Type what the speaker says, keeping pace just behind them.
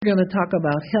We're going to talk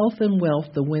about health and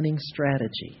wealth, the winning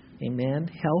strategy. Amen.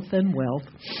 Health and wealth,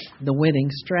 the winning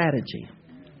strategy.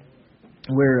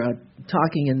 We're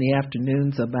talking in the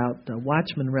afternoons about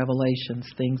Watchman revelations,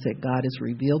 things that God has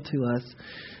revealed to us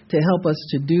to help us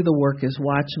to do the work as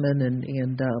watchmen,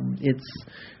 and it's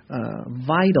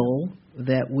vital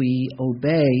that we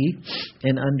obey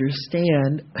and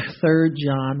understand 3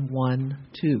 John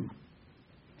 1:2.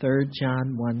 3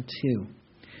 John 1:2.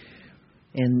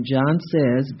 And John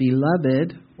says,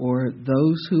 "Beloved," or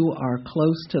those who are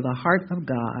close to the heart of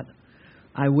God,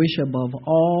 "I wish above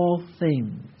all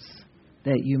things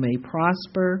that you may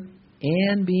prosper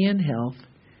and be in health,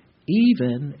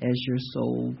 even as your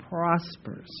soul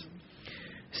prospers."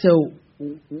 So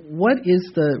what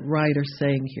is the writer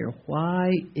saying here?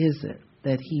 Why is it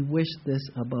that he wished this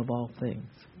above all things?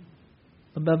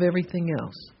 Above everything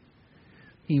else.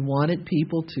 He wanted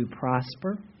people to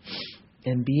prosper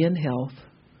and be in health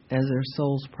as their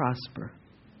souls prosper.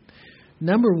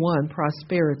 Number one,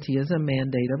 prosperity is a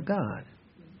mandate of God.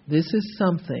 This is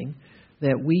something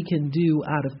that we can do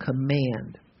out of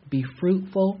command. Be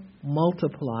fruitful,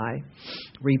 multiply,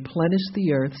 replenish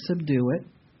the earth, subdue it,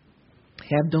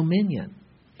 have dominion.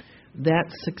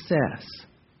 That's success.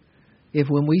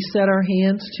 If when we set our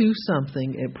hands to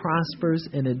something, it prospers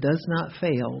and it does not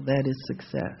fail, that is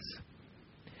success.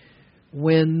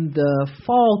 When the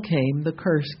fall came, the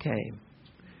curse came.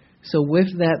 So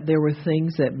with that, there were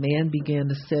things that man began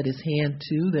to set his hand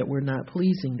to that were not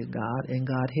pleasing to God, and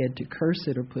God had to curse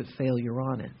it or put failure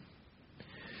on it.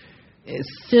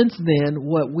 Since then,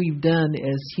 what we've done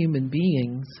as human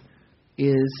beings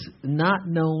is not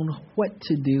known what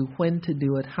to do, when to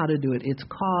do it, how to do it. It's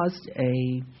caused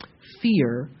a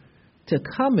fear to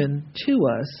come into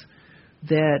us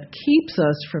that keeps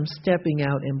us from stepping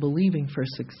out and believing for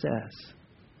success.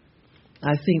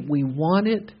 I think we want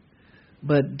it,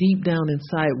 but deep down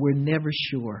inside, we're never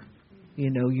sure.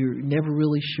 You're never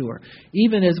really sure.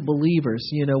 Even as believers,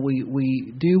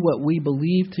 we do what we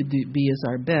believe to be as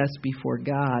our best before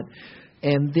God.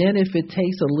 And then if it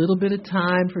takes a little bit of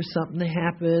time for something to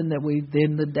happen,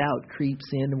 then the doubt creeps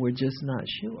in and we're just not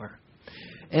sure.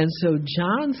 And so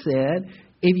John said,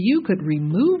 if you could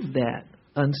remove that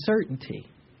uncertainty,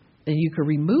 and you could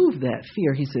remove that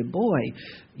fear, he said, boy,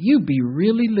 you'd be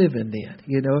really living then.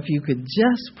 If you could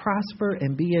just prosper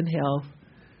and be in health,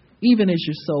 even as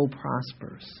your soul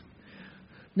prospers.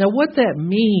 Now, what that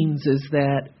means is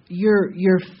that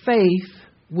your faith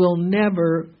will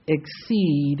never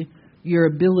exceed your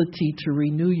ability to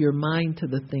renew your mind to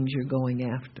the things you're going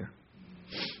after.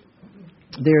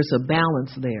 There's a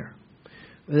balance there,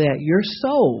 that your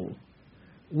soul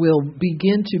will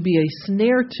begin to be a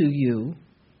snare to you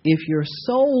if your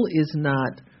soul is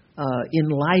not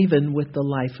enlivened with the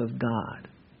life of God.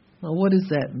 Well, what does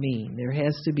that mean? There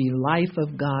has to be life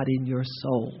of God in your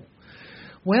soul.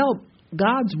 Well,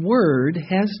 God's word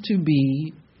has to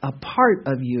be a part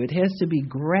of you. It has to be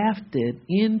grafted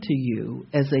into you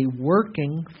as a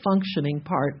working, functioning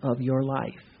part of your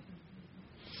life.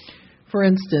 For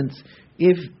instance,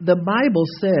 if the Bible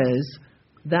says,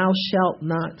 "Thou shalt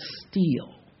not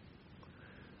steal,"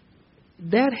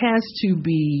 that has to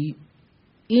be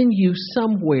in you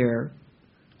somewhere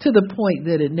to the point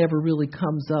that it never really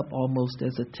comes up almost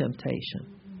as a temptation.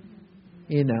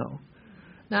 Now,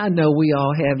 I know we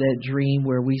all have that dream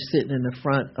where we sitting in the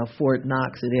front of Fort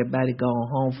Knox and everybody going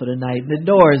home for the night and the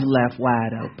door is left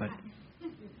wide open.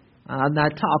 I'm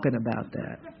not talking about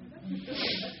that.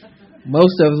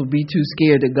 Most of us would be too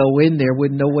scared to go in there,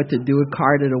 wouldn't know what to do, and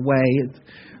cart it away.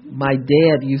 My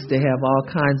dad used to have all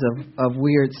kinds of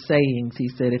weird sayings. He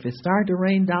said, if it started to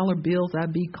rain dollar bills,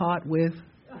 I'd be caught with.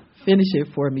 Finish it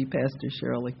for me, Pastor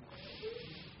Shirley.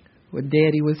 What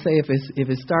Daddy would say, if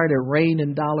it started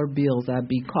raining dollar bills, I'd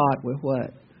be caught with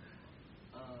what?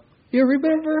 You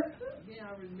remember? Yeah,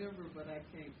 I remember, but I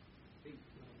can't think.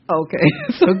 Okay,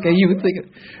 it's okay. You would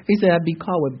think. He said, I'd be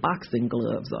caught with boxing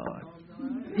gloves on.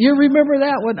 You remember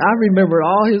that one? I remember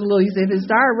all his little, he said, if it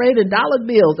started raining dollar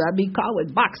bills, I'd be caught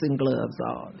with boxing gloves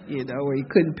on, where he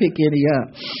couldn't pick any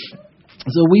up.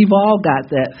 So we've all got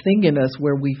that thing in us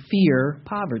where we fear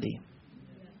poverty.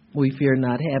 We fear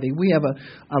not having. We have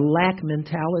a lack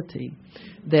mentality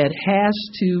that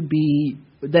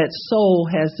that soul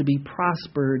has to be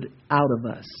prospered out of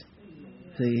us.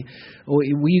 See,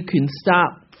 you can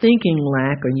stop thinking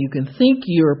lack, and you can think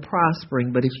you're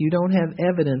prospering, but if you don't have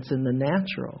evidence in the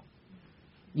natural,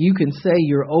 you can say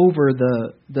you're over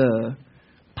the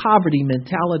poverty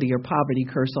mentality or poverty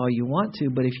curse all you want to,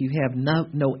 but if you have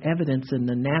no evidence in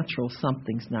the natural,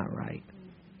 something's not right.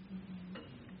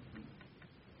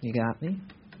 You got me?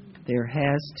 There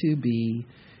has to be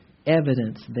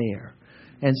evidence there.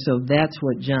 And so that's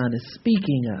what John is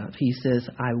speaking of. He says,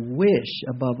 I wish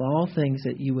above all things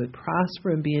that you would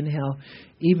prosper and be in health,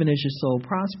 even as your soul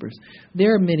prospers.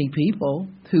 There are many people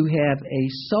who have a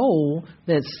soul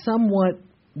that's somewhat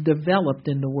developed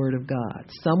in the Word of God,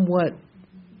 somewhat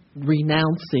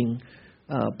renouncing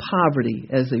poverty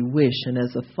as a wish and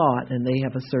as a thought, and they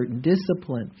have a certain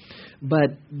discipline. But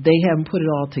they haven't put it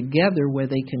all together where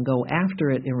they can go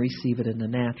after it and receive it in the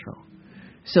natural.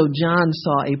 So John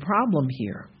saw a problem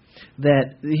here,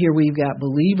 that here we've got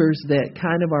believers that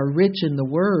kind of are rich in the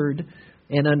Word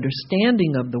and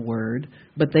understanding of the Word,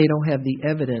 but they don't have the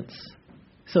evidence.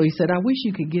 So he said, I wish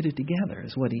you could get it together,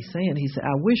 is what he's saying. He said,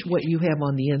 I wish what you have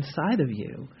on the inside of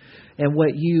you and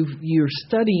what you're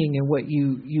studying and what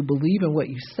you believe and what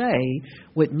you say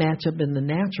would match up in the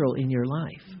natural in your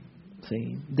life.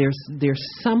 See, there's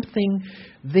something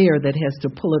there that has to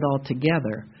pull it all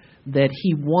together, that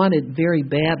he wanted very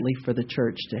badly for the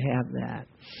church to have that.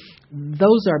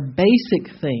 Those are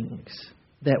basic things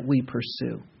that we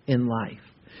pursue in life.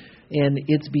 And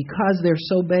it's because they're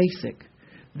so basic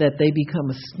that they become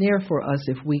a snare for us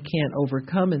if we can't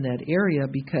overcome in that area,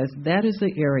 because that is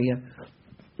the area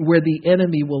where the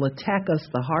enemy will attack us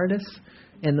the hardest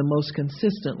and the most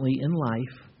consistently in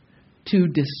life to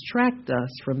distract us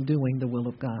from doing the will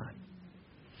of God.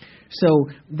 So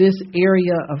this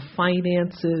area of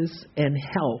finances and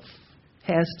health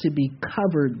has to be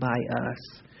covered by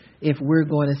us if we're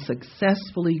going to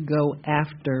successfully go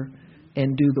after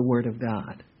and do the Word of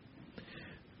God.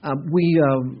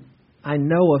 I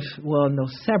know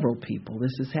several people.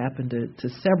 This has happened to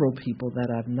several people that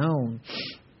I've known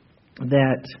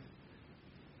that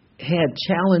had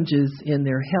challenges in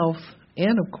their health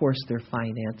and, of course, their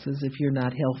finances. If you're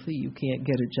not healthy, you can't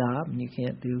get a job and you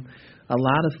can't do a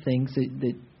lot of things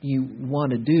that you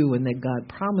want to do and that God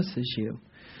promises you.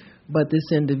 But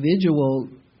this individual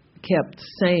kept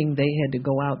saying they had to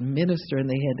go out and minister, and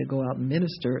they had to go out and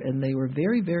minister, and they were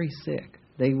very, very sick.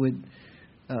 They would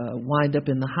wind up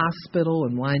in the hospital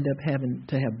and wind up having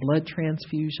to have blood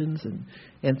transfusions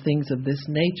and things of this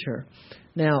nature.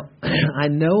 Now, I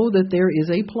know that there is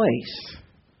a place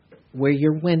where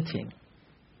you're winting.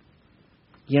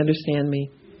 You understand me?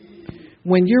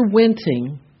 When you're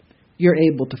winting, you're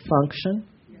able to function.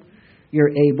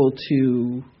 You're able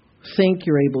to think.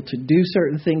 You're able to do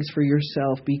certain things for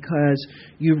yourself because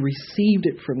you've received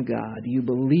it from God. You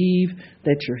believe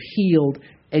that you're healed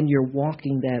and you're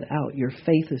walking that out. Your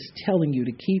faith is telling you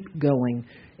to keep going,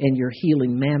 and your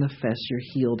healing manifests. You're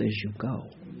healed as you go.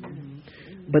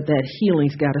 But that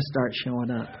healing's got to start showing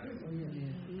up.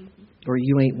 Or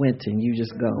you ain't winting, you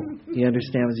just go. You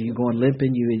understand? As you're going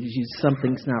limping,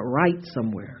 something's not right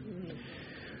somewhere.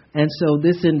 And so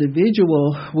this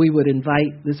individual, we would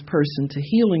invite this person to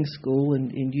healing school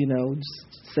and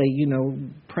say,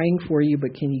 praying for you,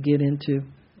 but can you get into?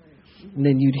 And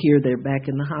then you'd hear they're back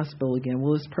in the hospital again.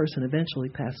 Well, this person eventually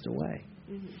passed away.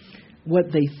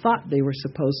 What they thought they were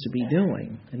supposed to be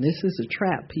doing, and this is a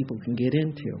trap people can get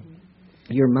into.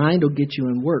 Your mind will get you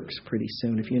in works pretty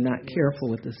soon if you're not careful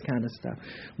with this kind of stuff.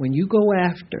 When you go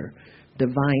after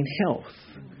divine health,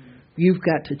 you've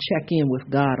got to check in with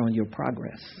God on your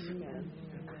progress.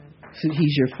 So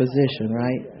he's your physician,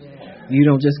 right? You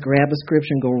don't just grab a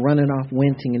scripture and go running off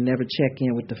winting and never check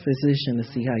in with the physician to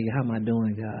see how am I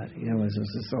doing, God? Is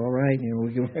this all right?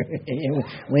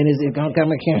 When is it going to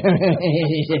come again?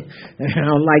 I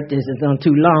don't like this. It's on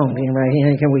too long. Right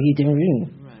here, can we eat it?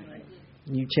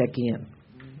 You check in.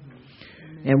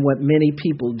 And what many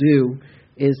people do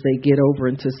is they get over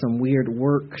into some weird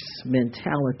works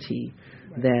mentality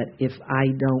that if I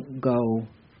don't go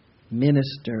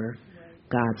minister,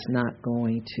 God's not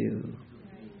going to.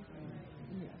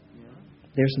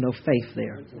 There's no faith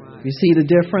there. You see the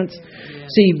difference?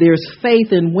 See, there's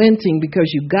faith in winting because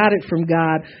you got it from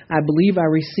God. I believe I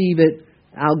receive it.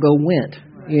 I'll go wint,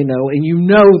 and you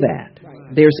know that.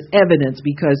 There's evidence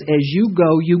because as you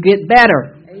go, you get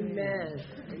better. Amen.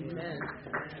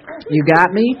 You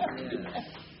got me?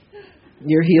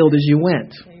 You're healed as you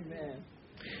went.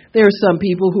 There are some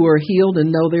people who are healed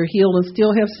and know they're healed and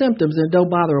still have symptoms and don't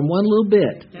bother them one little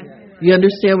bit. You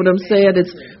understand what I'm saying?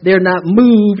 They're not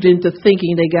moved into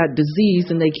thinking they got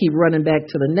disease and they keep running back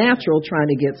to the natural trying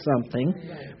to get something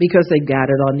because they got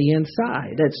it on the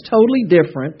inside. That's totally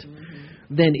different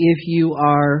than if you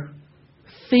are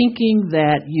thinking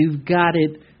that you've got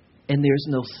it and there's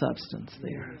no substance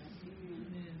there.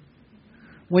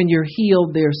 When you're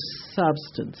healed, there's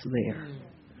substance there.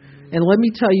 And let me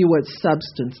tell you what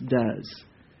substance does.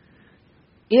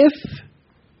 If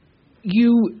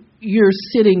you're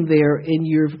sitting there and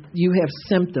you have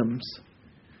symptoms,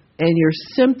 and your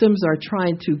symptoms are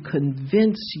trying to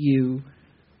convince you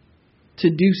to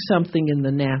do something in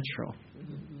the natural.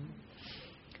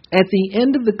 At the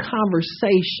end of the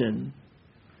conversation,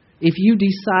 if you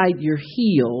decide you're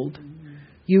healed,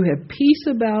 you have peace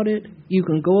about it, you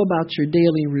can go about your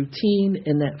daily routine,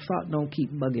 and that thought don't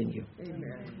keep bugging you.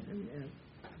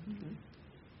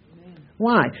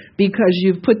 Why? Because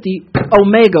you've put the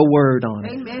omega word on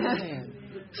it. Amen.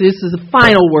 So this is the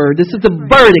final word. This is the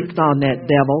verdict on that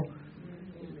devil.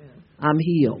 I'm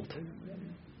healed.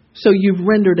 So you've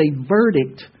rendered a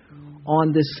verdict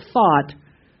on this thought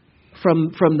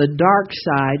from the dark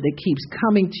side that keeps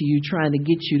coming to you, trying to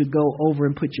get you to go over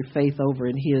and put your faith over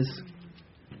in his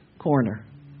corner.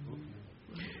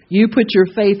 You put your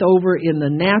faith over in the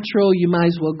natural, you might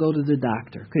as well go to the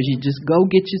doctor, because you just go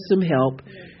get you some help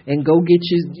and go get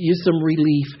you some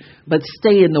relief, but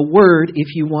stay in the Word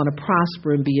if you want to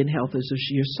prosper and be in health as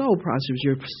your soul prospers.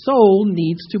 Your soul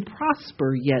needs to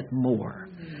prosper yet more.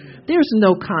 There's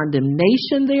no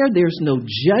condemnation there. There's no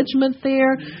judgment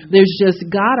there. There's just,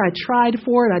 God, I tried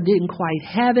for it. I didn't quite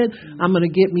have it. I'm going to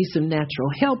get me some natural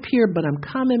help here, but I'm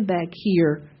coming back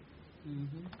here.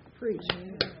 Preach.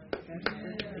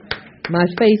 My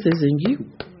faith is in you.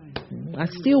 I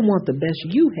still want the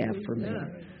best you have for me.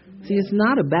 See, it's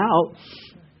not about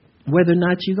whether or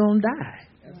not you're going to die.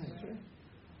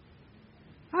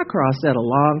 I crossed that a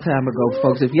long time ago,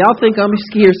 folks. If y'all think I'm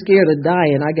scared of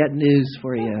dying, I got news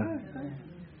for you.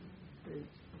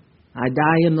 I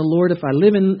die in the Lord. If I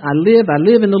live in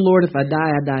the Lord. If I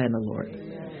die in the Lord.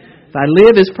 If I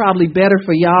live, it's probably better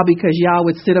for y'all, because y'all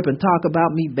would sit up and talk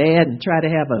about me bad and try to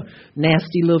have a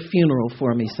nasty little funeral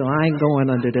for me. So I ain't going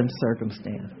under them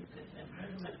circumstances.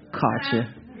 Caught you.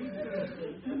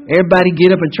 Everybody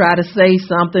get up and try to say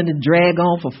something and drag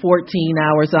on for 14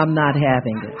 hours. I'm not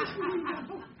having it.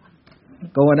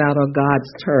 Going out on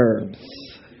God's terms.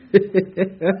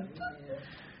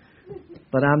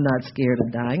 But I'm not scared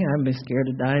of dying. I've been scared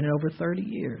of dying in over 30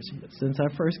 years. Since I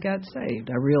first got saved,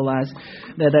 I realized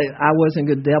that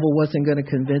the devil wasn't going to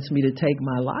convince me to take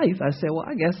my life. I said, well,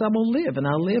 I guess I'm going to live, and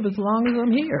I'll live as long as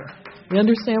I'm here. You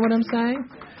understand what I'm saying?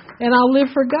 And I'll live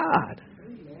for God.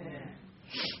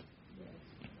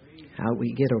 How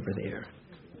we get over there?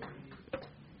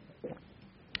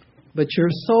 But your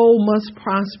soul must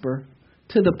prosper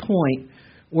to the point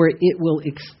where it will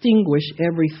extinguish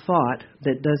every thought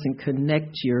that doesn't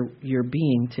connect your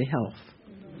being to health.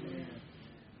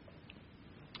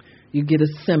 You get a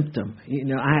symptom. You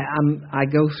know, I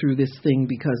go through this thing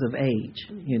because of age.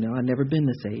 You know, I've never been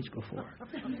this age before.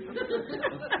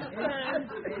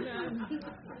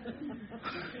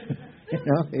 You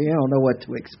don't know what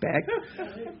to expect.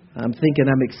 I'm thinking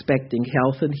I'm expecting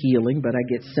health and healing, but I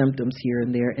get symptoms here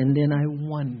and there, and then I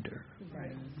wonder.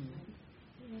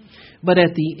 But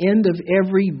at the end of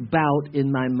every bout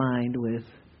in my mind with,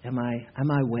 am I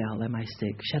well? Am I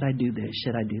sick? Should I do this?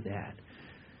 Should I do that?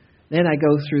 Then I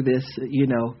go through this,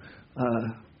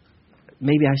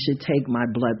 maybe I should take my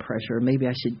blood pressure, or maybe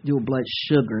I should do a blood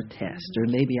sugar test, or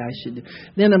maybe I should.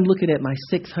 Then I'm looking at my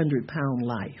 600-pound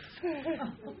life.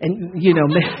 And,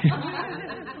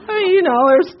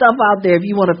 there's stuff out there. If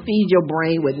you want to feed your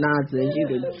brain with nonsense, you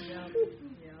can,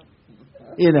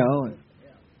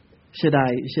 should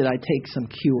I take some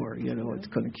cure? It's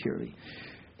going to cure me.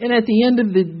 And at the end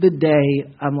of the day,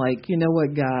 I'm like, you know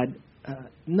what, God,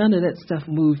 none of that stuff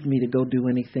moved me to go do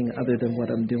anything other than what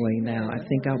I'm doing now. I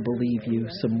think I'll believe you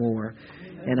some more.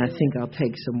 And I think I'll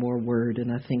take some more word.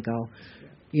 And I think I'll,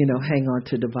 hang on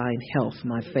to divine health,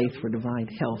 my faith for divine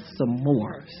health some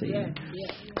more. See?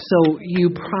 So you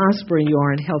prosper and you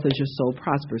are in health as your soul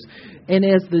prospers. And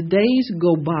as the days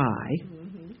go by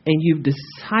and you've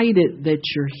decided that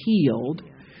you're healed,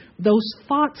 those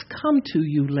thoughts come to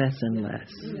you less and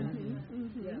less.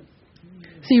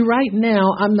 See, right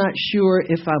now, I'm not sure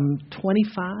if I'm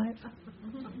 25,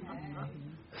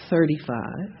 35,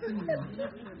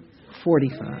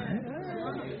 45,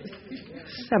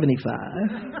 75.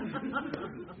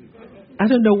 I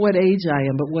don't know what age I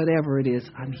am, but whatever it is,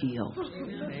 I'm healed.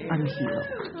 I'm healed.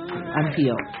 I'm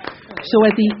healed. So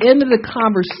at the end of the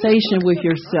conversation with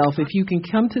yourself, if you can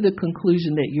come to the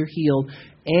conclusion that you're healed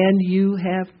and you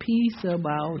have peace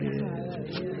about it,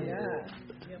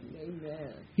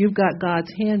 you've got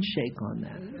God's handshake on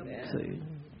that. So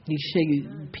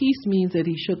peace means that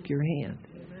He shook your hand.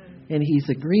 And He's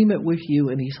agreement with you,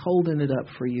 and He's holding it up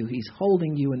for you. He's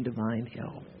holding you in divine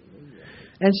health.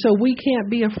 And so we can't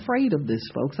be afraid of this,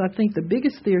 folks. I think the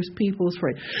biggest fear is people is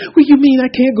afraid. Well, you mean I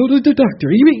can't go to the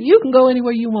doctor? You can go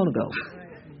anywhere you want to go.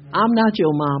 I'm not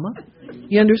your mama.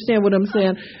 You understand what I'm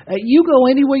saying? You go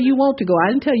anywhere you want to go. I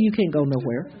didn't tell you you can't go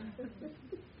nowhere.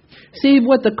 See,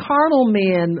 what the carnal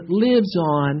man lives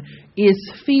on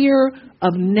is fear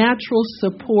of natural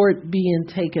support being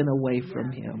taken away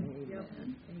from him.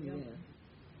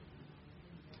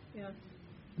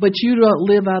 But you don't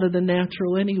live out of the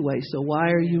natural anyway, so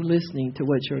why are you listening to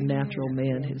what your natural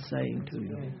man is saying to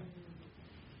you?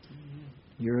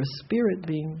 You're a spirit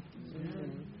being.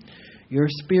 Your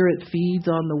spirit feeds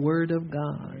on the Word of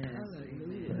God.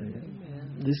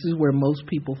 This is where most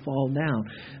people fall down.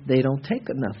 They don't take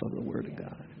enough of the Word of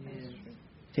God.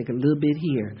 Take a little bit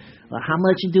here. Well, how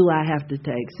much do I have to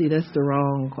take? See, that's the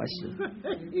wrong question.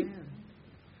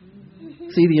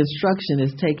 See, the instruction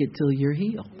is take it till you're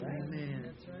healed.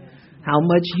 How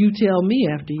much you tell me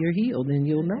after you're healed, then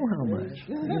you'll know how much.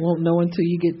 You won't know until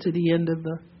you get to the end of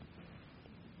the...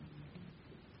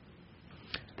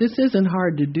 This isn't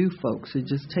hard to do, folks. It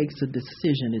just takes a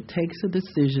decision. It takes a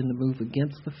decision to move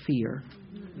against the fear.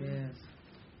 Yes.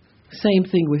 Same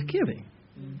thing with giving.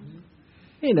 Mm-hmm.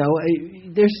 You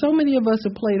know, there's so many of us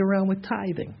who played around with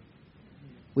tithing.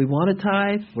 We want to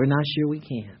tithe. We're not sure we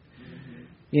can.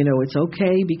 You know, it's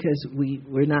okay because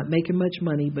we're not making much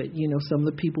money, but, you know, some of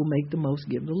the people make the most,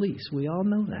 give the least. We all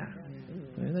know that.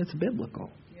 And that's biblical.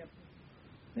 Yep.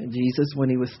 And Jesus, when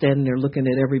he was standing there looking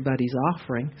at everybody's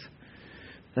offerings,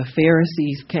 the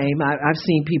Pharisees came. I've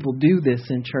seen people do this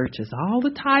in churches. All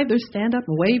the tithers stand up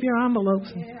and wave your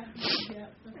envelopes. Yeah. Yeah.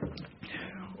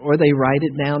 Or they write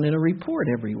it down in a report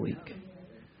every week.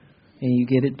 And you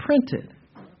get it printed.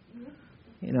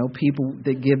 You know, people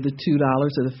that give the $2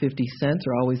 or the 50 cents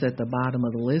are always at the bottom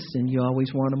of the list, and you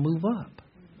always want to move up.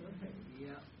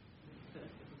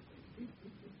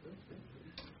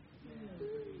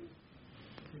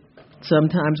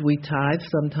 Sometimes we tithe,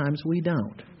 sometimes we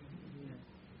don't.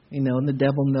 You know, and the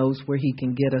devil knows where he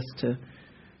can get us to.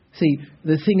 See,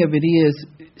 the thing of it is,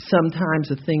 sometimes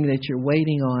the thing that you're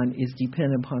waiting on is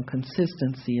dependent upon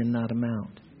consistency and not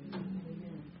amount.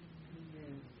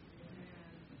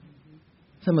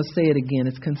 So I'm going to say it again.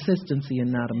 It's consistency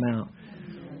and not amount.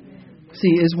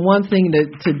 See, it's one thing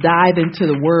to dive into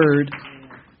the Word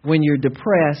when you're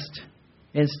depressed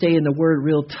and stay in the Word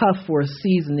real tough for a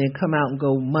season and come out and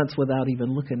go months without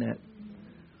even looking at it.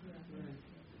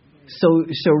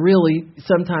 So really,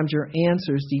 sometimes your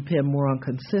answers depend more on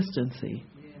consistency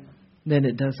than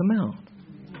it does amount.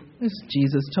 As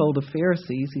Jesus told the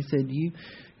Pharisees, he said,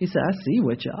 I see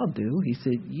what y'all do. He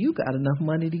said, you got enough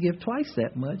money to give twice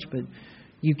that much, but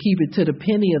you keep it to the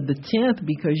penny of the tenth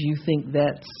because you think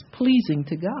that's pleasing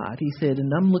to God. He said,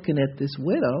 and I'm looking at this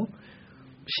widow.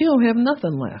 She don't have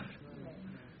nothing left.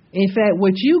 In fact,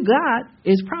 what you got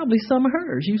is probably some of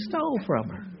hers. You stole from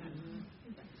her.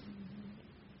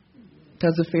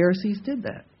 Because the Pharisees did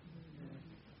that.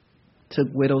 Took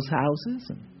widows' houses.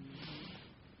 And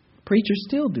preachers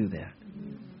still do that.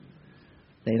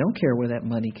 They don't care where that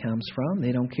money comes from.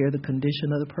 They don't care the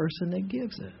condition of the person that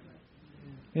gives it.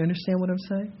 You understand what I'm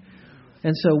saying?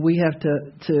 And so we have to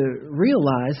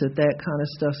realize that kind of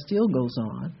stuff still goes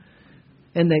on.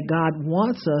 And that God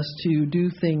wants us to do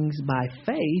things by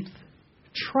faith,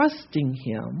 trusting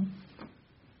Him,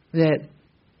 that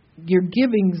your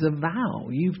giving's a vow.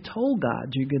 You've told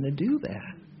God you're going to do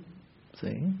that.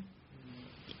 See?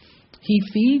 He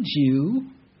feeds you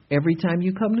every time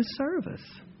you come to service.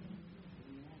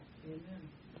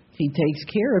 He takes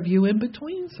care of you in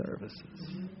between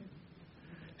services.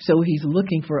 So He's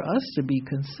looking for us to be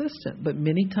consistent. But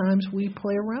many times we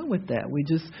play around with that. We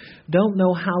just don't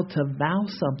know how to vow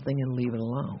something and leave it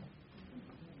alone.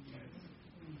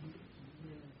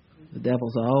 The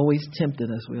devil's always tempting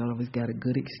us. We always got a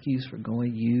good excuse for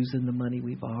going using the money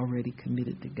we've already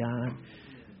committed to God.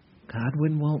 God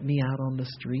wouldn't want me out on the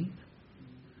street.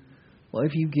 Well,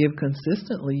 if you give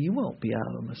consistently, you won't be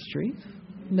out on the street.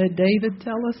 Did David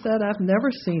tell us that? I've never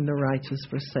seen the righteous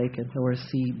forsaken nor a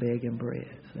seed begging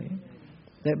bread. See?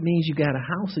 That means you got a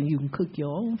house and you can cook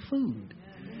your own food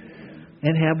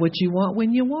and have what you want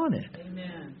when you want it.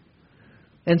 Amen.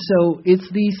 And so it's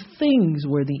these things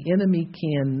where the enemy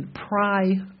can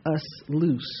pry us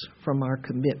loose from our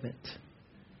commitment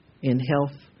in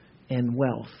health and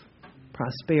wealth,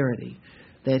 prosperity,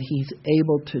 that he's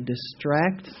able to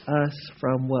distract us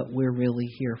from what we're really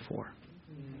here for.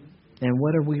 And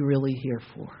what are we really here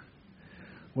for?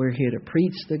 We're here to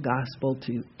preach the gospel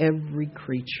to every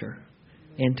creature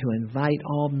and to invite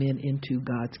all men into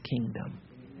God's kingdom.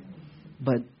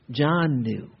 But John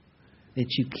knew that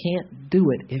you can't do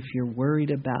it if you're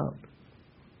worried about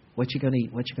what you're going to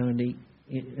eat, what you're going to eat.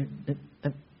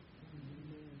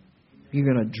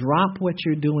 You're going to drop what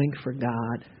you're doing for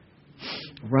God,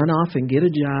 run off and get a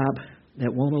job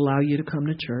that won't allow you to come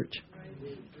to church.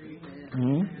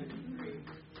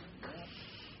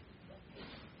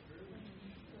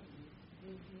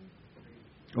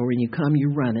 Or when you come,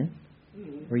 you're running,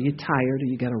 or you're tired, or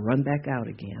you got to run back out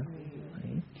again.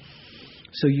 Right?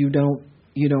 So you don't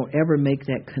ever make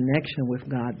that connection with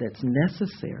God that's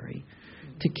necessary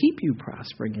to keep you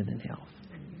prospering and in health.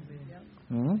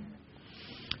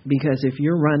 Because if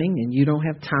you're running and you don't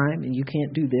have time and you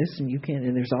can't do this and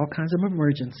and there's all kinds of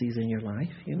emergencies in your life,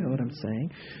 you know what I'm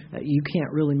saying? You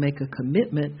can't really make a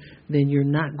commitment, then you're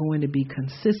not going to be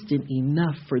consistent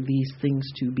enough for these things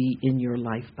to be in your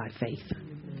life by faith.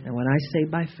 And when I say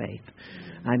by faith,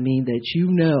 I mean that you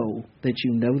know that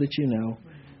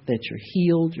you're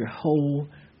healed, you're whole.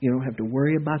 You don't have to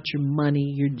worry about your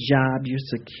money, your job. You're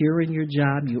secure in your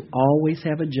job. You always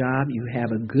have a job. You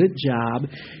have a good job.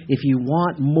 If you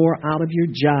want more out of your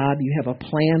job, you have a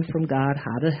plan from God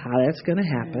how that's going to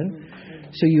happen.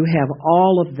 So you have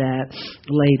all of that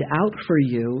laid out for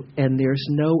you, and there's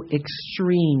no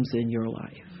extremes in your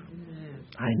life.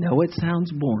 I know it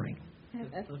sounds boring.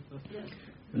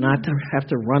 Not to have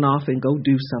to run off and go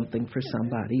do something for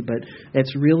somebody, but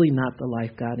that's really not the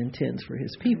life God intends for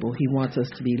His people. He wants us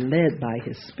to be led by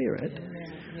His Spirit,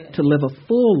 to live a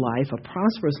full life, a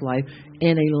prosperous life,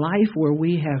 and a life where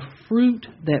we have fruit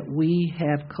that we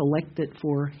have collected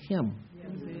for Him.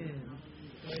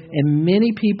 And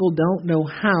many people don't know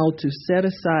how to set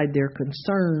aside their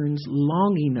concerns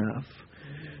long enough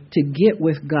to get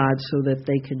with God so that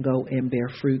they can go and bear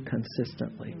fruit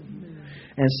consistently.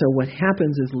 And so what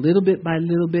happens is little bit by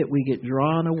little bit we get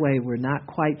drawn away. We're not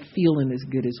quite feeling as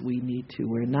good as we need to.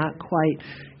 We're not quite,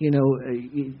 we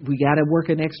got to work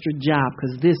an extra job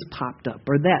because this popped up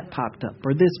or that popped up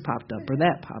or this popped up or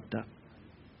that popped up.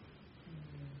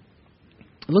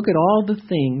 Look at all the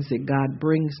things that God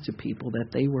brings to people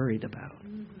that they worried about.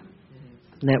 And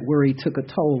that worry took a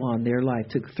toll on their life.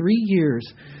 Took 3 years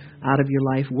out of your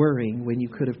life worrying when you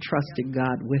could have trusted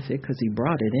God with it because He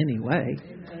brought it anyway.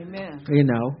 Amen.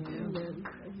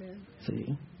 Amen.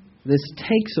 See, this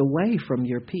takes away from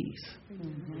your peace.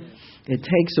 It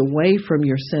takes away from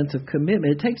your sense of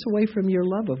commitment. It takes away from your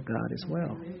love of God as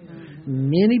well.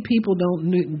 Many people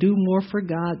don't do more for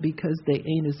God because they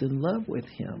ain't as in love with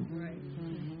Him,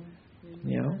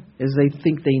 as they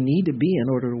think they need to be in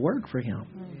order to work for Him.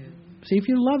 See, if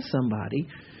you love somebody,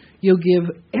 you'll give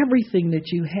everything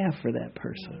that you have for that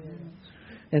person.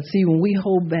 And see, when we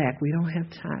hold back, we don't have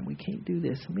time, we can't do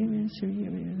this.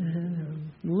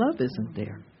 Love isn't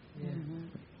there.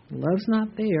 Love's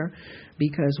not there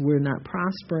because we're not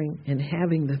prospering and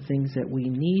having the things that we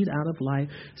need out of life.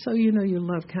 So, your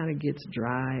love kind of gets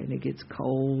dry and it gets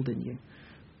cold and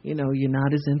you're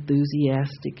not as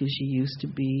enthusiastic as you used to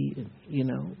be.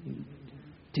 And,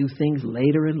 do things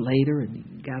later and later and you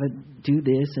got to do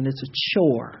this and it's a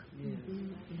chore.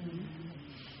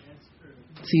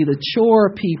 See, the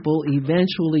chore people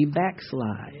eventually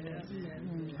backslide,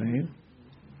 right?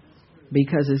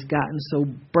 Because it's gotten so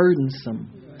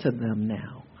burdensome to them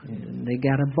now. And they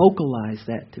got to vocalize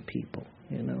that to people.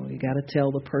 You got to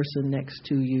tell the person next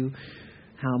to you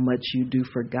how much you do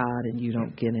for God and you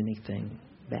don't get anything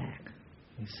back.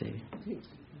 You see,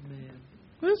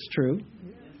 that's true.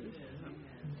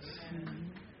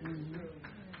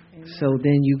 So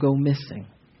then you go missing.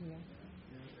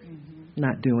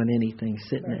 Not doing anything,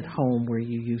 sitting at home where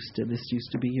this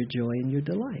used to be your joy and your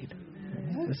delight,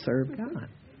 to serve God.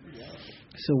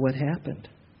 So what happened?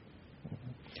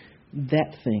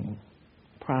 That thing,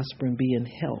 prosper and be in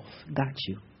health, got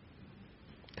you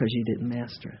because you didn't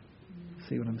master it.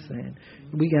 See what I'm saying?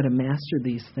 We got to master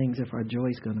these things if our joy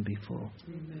is going to be full.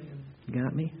 You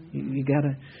got me? You've got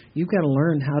to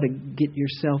learn how to get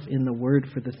yourself in the Word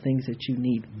for the things that you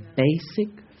need. Basic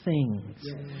things.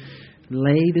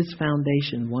 Lay this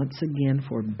foundation once again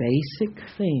for basic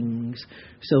things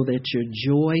so that your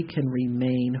joy can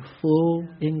remain full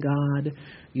in God.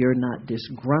 You're not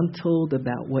disgruntled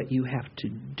about what you have to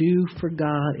do for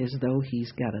God as though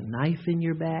He's got a knife in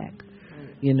your back,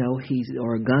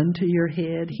 or a gun to your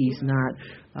head. He's not,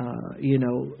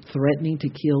 threatening to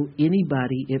kill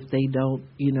anybody if they don't,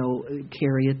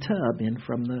 carry a tub in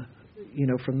from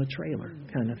the trailer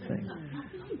kind of thing.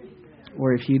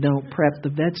 Or if you don't prep the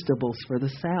vegetables for the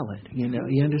salad, you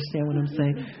understand what I'm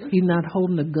saying? He's not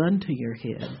holding a gun to your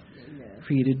head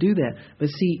for you to do that. But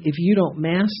see, if you don't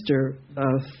master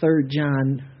 3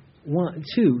 John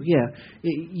 2,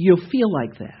 you'll feel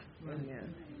like that.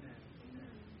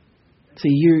 See,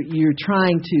 you're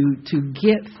trying to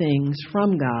get things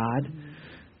from God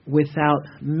without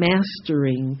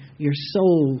mastering your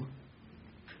soul.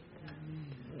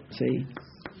 See?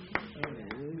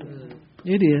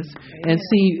 It is. And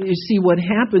see what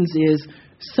happens is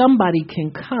somebody can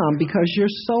come because your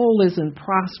soul isn't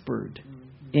prospered.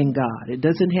 in God. It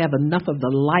doesn't have enough of the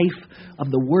life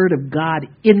of the Word of God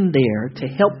in there to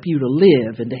help you to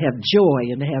live and to have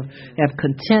joy and to have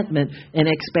contentment and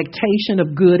expectation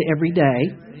of good every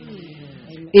day.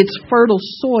 It's fertile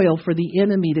soil for the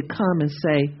enemy to come and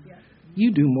say,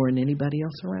 you do more than anybody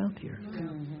else around here.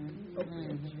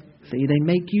 See, they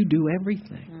make you do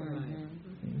everything.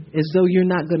 As though you're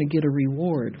not going to get a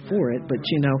reward for it, but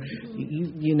you know,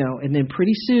 and then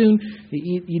pretty soon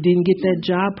you didn't get that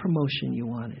job promotion you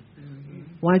wanted.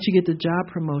 Why didn't you get the job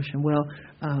promotion? Well,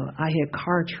 I had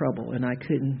car trouble and I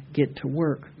couldn't get to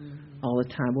work all the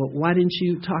time. Well, why didn't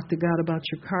you talk to God about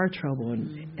your car trouble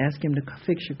and ask Him to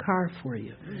fix your car for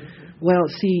you? Well,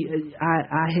 see,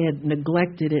 I had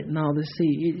neglected it and all this.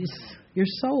 See, your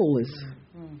soul is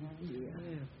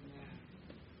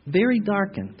very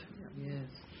darkened.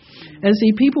 And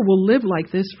see, people will live like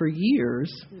this for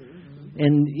years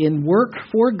and work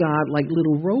for God like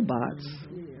little robots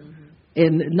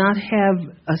and not have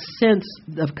a sense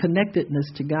of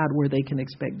connectedness to God where they can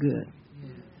expect good.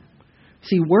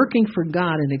 See, working for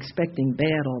God and expecting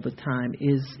bad all the time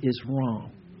is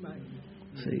wrong.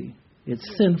 See,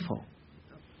 it's sinful.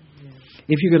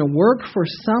 If you're going to work for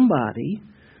somebody,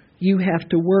 you have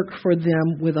to work for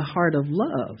them with a heart of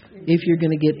love if you're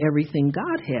going to get everything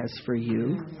God has for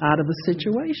you out of a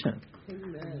situation.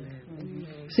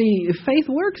 See, faith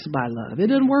works by love. It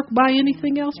doesn't work by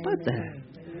anything else but that.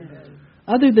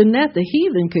 Other than that, the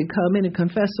heathen could come in and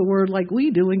confess the word like we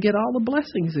do and get all the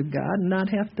blessings of God and not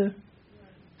have to.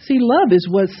 See, love is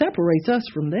what separates us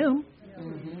from them.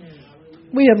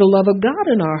 We have the love of God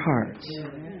in our hearts.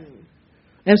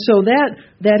 And so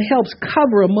that helps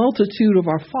cover a multitude of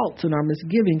our faults and our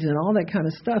misgivings and all that kind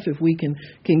of stuff if we can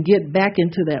get back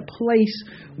into that place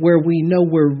where we know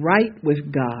we're right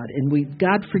with God. And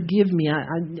God forgive me,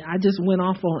 I just went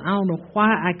off on, I don't know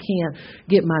why I can't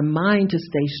get my mind to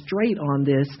stay straight on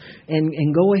this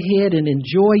and go ahead and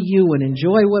enjoy you and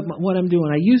enjoy what I'm doing.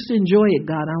 I used to enjoy it,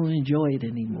 God, I don't enjoy it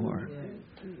anymore.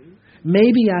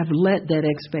 Maybe I've let that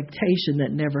expectation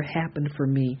that never happened for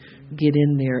me get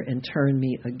in there and turn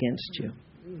me against you.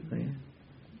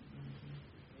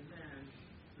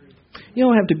 You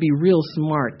don't have to be real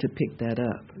smart to pick that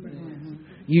up.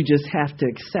 You just have to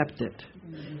accept it.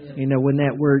 You know, when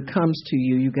that word comes to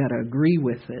you, you got to agree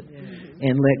with it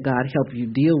and let God help you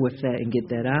deal with that and get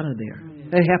that out of there.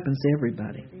 That happens to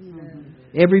everybody.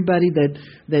 Everybody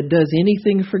that does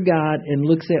anything for God and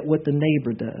looks at what the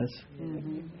neighbor does.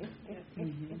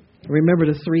 Remember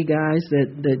the 3 guys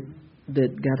that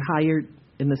got hired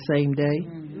in the same day?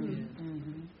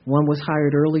 One was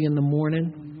hired early in the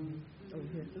morning.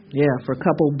 Yeah, for a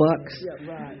couple bucks.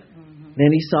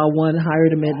 Then he saw one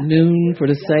hired him at noon for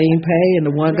the same pay, and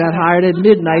the one got hired at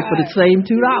midnight for the same $2.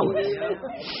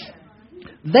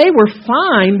 They were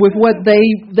fine with what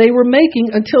they were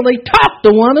making until they talked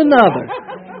to one another.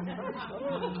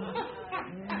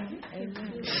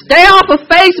 Stay off of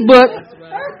Facebook.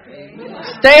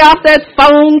 Stay off that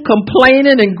phone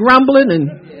complaining and grumbling and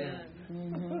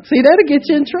see, that'll get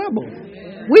you in trouble.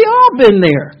 We all been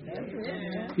there.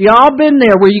 You all been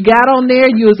there where you got on there,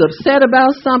 you was upset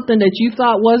about something that you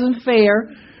thought wasn't fair,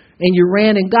 and you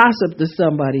ran and gossiped to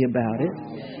somebody about it,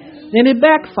 and it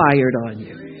backfired on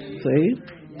you. See?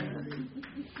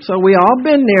 So we all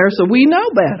been there, so we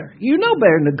know better. You know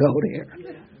better than to go there.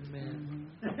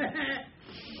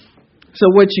 So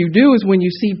what you do is when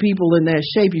you see people in that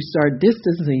shape, you start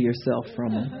distancing yourself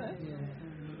from them.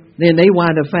 Then they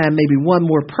wind up finding maybe one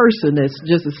more person that's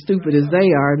just as stupid as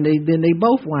they are, and then they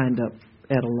both wind up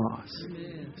at a loss.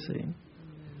 See?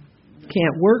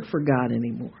 Can't work for God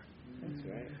anymore.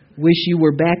 Wish you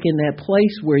were back in that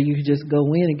place where you could just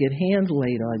go in and get hands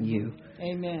laid on you.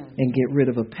 Amen. And get rid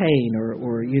of a pain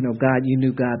or you know, God, you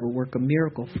knew God would work a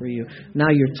miracle for you. Now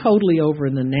you're totally over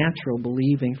in the natural,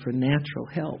 believing for natural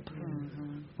help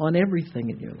on everything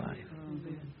in your life.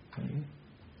 Okay.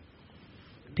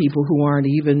 People who aren't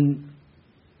even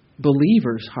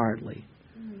believers hardly.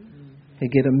 They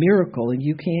get a miracle and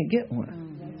you can't get one.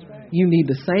 You need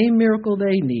the same miracle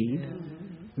they need.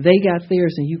 They got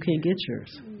theirs and you can't get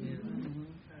yours.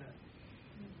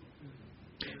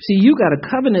 See, you got a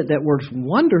covenant that works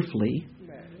wonderfully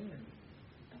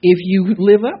if you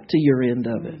live up to your end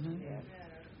of it.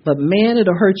 But man,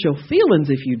 it'll hurt your feelings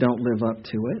if you don't live up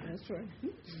to it.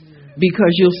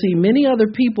 Because you'll see many other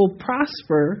people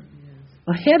prosper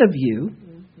ahead of you.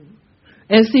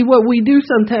 And see, what we do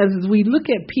sometimes is we look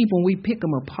at people and we pick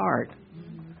them apart.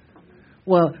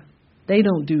 Well, they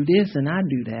don't do this and I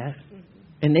do that.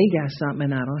 And they got something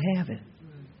and I don't have it.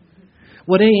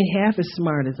 Well, they ain't half as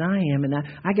smart as I am, and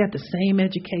I got the same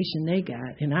education they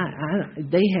got, and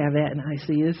they have that, and I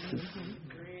see this is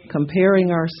comparing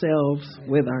ourselves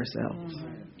with ourselves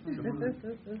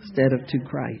instead of to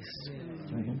Christ.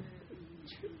 Right?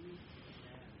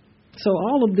 So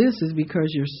all of this is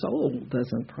because your soul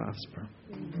doesn't prosper.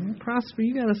 Prosper,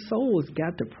 you got a soul that's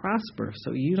got to prosper.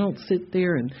 So you don't sit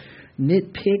there and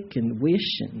nitpick and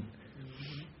wish and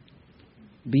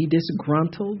be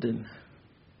disgruntled and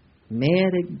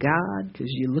mad at God because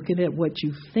you're looking at what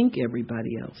you think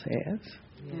everybody else has.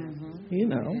 You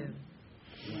know.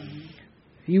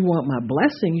 If you want my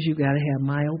blessings, you got to have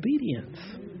my obedience.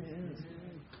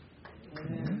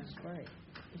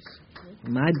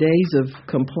 My days of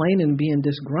complaining, being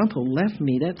disgruntled left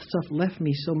me. That stuff left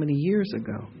me so many years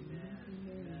ago.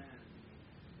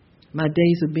 My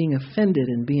days of being offended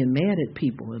and being mad at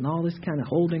people and all this kind of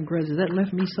holding grudges, that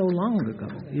left me so long ago.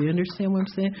 You understand what I'm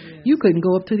saying? You couldn't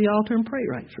go up to the altar and pray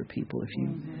right for people if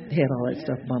you had all that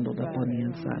stuff bundled up on the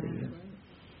inside of you.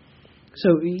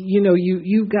 So, you know,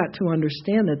 you've got to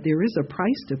understand that there is a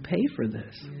price to pay for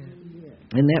this.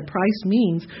 And that price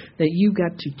means that you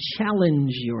got to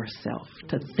challenge yourself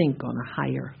to think on a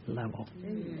higher level.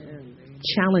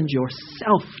 Challenge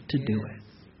yourself to do it.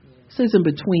 This isn't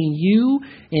between you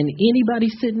and anybody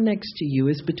sitting next to you.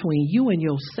 It's between you and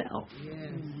yourself.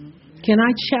 Can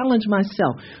I challenge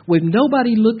myself with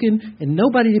nobody looking and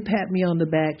nobody to pat me on the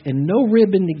back and no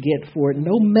ribbon to get for it,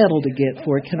 no medal to get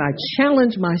for it? Can I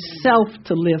challenge myself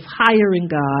to live higher in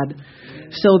God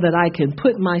so that I can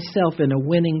put myself in a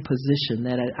winning position,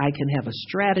 that I can have a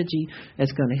strategy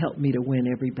that's going to help me to win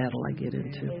every battle I get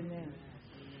into?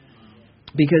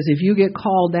 Because if you get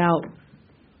called out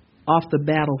off the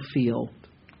battlefield,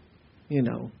 you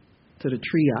know, to the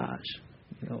triage,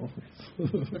 you know,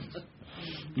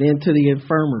 then to the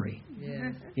infirmary.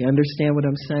 Yes. You understand what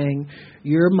I'm saying?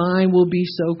 Your mind will be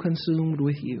so consumed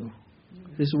with you.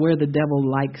 This is where the devil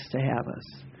likes to have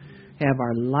us. Have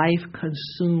our life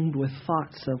consumed with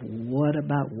thoughts of what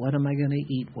am I going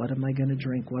to eat? What am I going to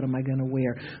drink? What am I going to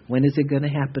wear? When is it going to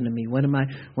happen to me? When am I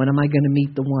going to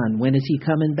meet the one? When is he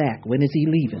coming back? When is he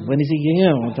leaving? When is he, you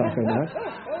know what I'm talking about?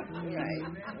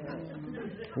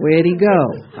 Where'd he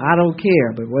go? I don't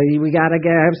care, but we got to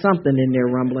have something in there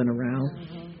rumbling around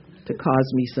to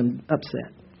cause me some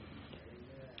upset.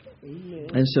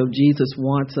 And so Jesus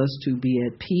wants us to be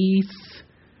at peace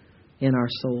in our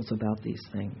souls about these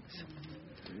things.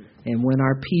 And when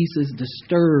our peace is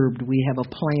disturbed, we have a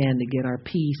plan to get our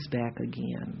peace back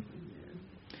again.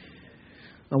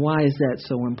 Now, why is that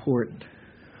so important?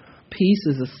 Peace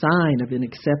is a sign of an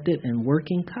accepted and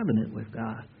working covenant with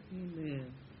God.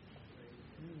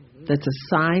 That's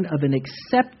a sign of an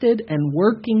accepted and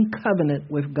working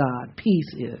covenant with God.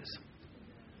 Peace is.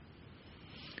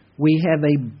 We have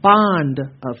a bond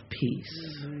of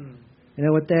peace. You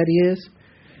know what that is?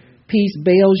 Peace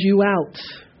bails you out.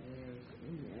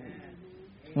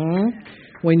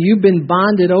 When you've been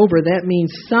bonded over, that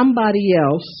means somebody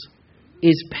else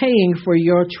is paying for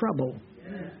your trouble.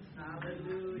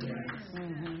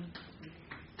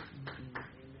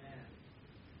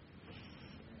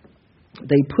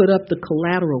 They put up the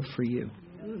collateral for you.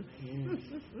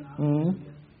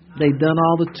 They've done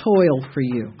all the toil for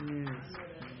you.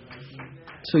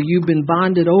 So you've been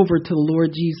bonded over to the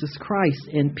Lord Jesus Christ,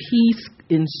 and peace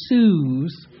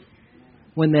ensues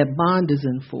when that bond is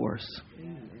in force.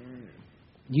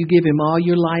 You give him all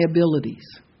your liabilities.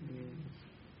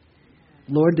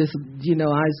 Lord, I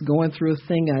was going through a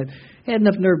thing. I had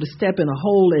enough nerve to step in a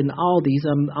hole in Aldi's.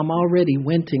 I'm already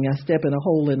winting. I step in a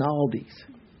hole in Aldi's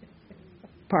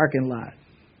parking lot.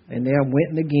 And there I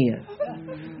went again.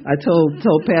 I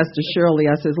told Pastor Shirley,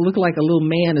 I said, it looked like a little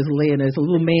man is laying there. It's a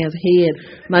little man's head.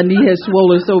 My knee has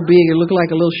swollen so big, it looked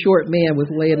like a little short man was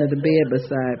laying in the bed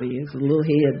beside me. It's a little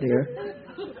head there.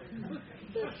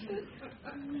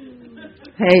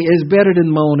 Hey, it's better than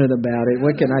moaning about it.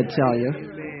 What can I tell you?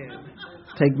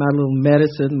 Take my little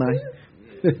medicine,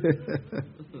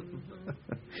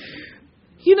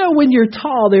 You know, when you're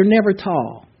tall, they're never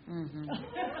tall.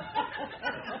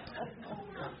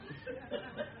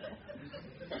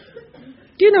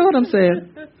 You know what I'm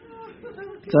saying?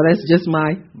 So that's just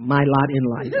my lot in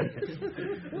life.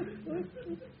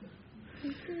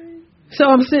 So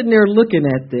I'm sitting there looking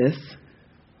at this.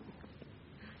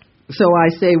 So I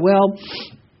say, well,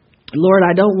 Lord,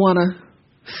 I don't want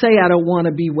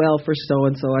to be well for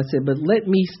so-and-so. I said, but let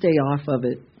me stay off of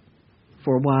it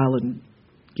for a while and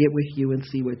get with you and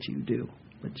see what you do,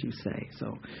 what you say.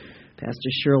 So Pastor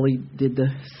Shirley did the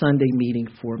Sunday meeting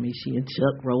for me. She and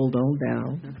Chuck rolled on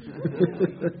down.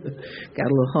 Got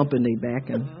a little hump in their back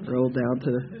and rolled down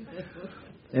to...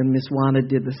 And Miss Wanda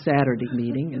did the Saturday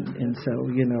meeting. And so,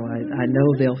 I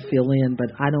know they'll fill in,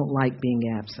 but I don't like being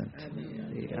absent.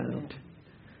 I don't.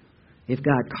 If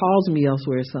God calls me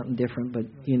elsewhere, it's something different. But,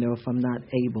 if I'm not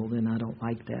able, then I don't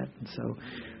like that. And so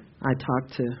I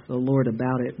talked to the Lord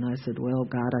about it, and I said, well,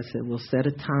 God, we'll set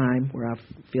a time where I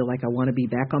feel like I want to be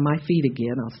back on my feet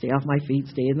again. I'll stay off my feet,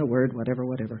 stay in the Word, whatever.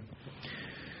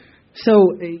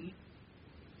 So it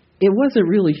wasn't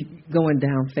really going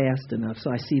down fast enough,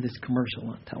 so I see this commercial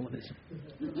on television.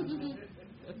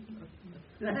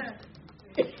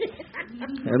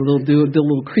 Do a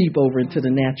little creep over into the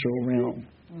natural realm.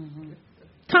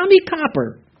 Tommy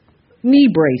Copper, knee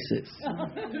braces.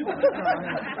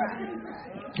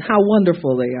 How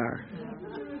wonderful they are.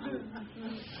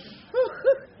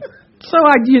 So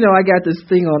I got this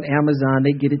thing on Amazon.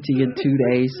 They get it to you in 2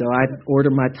 days. So I order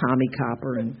my Tommy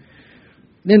Copper, and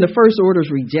then the first order's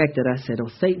rejected. I said, "Oh,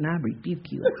 Satan, I rebuke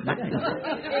you."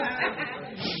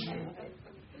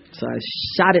 So I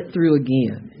shot it through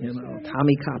again.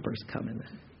 Tommy Copper's coming.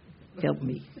 Help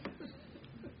me.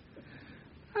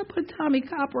 I put Tommy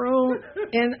Copper on,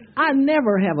 and I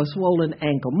never have a swollen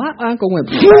ankle. My ankle went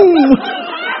boom.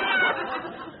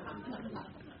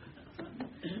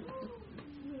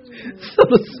 So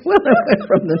the swelling went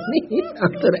from the knee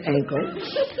down to the ankle.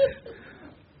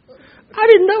 I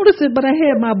didn't notice it, but I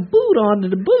had my boot on,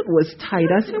 and the boot was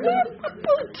tight. I said, "Where's my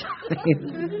boot tight?"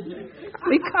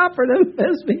 Tommy Copper done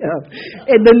messed me up.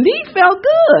 And the knee felt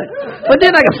good. But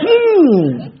then I go,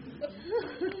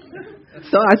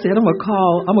 So I said, I'm gonna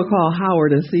call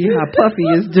Howard and see how Puffy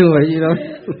is doing,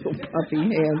 little Puffy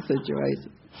hand situation.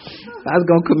 I was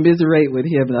gonna commiserate with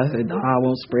him, and I said, no, I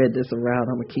won't spread this around.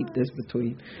 I'm gonna keep this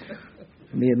between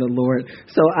me and the Lord.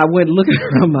 So I went looking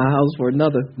around my house for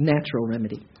another natural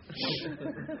remedy.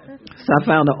 So I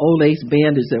found an old Ace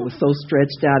bandage that was so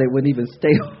stretched out it wouldn't even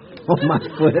stay on my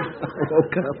foot. I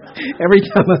woke up. Every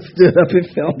time I stood up, it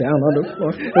fell down on the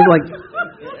floor. It was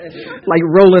like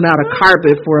rolling out a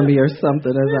carpet for me or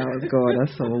something as I was going. I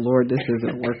said, "Oh, Lord, this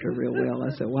isn't working real well."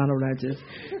 I said, "Why don't I just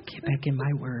get back in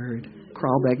my Word,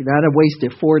 crawl back?" And I'd have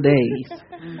wasted 4 days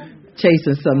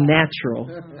chasing some natural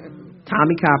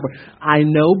Tommy Copper. I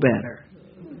know better.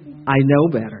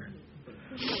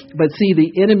 But see,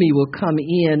 the enemy will come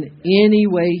in any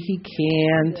way he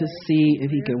can to see if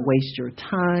he can waste your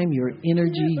time, your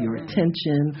energy, your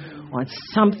attention on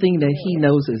something that he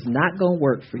knows is not going to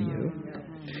work for you.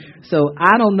 So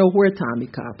I don't know where Tommy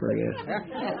Copper is.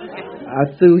 I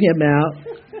threw him out.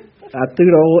 I threw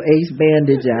the old Ace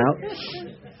bandage out.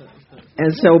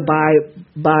 And so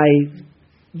by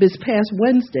this past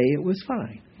Wednesday, it was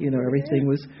fine. Everything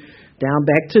was down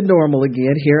back to normal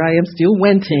again. Here I am still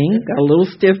wenting, got a little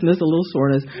stiffness, a little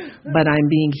soreness, but I'm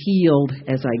being healed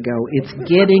as I go. It's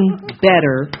getting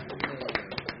better.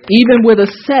 Even with a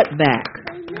setback,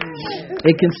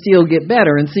 it can still get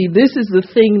better. And see, this is the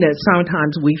thing that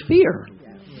sometimes we fear.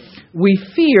 We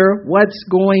fear what's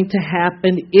going to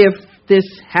happen if this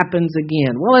happens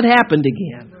again. Well, it happened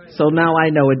again. So now I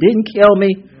know it didn't kill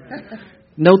me.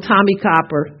 No Tommy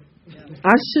Copper.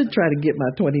 I should try to get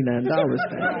my $29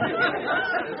 back.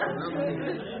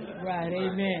 Right,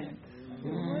 amen.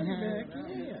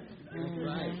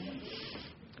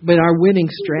 But our winning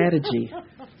strategy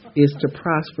is to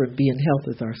prosper, be in health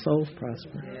as our souls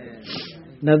prosper.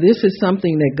 Now, this is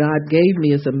something that God gave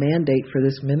me as a mandate for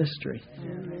this ministry.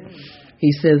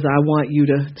 He says, I want you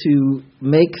to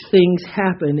make things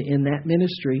happen in that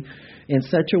ministry in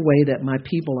such a way that my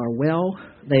people are well.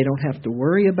 They don't have to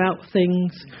worry about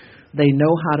things. They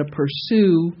know how to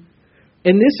pursue.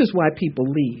 And this is why people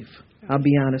leave, I'll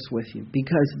be honest with you,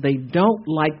 because they don't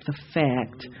like the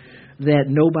fact that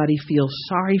nobody feels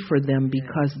sorry for them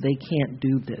because they can't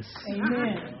do this.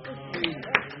 Amen.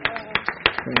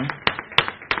 Okay.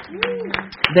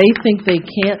 They think they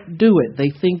can't do it. They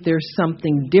think there's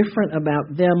something different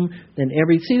about them than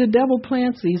See, the devil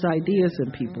plants these ideas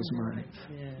in people's minds.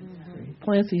 He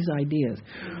plants these ideas.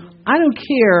 I don't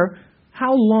care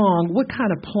how long, what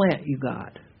kind of plant you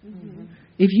got.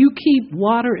 If you keep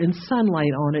water and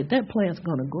sunlight on it, that plant's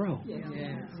going to grow.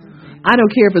 I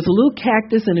don't care if it's a little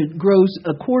cactus and it grows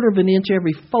 1/4 of an inch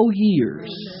every 4 years.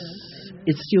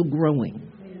 It's still growing.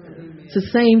 It's the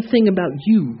same thing about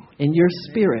you and your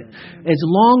spirit. As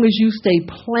long as you stay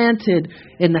planted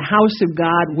in the house of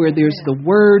God where there's the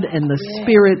Word and the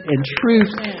Spirit and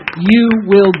truth, you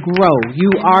will grow.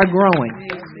 You are growing.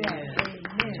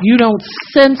 You don't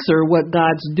censor what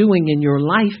God's doing in your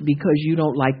life because you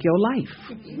don't like your life.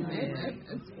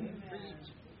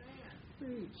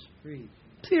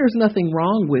 See, there's nothing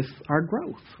wrong with our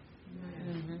growth.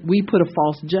 We put a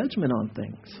false judgment on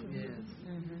things.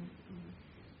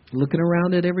 Looking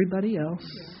around at everybody else,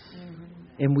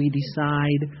 and we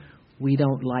decide we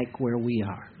don't like where we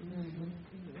are.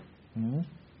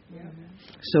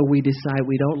 So we decide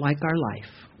we don't like our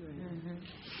life.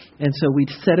 And so we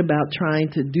set about trying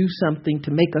to do something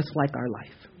to make us like our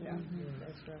life.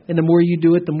 And the more you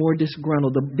do it, the more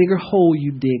disgruntled, the bigger hole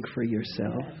you dig for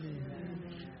yourself.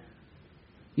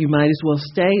 You might as well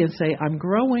stay and say, I'm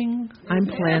growing, I'm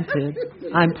planted,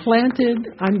 I'm planted,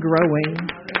 I'm growing,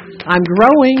 I'm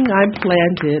growing, I'm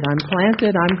planted,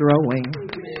 I'm growing.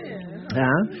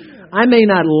 I may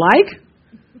not like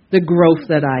the growth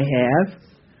that I have,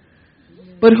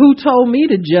 but who told me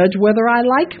to judge whether I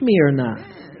like me or not?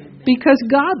 Because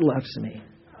God loves me.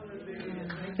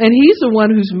 And He's the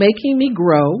one who's making me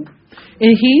grow.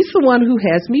 And He's the one who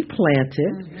has me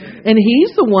planted. And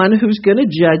He's the one who's going to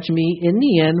judge me in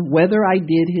the end whether I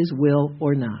did His will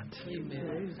or not.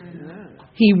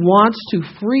 He wants to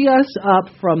free us up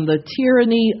from the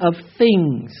tyranny of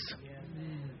things,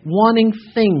 wanting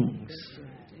things,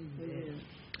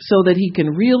 so that He can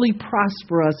really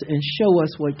prosper us and show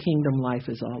us what kingdom life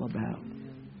is all about.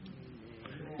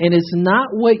 And it's not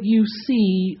what you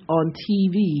see on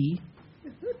TV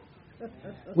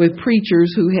with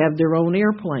preachers who have their own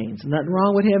airplanes. Nothing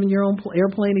wrong with having your own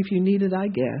airplane if you need it, I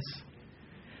guess.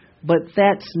 But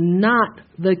that's not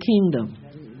the kingdom.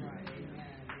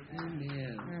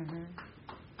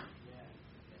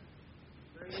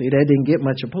 See, that didn't get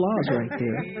much applause right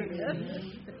there.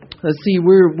 Let's see,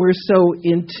 we're so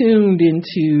tuned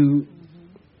into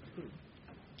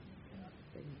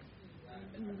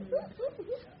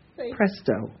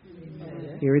presto.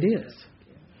 Here it is.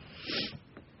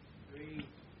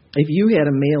 If you had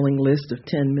a mailing list of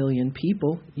 10 million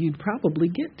people, you'd probably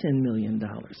get $10 million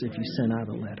if you sent out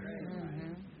a letter.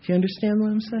 Do you understand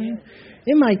what I'm saying?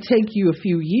 It might take you a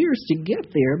few years to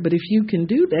get there, but if you can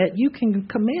do that, you can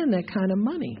command that kind of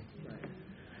money.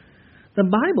 The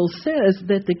Bible says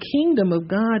that the kingdom of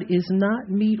God is not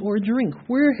meat or drink.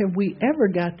 Where have we ever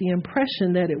got the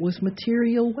impression that it was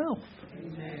material wealth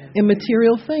and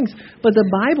material things? But the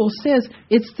Bible says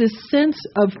it's this sense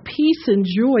of peace and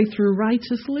joy through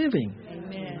righteous living.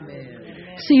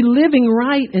 Amen. See, living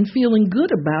right and feeling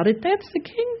good about it, that's the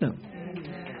kingdom.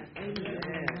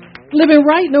 Living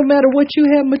right no matter what you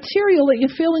have materially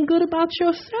and feeling good about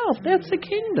yourself, that's the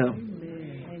kingdom.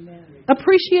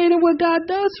 Appreciating what God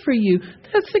does for you,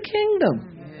 that's the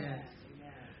kingdom.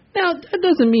 Now, that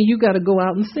doesn't mean you got to go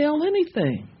out and sell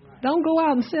anything. Don't go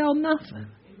out and sell nothing.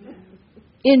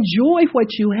 Enjoy what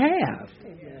you have,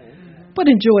 but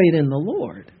enjoy it in the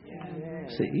Lord.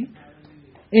 See?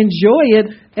 Enjoy it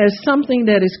as something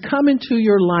that is coming to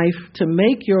your life to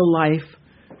make your life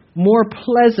more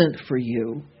pleasant for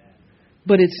you,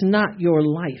 but it's not your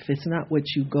life. It's not what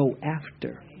you go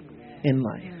after in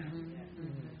life.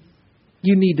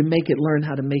 You need to make it, learn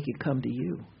how to make it come to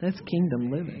you. That's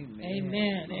kingdom living.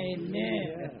 Amen.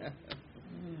 Amen.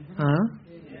 Huh?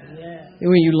 And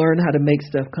when you learn how to make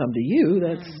stuff come to you,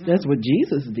 that's what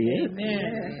Jesus did.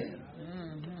 Amen.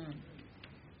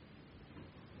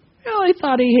 Well, he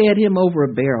thought he had him over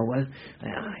a barrel. Well,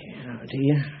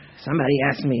 somebody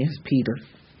asked me, it's Peter.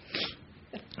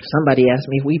 Somebody asked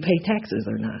me if we pay taxes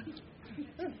or not.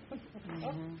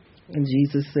 And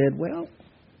Jesus said, well,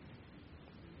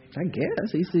 I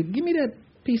guess. He said, give me that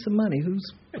piece of money.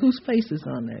 Whose face is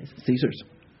on that? Caesar's.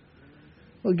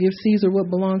 Well, give Caesar what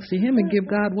belongs to him and give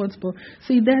God what's belongs.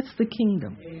 See, that's the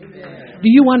kingdom. Amen. Do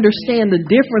you understand the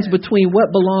difference between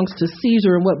what belongs to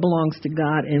Caesar and what belongs to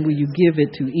God, and will you give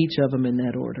it to each of them in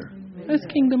that order? That's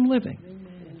kingdom living.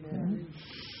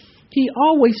 He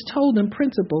always told them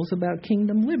principles about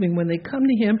kingdom living when they come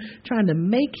to him trying to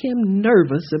make him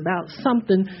nervous about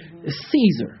something.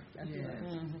 Caesar.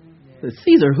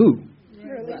 Caesar who?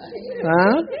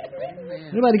 Huh?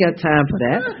 Nobody got time for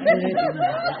that.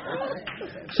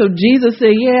 So Jesus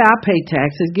said, yeah, I pay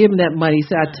taxes. Give him that money. He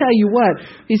said, I tell you what.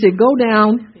 He said, go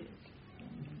down.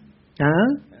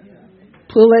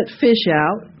 Pull that fish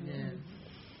out.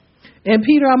 And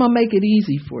Peter, I'm going to make it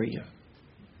easy for you.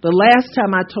 The last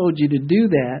time I told you to do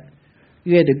that,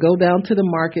 you had to go down to the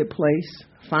marketplace,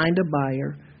 find a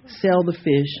buyer, sell the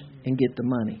fish, and get the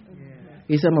money.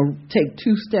 He said, I'm going to take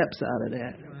 2 steps out of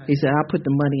that. He said, I'll put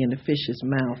the money in the fish's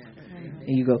mouth.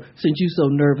 And you go, since you're so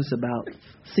nervous about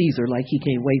Caesar, like he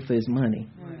can't wait for his money,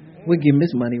 we'll give him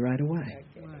his money right away.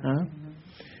 Huh?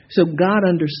 So God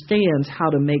understands how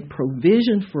to make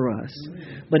provision for us,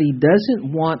 but he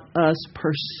doesn't want us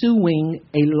pursuing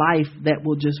a life that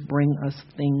will just bring us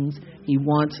things. He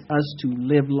wants us to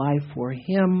live life for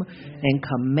him and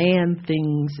command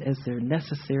things as they're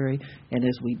necessary and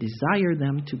as we desire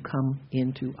them to come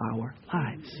into our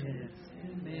lives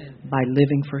by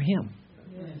living for him.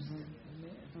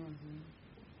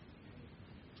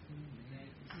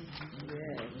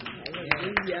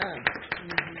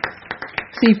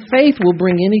 See, faith will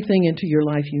bring anything into your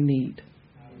life you need.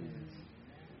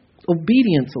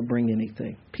 Obedience will bring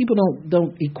anything. People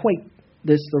don't equate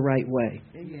this the right way.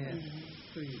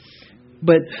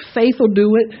 But faith will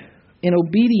do it, and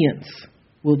obedience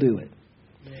will do it.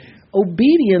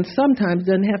 Obedience sometimes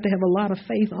doesn't have to have a lot of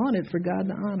faith on it for God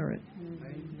to honor it.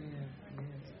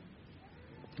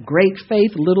 Great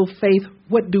faith, little faith,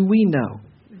 what do we know?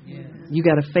 You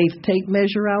got a faith tape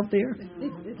measure out there?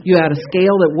 You got a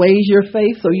scale that weighs your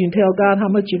faith so you can tell God how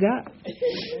much you got?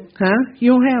 Huh?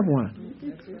 You don't have one.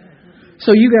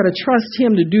 So you got to trust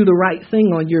Him to do the right thing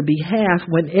on your behalf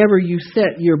whenever you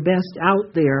set your best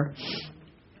out there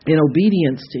in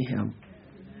obedience to Him.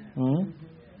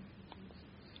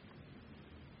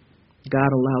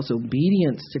 God allows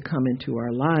obedience to come into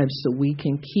our lives so we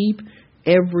can keep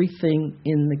everything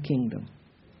in the kingdom.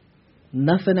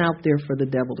 Nothing out there for the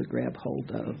devil to grab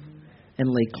hold of and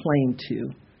lay claim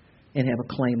to and have a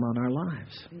claim on our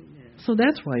lives. So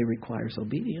that's why He requires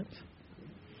obedience.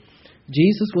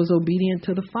 Jesus was obedient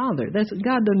to the Father.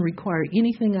 God doesn't require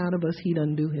anything out of us He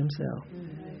doesn't do Himself.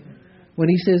 When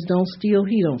He says don't steal,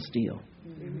 He don't steal.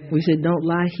 We said don't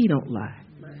lie, He don't lie.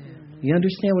 You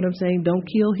understand what I'm saying? Don't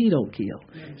kill, He don't kill.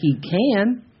 He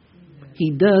can.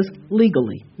 He does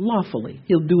legally, lawfully.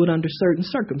 He'll do it under certain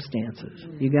circumstances.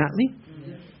 You got me?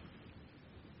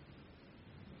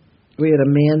 We had a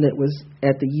man that was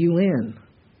at the UN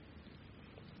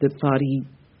that thought he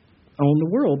owned the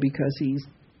world because he's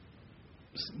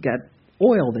got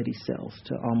oil that he sells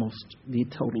to almost the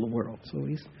total world. So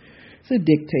he's a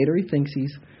dictator. He thinks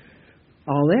he's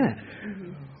all that.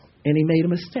 And he made a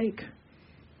mistake.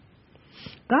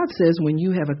 God says when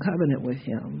you have a covenant with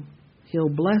Him, He'll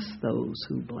bless those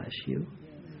who bless you,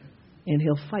 and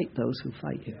He'll fight those who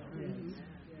fight you.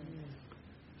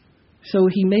 So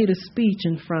He made a speech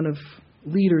in front of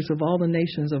leaders of all the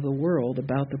nations of the world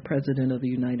about the President of the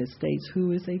United States,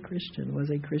 who is a Christian, was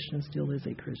a Christian, still is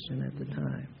a Christian at the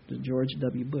time, George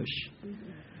W. Bush.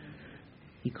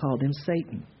 He called him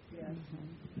Satan.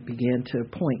 He began to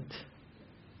point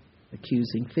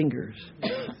accusing fingers.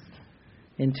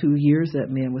 In 2 years, that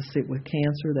man was sick with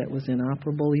cancer that was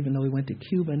inoperable, even though he went to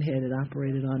Cuba and had it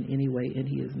operated on anyway, and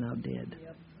he is now dead.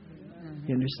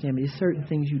 You understand me? There's certain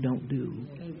things you don't do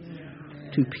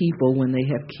to people when they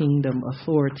have kingdom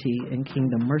authority and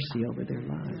kingdom mercy over their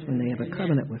lives, when they have a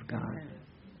covenant with God.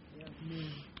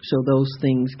 So those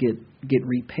things get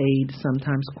repaid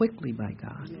sometimes quickly by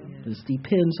God. This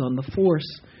depends on the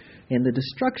force and the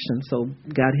destruction. So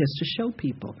God has to show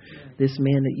people, this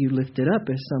man that you lifted up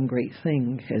as some great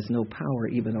thing has no power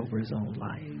even over his own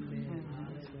life.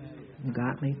 You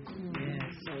got me?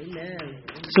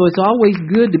 So it's always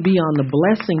good to be on the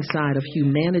blessing side of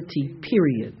humanity,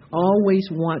 period. Always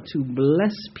want to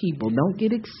bless people. Don't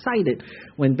get excited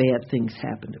when bad things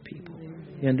happen to people.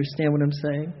 You understand what I'm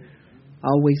saying?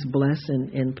 Always bless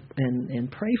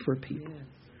and pray for people.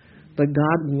 But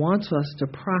God wants us to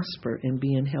prosper and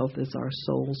be in health as our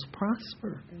souls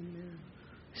prosper.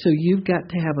 So you've got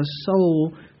to have a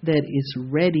soul that is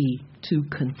ready to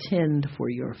contend for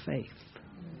your faith.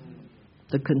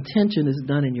 The contention is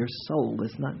done in your soul.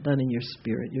 It's not done in your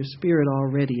spirit. Your spirit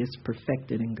already is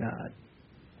perfected in God.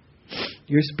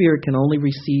 Your spirit can only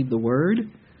receive the word.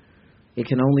 It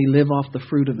can only live off the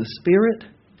fruit of the Spirit.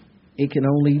 It can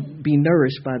only be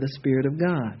nourished by the Spirit of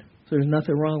God. So there's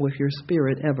nothing wrong with your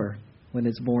spirit ever when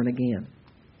it's born again.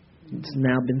 It's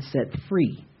now been set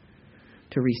free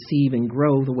to receive and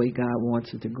grow the way God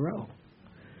wants it to grow.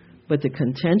 But the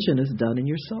contention is done in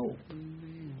your soul.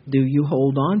 Do you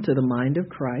hold on to the mind of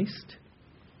Christ,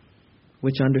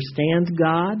 which understands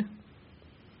God,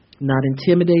 not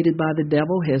intimidated by the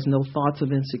devil, has no thoughts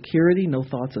of insecurity, no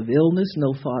thoughts of illness,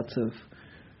 no thoughts of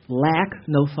lack,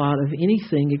 no thought of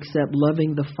anything except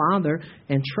loving the Father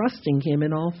and trusting Him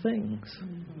in all things?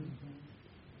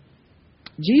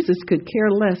 Jesus could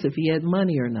care less if He had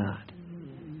money or not.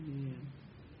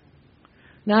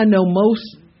 Now, I know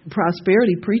most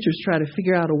prosperity preachers try to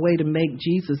figure out a way to make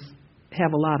Jesus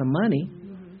have a lot of money.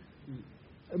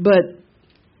 But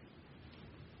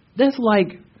that's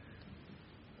like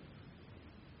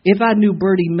if I knew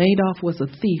Bertie Madoff was a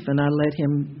thief and I let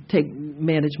him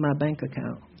manage my bank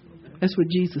account. That's what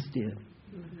Jesus did.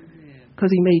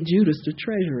 Because He made Judas the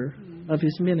treasurer of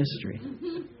His ministry.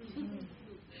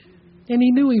 And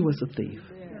He knew he was a thief.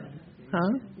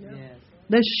 Huh?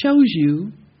 That shows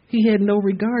you He had no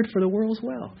regard for the world's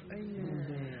wealth.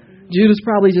 Judas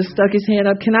probably just stuck his hand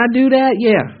up. Can I do that?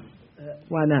 Yeah.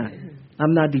 Why not?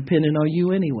 I'm not depending on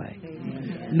you anyway.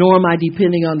 Nor am I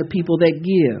depending on the people that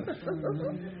give.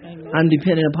 I'm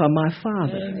dependent upon my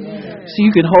Father. So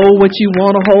you can hold what you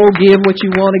want to hold, give what you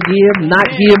want to give, not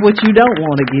give what you don't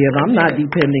want to give. I'm not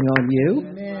depending on you.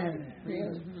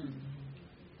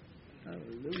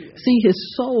 See,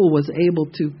 his soul was able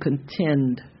to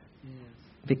contend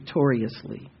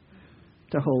victoriously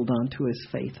to hold on to his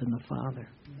faith in the Father.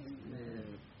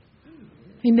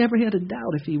 He never had a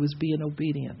doubt if he was being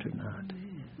obedient or not.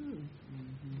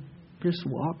 Just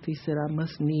walked. He said, I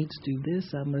must needs do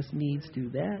this. I must needs do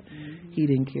that. He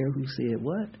didn't care who said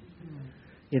what.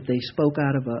 If they spoke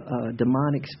out of a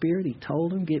demonic spirit, he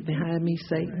told them, get behind me,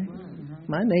 Satan.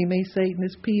 My name ain't Satan,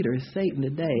 it's Peter. It's Satan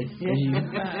today.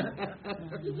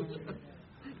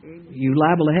 You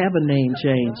liable to have a name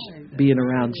change being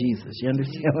around Jesus. You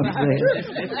understand what I'm saying?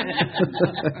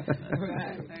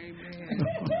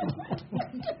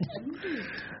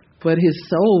 But his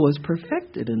soul was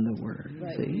perfected in the Word.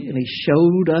 See? And he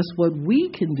showed us what we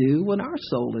can do when our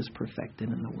soul is perfected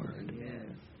in the Word.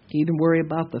 He didn't worry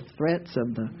about the threats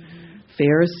of the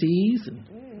Pharisees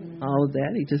and all of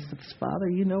that. He just said, Father,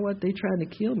 you know what? They're trying to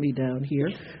kill me down here,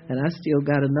 and I still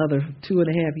got another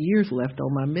 2.5 years left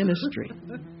on my ministry.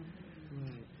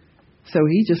 So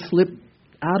he just slipped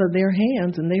out of their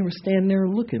hands, and they were standing there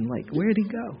looking like, where'd he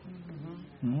go?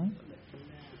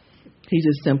 He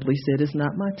just simply said, it's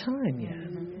not my time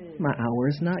yet. My hour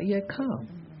is not yet come.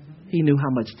 He knew how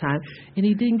much time, and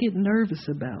he didn't get nervous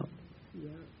about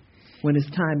when his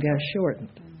time got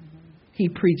shortened. He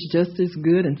preached just as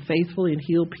good and faithfully and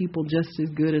healed people just as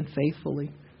good and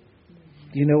faithfully.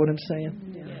 You know what I'm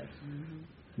saying? Yes.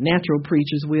 Natural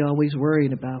preachers, we always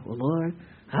worried about, well, Lord,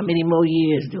 how many more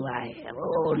years do I have?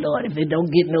 Oh, Lord, if it don't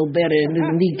get no better in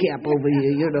this kneecap over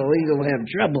here, you know, you're going to have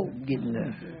trouble getting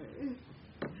there.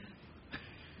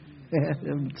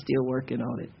 I'm still working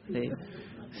on it. They're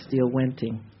still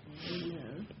wenting.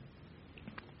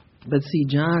 But see,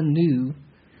 John knew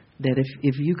that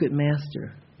if you could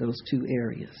master those two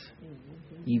areas,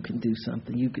 you can do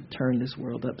something. You could turn this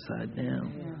world upside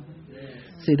down.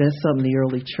 See, that's something the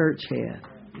early church had.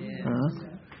 Huh?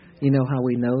 You know how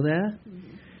we know that?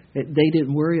 They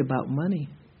didn't worry about money.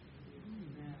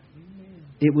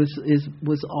 It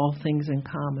was all things in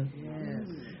common.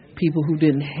 People who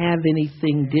didn't have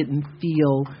anything didn't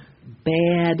feel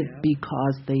bad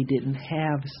because they didn't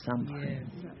have something.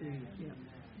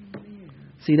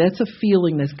 See, that's a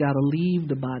feeling that's got to leave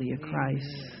the body of Christ.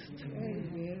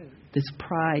 This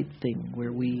pride thing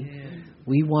where we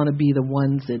want to be the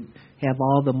ones that have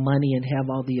all the money and have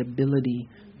all the ability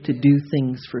to do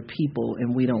things for people,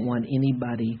 and we don't want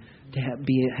anybody to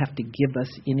have to give us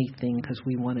anything because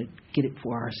we want to get it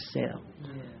for ourselves.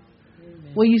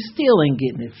 Well, you still ain't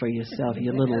getting it for yourself,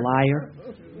 you little liar.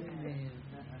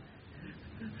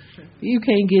 You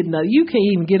can't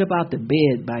even get up out the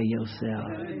bed by yourself.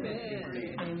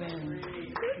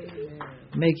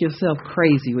 Make yourself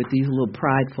crazy with these little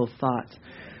prideful thoughts.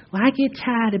 Well, I get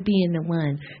tired of being the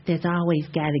one that's always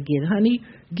got to get. Honey,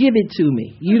 give it to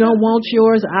me. You don't want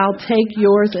yours, I'll take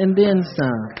yours and then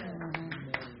some.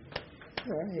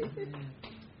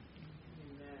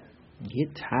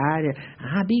 Get tired.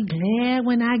 I'll be glad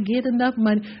when I get enough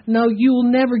money. No,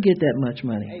 you'll never get that much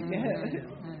money.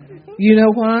 You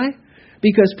know why?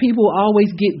 Because people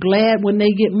always get glad when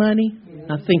they get money.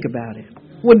 Now think about it.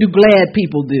 What do glad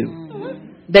people do?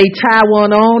 They tie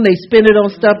one on, they spend it on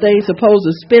stuff they ain't supposed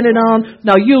to spend it on.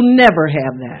 No, you'll never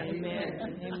have that.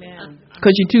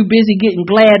 Because you're too busy getting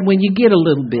glad when you get a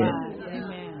little bit.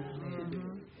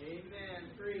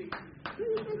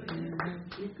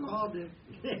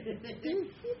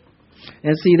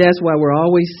 And see, that's why we're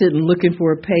always sitting looking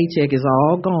for a paycheck. It's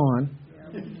all gone.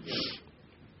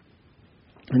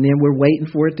 And then we're waiting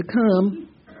for it to come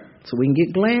so we can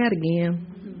get glad again.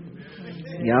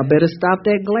 Y'all better stop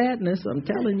that gladness. I'm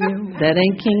telling you, that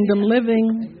ain't kingdom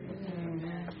living.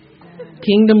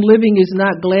 Kingdom living is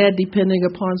not glad depending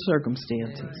upon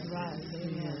circumstances.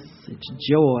 It's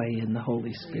joy in the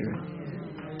Holy Spirit.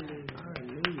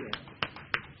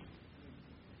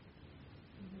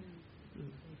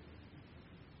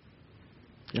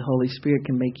 The Holy Spirit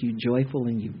can make you joyful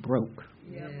and you broke.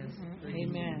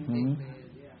 Amen. Mm-hmm.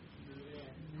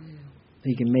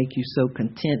 He can make you so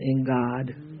content in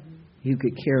God. You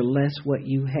could care less what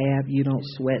you have. You don't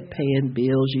sweat paying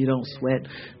bills. You don't sweat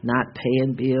not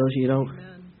paying bills. You don't.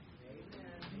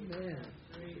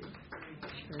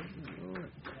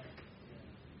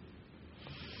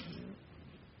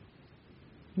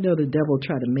 You know, the devil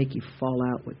try to make you fall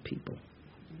out with people.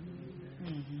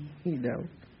 You know,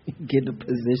 get in a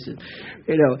position.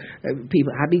 You know,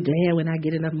 people, I'll be glad when I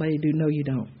get enough money to do. No, you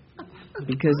don't.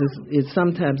 Because it's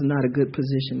sometimes not a good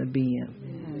position to be in.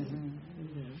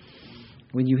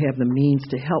 when you have the means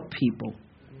to help people,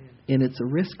 and it's a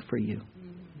risk for you.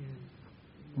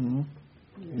 Mm-hmm.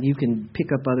 You can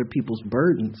pick up other people's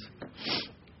burdens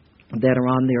that are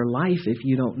on their life if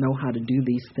you don't know how to do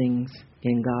these things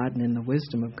in God and in the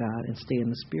wisdom of God and stay in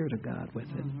the Spirit of God with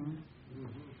it.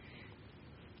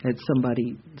 Had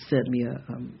somebody sent me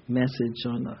a message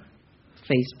on a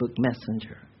Facebook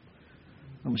Messenger.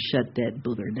 I'm going to shut that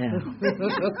booger down.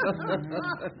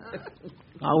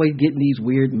 Always getting these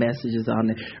weird messages on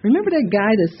there. Remember that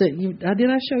guy that sent you, did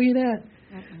I show you that?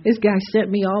 This guy sent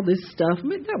me all this stuff. I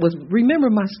mean, remember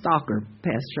my stalker,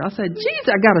 Pastor. I said, geez,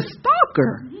 I got a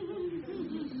stalker.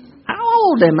 How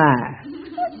old am I?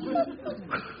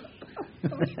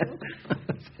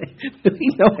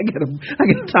 You know, I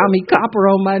got Tommy Copper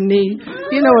on my knee.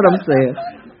 You know what I'm saying?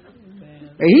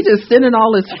 And he just sending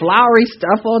all this flowery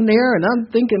stuff on there, and I'm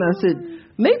thinking, I said,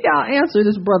 maybe I'll answer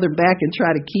this brother back and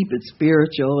try to keep it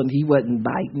spiritual, and he wasn't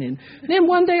biting. And then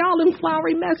one day, all them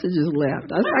flowery messages left.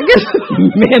 I guess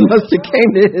the man must have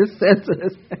came to his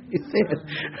senses. He said,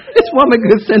 this woman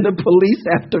could send the police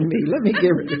after me. Let me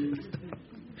get rid of this stuff.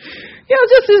 You know,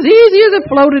 just as easy as it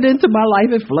floated into my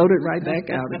life, it floated right back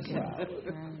out again.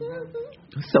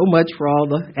 So much for all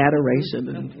the adoration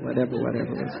and whatever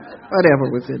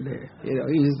was in there. You know,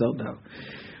 you just don't know.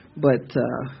 But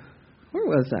where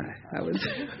was I? I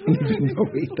didn't know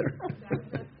either.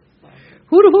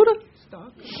 Huda.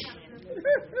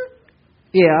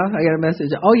 Yeah, I got a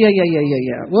message. Oh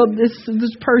yeah. Well, this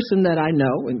person that I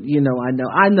know, and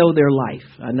I know their life.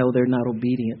 I know they're not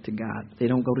obedient to God. They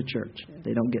don't go to church.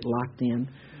 They don't get locked in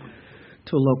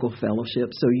to a local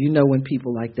fellowship. So when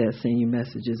people like that send you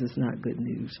messages, it's not good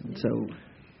news. And so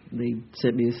they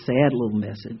sent me a sad little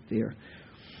message there.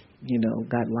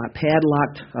 Got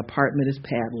padlocked. Apartment is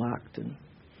padlocked, and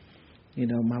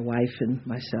my wife and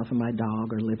myself and my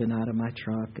dog are living out of my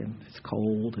truck, and it's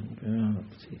cold, and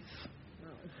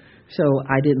so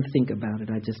I didn't think about it.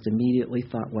 I just immediately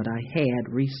thought what I had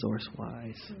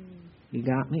resource-wise. You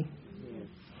got me?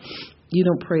 You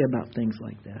don't pray about things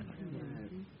like that.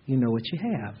 You know what you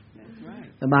have.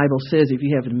 The Bible says if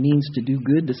you have the means to do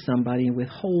good to somebody and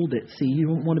withhold it, see, you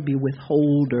don't want to be a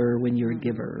withholder when you're a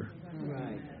giver.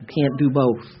 You can't do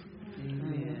both.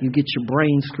 You get your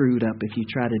brain screwed up if you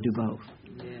try to do both.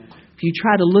 If you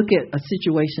try to look at a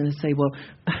situation and say, well,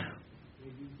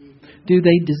 do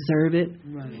they deserve it?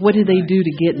 What do they do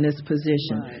to get in this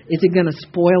position? Is it going to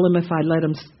spoil them if I let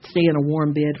them stay in a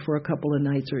warm bed for a couple of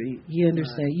nights? Or you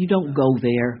understand? You don't go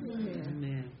there.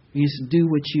 You just do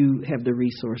what you have the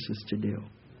resources to do.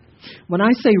 When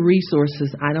I say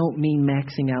resources, I don't mean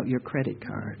maxing out your credit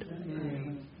card.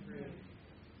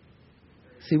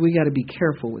 See, we got to be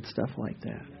careful with stuff like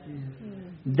that.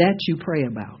 That you pray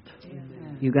about.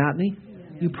 You got me?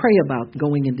 You pray about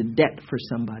going into debt for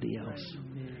somebody else.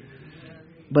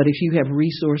 But if you have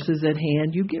resources at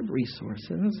hand, you give resources.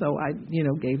 And so I,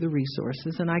 gave the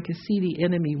resources, and I could see the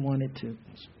enemy wanted to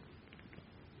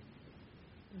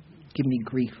give me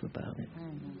grief about it.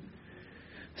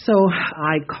 So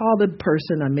I called the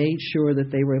person. I made sure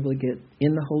that they were able to get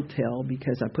in the hotel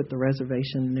because I put the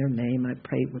reservation in their name. I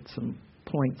paid with some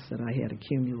points that I had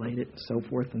accumulated, so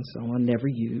forth and so on, never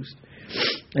used.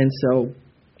 And so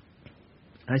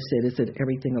I said, is it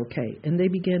everything okay? And they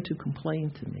began to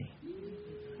complain to me.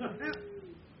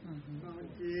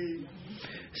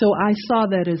 So I saw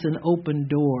that as an open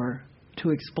door to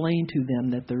explain to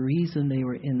them that the reason they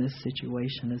were in this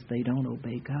situation is they don't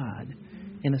obey God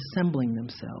in assembling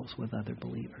themselves with other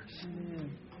believers.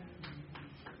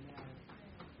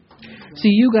 So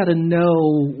you got to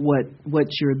know what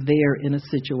you're there in a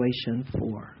situation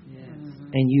for.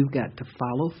 And you've got to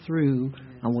follow through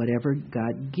on whatever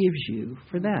God gives you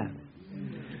for that.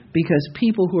 Because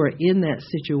people who are in that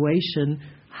situation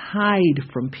hide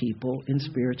from people in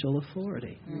spiritual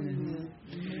authority.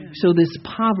 So this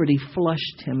poverty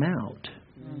flushed him out.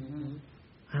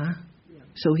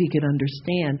 So he could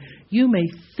understand. You may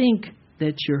think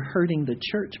that you're hurting the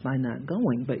church by not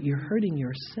going, but you're hurting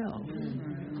yourself.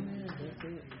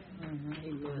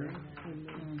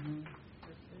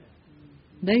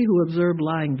 They who observe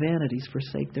lying vanities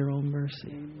forsake their own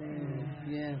mercy.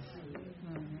 Yes.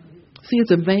 See,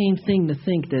 it's a vain thing to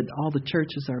think that all the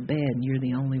churches are bad and you're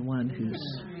the only one who's...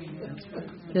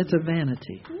 That's a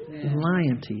vanity. They're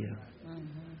lying to you.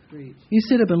 You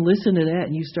sit up and listen to that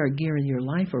and you start gearing your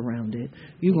life around it.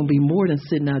 You're going to be more than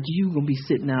sitting out. You're going to be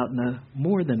sitting out in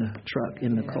more than a truck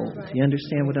in the cold. You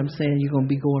understand what I'm saying? You're going to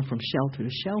be going from shelter to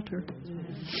shelter.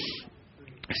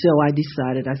 So I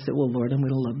decided, I said, well, Lord, I'm going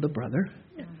to love the brother.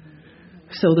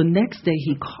 So the next day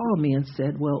he called me and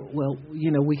said, well,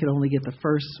 we could only get the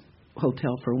first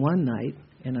hotel for one night.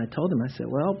 And I told him, I said,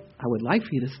 well, I would like for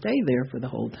you to stay there for the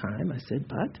whole time. I said,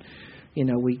 but,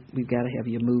 we've got to have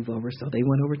you move over. So they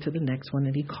went over to the next one,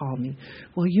 and he called me.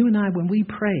 Well, you and I, when we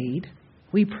prayed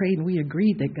and we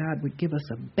agreed that God would give us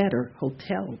a better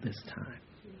hotel this time.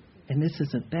 And this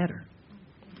isn't better.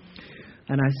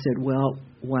 And I said, well,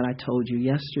 what I told you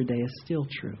yesterday is still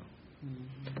true.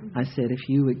 I said, if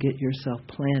you would get yourself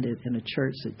planted in a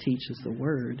church that teaches the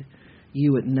Word,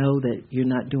 you would know that you're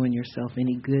not doing yourself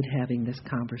any good having this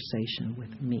conversation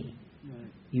with me.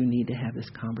 You need to have this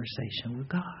conversation with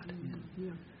God.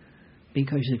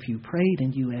 Because if you prayed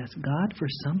and you asked God for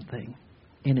something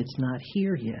and it's not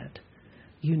here yet,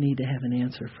 you need to have an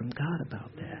answer from God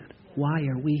about that. Why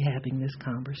are we having this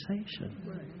conversation?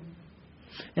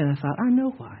 And I thought, I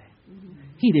know why.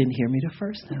 He didn't hear me the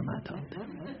first time I told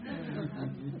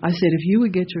him. I said, if you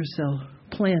would get yourself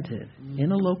planted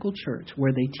in a local church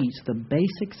where they teach the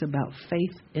basics about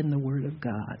faith in the Word of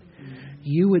God,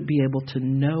 you would be able to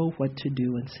know what to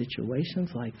do in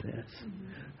situations like this.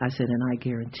 I said, and I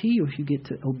guarantee you, if you get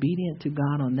obedient to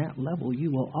God on that level, you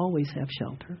will always have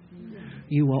shelter.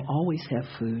 You will always have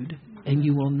food, and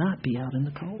you will not be out in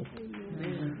the cold.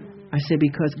 I said,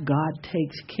 because God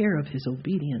takes care of His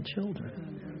obedient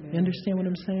children. You understand what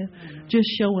I'm saying? Just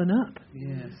showing up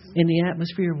in the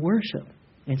atmosphere of worship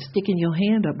and sticking your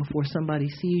hand up before somebody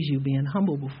sees you being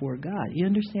humble before God. You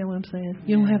understand what I'm saying?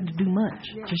 You don't have to do much.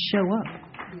 Just show up.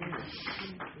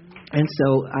 And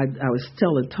so I was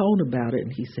telling Tone about it,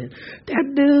 and he said,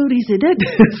 that dude. He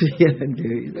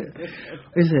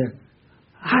said,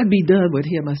 I'd be done with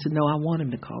him. I said, no, I want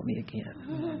him to call me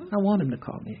again. I want him to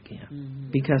call me again.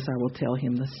 Because I will tell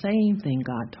him the same thing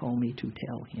God told me to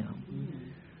tell him.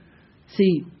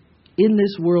 See, in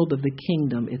this world of the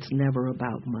kingdom, it's never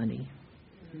about money.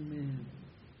 And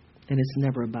it's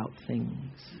never about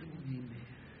things.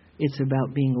 It's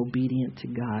about being obedient to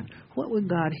God. What would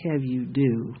God have you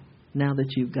do now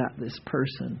that you've got this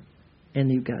person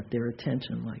and you've got their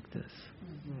attention like this?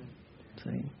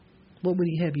 See? What would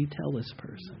He have you tell this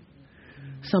person?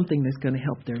 Something that's going to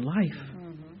help their life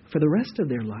for the rest of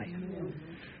their life.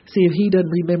 See, if he doesn't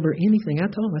remember anything, I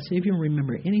told him, I said, if you don't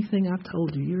remember anything I've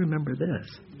told you, you remember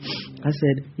this. I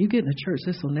said, you get in a church,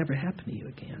 this will never happen to you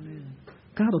again.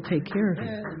 God will take care of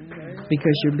you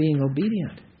because you're being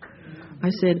obedient. I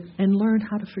said, and learn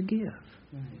how to forgive.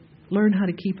 Learn how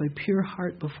to keep a pure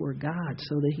heart before God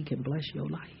so that He can bless your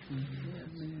life.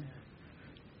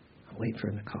 I'll wait for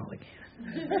him to call again.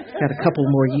 Got a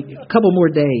couple more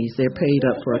days. They're paid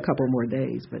up for a couple more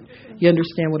days. But you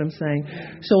understand what I'm saying?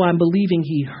 So I'm believing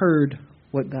he heard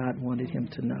what God wanted him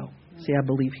to know. See, I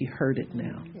believe he heard it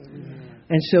now.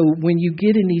 And so when you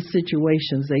get in these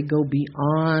situations, they go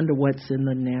beyond what's in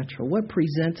the natural. What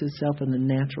presents itself in the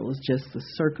natural is just the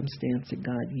circumstance that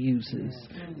God uses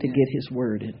to get His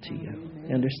word into you.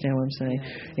 You understand what I'm saying?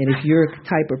 And if you're a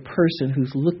type of person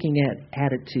who's looking at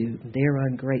attitude, they're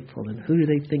ungrateful, and who do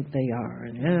they think they are?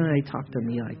 And they talk to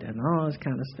me like that, and all this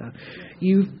kind of stuff.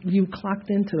 You clocked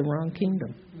into the wrong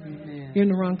kingdom. You're in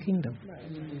the wrong kingdom.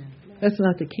 That's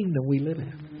not the kingdom we live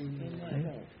in.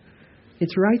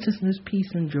 It's righteousness,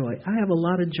 peace, and joy. I have a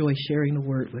lot of joy sharing the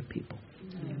word with people.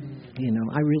 You know,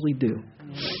 I really do.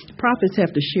 Prophets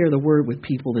have to share the word with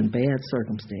people in bad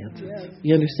circumstances.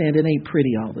 You understand? It ain't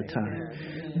pretty all the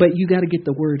time. But you got to get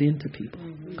the word into people.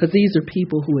 Because these are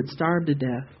people who would starve to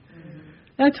death.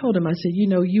 And I told him, I said, you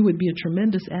know, you would be a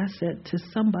tremendous asset to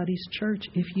somebody's church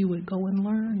if you would go and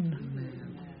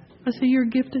learn. I said, you're a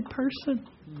gifted person.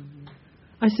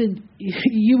 I said,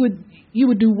 you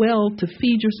would do well to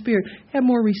feed your spirit. Have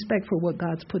more respect for what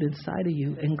God's put inside of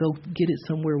you and go get it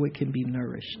somewhere where it can be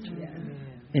nourished.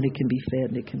 And it can be fed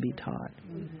and it can be taught.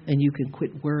 And you can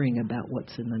quit worrying about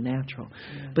what's in the natural.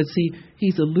 But see,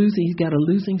 he's got a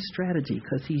losing strategy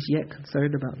because he's yet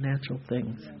concerned about natural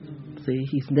things. See,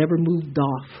 he's never moved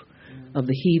off of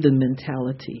the heathen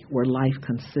mentality where life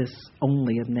consists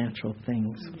only of natural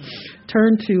things.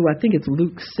 Turn to, I think it's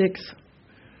Luke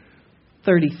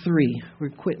 6:33. We're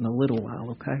quitting a little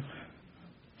while, okay?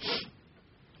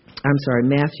 I'm sorry,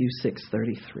 Matthew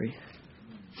 6:33.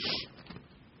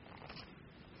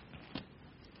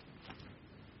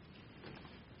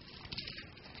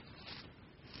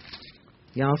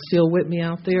 Y'all still with me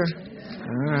out there?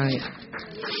 All right.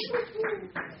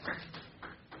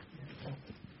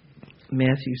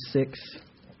 Matthew 6.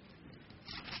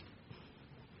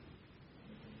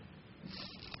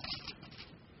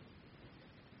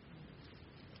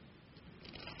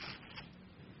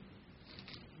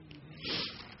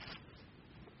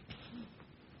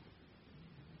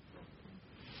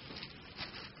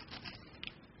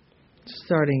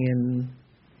 Starting in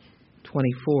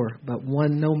 24, but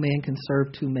no man can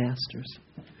serve two masters.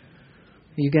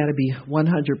 You got to be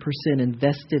 100%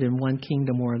 invested in one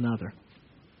kingdom or another.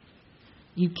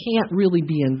 You can't really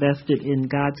be invested in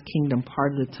God's kingdom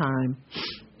part of the time,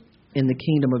 in the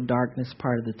kingdom of darkness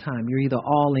part of the time. You're either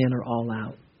all in or all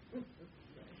out.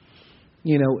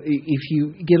 You know, if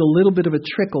you get a little bit of a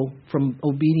trickle from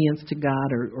obedience to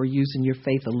God or using your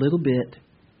faith a little bit,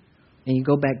 and you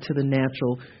go back to the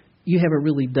natural, you haven't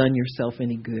really done yourself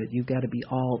any good. You've got to be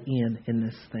all in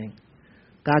this thing.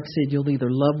 God said you'll either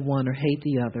love one or hate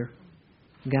the other.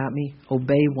 Got me?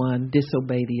 Obey one,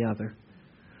 disobey the other.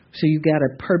 So you've got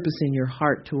a purpose in your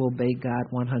heart to obey God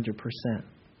 100%.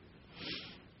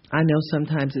 I know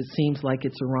sometimes it seems like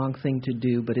it's a wrong thing to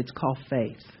do, but it's called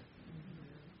faith.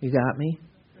 You got me?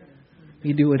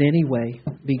 You do it anyway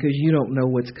because you don't know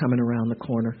what's coming around the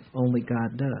corner. Only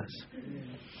God does.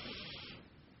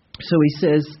 So he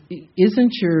says,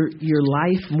 isn't your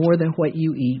life more than what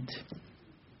you eat?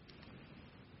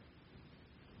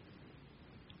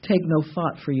 Take no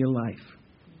thought for your life.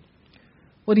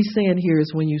 What he's saying here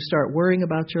is when you start worrying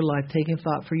about your life, taking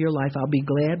thought for your life, I'll be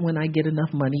glad when I get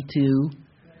enough money to.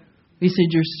 He said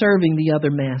you're serving the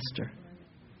other master.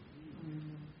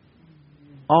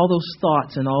 All those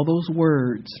thoughts and all those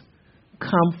words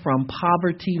come from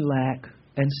poverty, lack,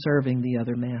 and serving the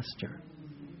other master.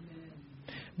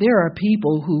 There are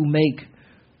people who make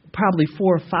probably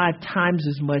 4 or 5 times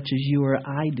as much as you or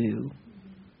I do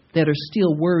that are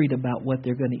still worried about what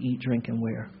they're going to eat, drink, and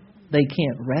wear. They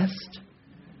can't rest.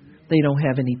 They don't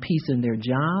have any peace in their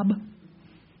job.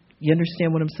 You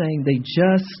understand what I'm saying? They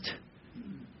just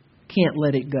can't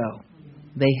let it go.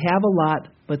 They have a lot,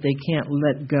 but they can't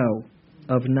let go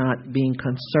of not being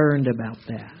concerned about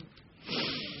that.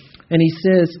 And he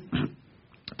says,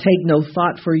 take no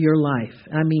thought for your life.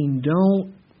 I mean,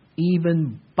 don't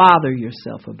even bother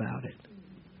yourself about it.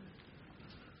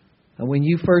 And when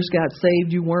you first got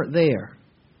saved, you weren't there.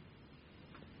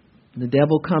 The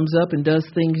devil comes up and does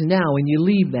things now, and you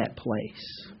leave that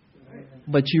place.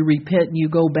 But you repent and you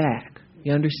go back.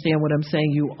 You understand what I'm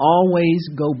saying? You always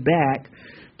go back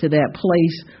to that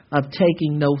place of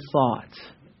taking no thought.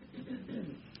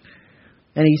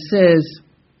 And he says,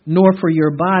 nor for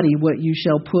your body what you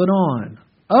shall put on.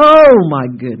 Oh, my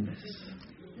goodness.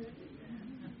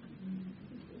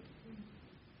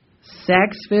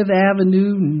 Saks Fifth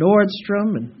Avenue,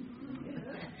 Nordstrom. And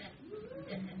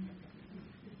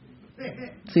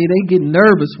see, they get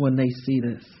nervous when they see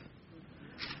this.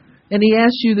 And he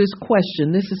asks you this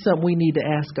question. This is something we need to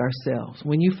ask ourselves.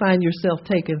 When you find yourself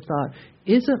taking thought,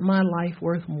 isn't my life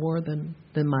worth more than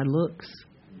my looks?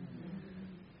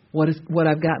 What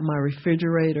I've got in my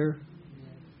refrigerator?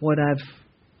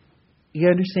 You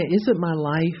understand? Isn't my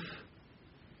life?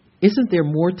 Isn't there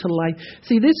more to life?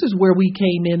 See, this is where we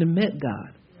came in and met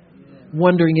God,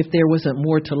 wondering if there wasn't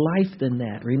more to life than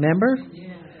that. Remember?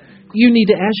 You need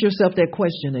to ask yourself that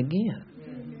question again.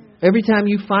 Every time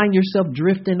you find yourself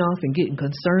drifting off and getting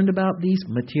concerned about these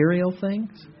material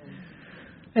things.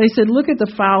 And he said, look at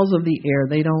the fowls of the air.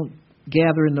 They don't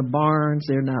gather in the barns.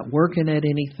 They're not working at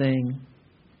anything.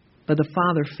 But the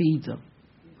Father feeds them.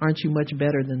 Aren't you much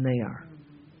better than they are?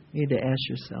 You need to ask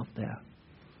yourself that.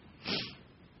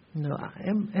 No,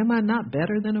 am I not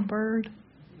better than a bird?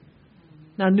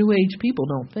 Now, New Age people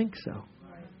don't think so.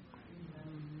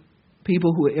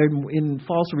 People who are in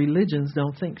false religions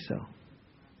don't think so.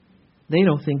 They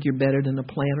don't think you're better than a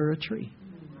plant or a tree.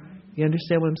 You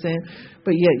understand what I'm saying?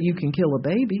 But yet you can kill a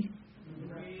baby,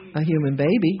 a human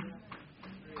baby.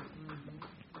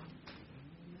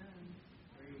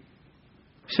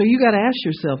 So you got to ask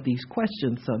yourself these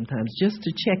questions sometimes just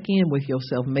to check in with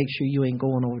yourself, make sure you ain't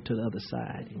going over to the other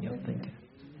side in your thinking.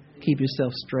 Keep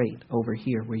yourself straight over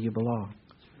here where you belong.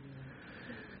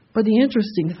 But the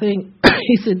interesting thing,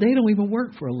 he said, they don't even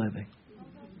work for a living.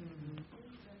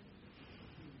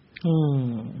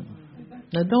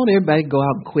 Now, don't everybody go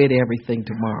out and quit everything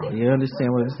tomorrow. You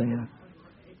understand what I'm saying?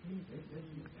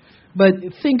 But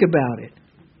think about it.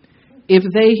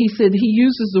 He said, he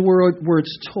uses the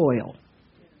words toil.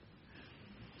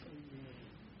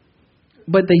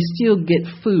 But they still get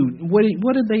food. What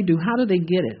do they do? How do they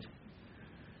get it?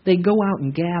 They go out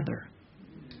and gather.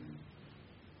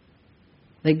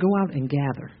 They go out and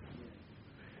gather.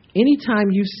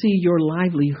 Anytime you see your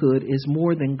livelihood is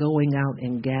more than going out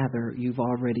and gather, you've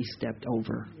already stepped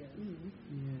over.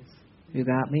 You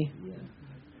got me?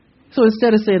 So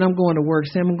instead of saying, I'm going to work,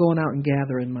 say, I'm going out and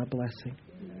gathering my blessing.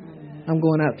 I'm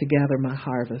going out to gather my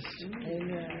harvest.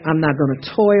 I'm not going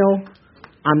to toil.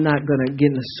 I'm not going to get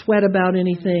in a sweat about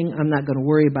anything. I'm not going to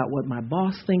worry about what my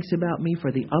boss thinks about me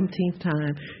for the umpteenth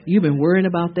time. You've been worrying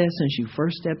about that since you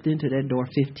first stepped into that door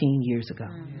 15 years ago.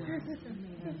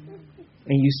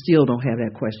 And you still don't have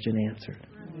that question answered.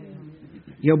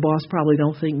 Your boss probably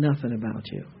don't think nothing about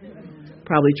you.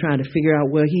 Probably trying to figure out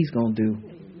what he's going to do,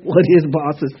 what his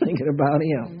boss is thinking about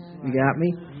him. You got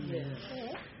me?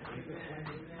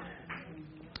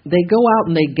 They go out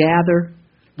and they gather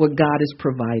what God has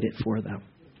provided for them.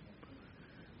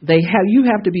 You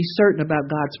have to be certain about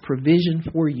God's provision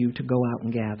for you to go out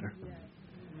and gather.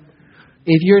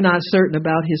 If you're not certain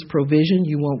about His provision,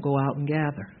 you won't go out and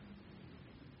gather.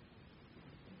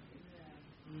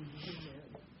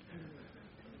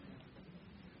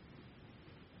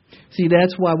 See,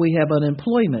 that's why we have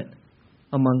unemployment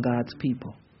among God's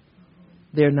people.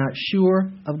 They're not sure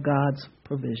of God's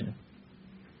provision.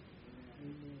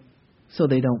 So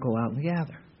they don't go out and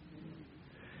gather.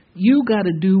 You got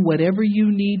to do whatever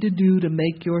you need to do to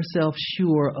make yourself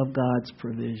sure of God's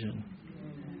provision.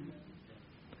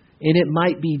 And it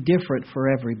might be different for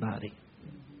everybody.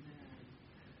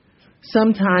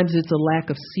 Sometimes it's a lack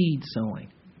of seed sowing.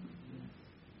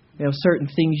 There are certain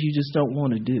things you just don't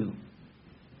want to do.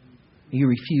 You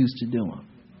refuse to do them.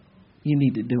 You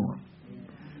need to do them.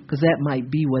 Because that might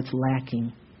be what's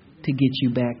lacking to get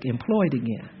you back employed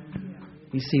again.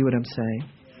 You see what I'm saying?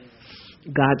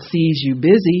 God sees you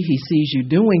busy. He sees you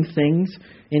doing things,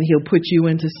 and He'll put you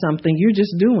into something you're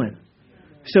just doing.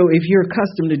 So if you're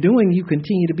accustomed to doing, you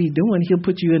continue to be doing, He'll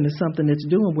put you into something that's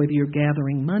doing, whether you're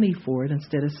gathering money for it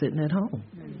instead of sitting at home.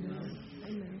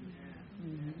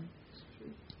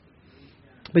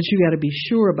 But you got to be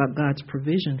sure about God's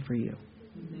provision for you.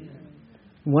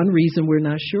 One reason we're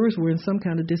not sure is we're in some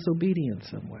kind of disobedience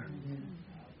somewhere.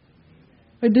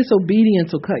 A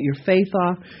disobedience will cut your faith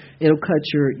off. It'll cut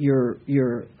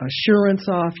your assurance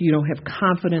off. You don't have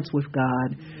confidence with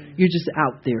God. You're just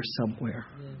out there somewhere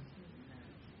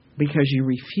because you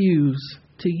refuse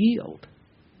to yield.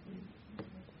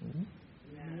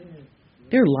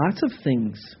 There are lots of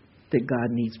things that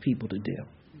God needs people to do.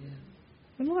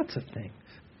 Lots of things.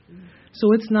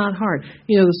 So it's not hard.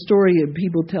 You know, the story that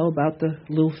people tell about the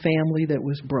little family that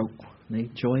was broke. They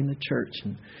joined the church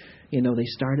and, you know, they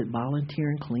started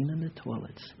volunteering cleaning the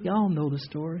toilets. Y'all know the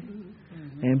story.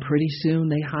 And pretty soon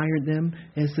they hired them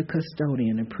as the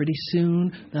custodian. And pretty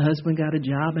soon the husband got a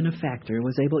job in a factory.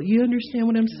 You understand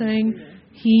what I'm saying?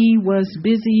 He was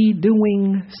busy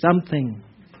doing something.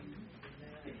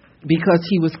 Because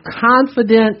he was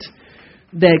confident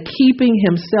that keeping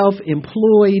himself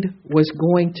employed was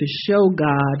going to show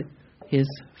God His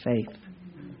faith.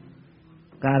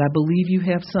 God, I believe you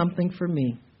have something for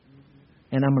me.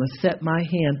 And I'm going to set my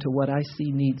hand to what I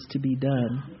see needs to be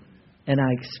done. And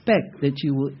I expect that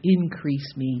you will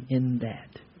increase me in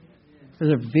that.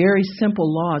 Those are very simple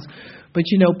laws. But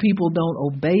you know, people don't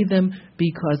obey them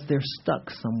because they're stuck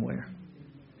somewhere.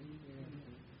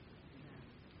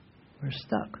 We're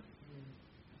stuck.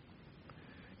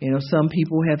 You know, some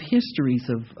people have histories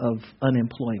of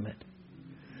unemployment.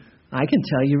 I can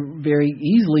tell you very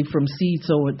easily from seed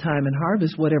sowing time and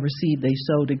harvest, whatever seed they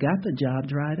sowed that got the job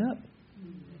dried up.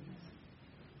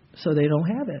 So they don't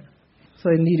have it. So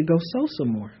they need to go sow some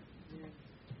more.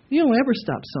 You don't ever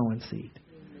stop sowing seed.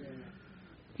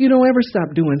 You don't ever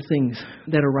stop doing things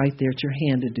that are right there at your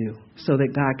hand to do so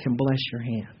that God can bless your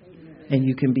hand. And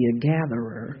you can be a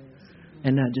gatherer.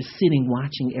 And not just sitting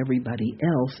watching everybody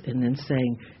else and then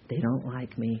saying, they don't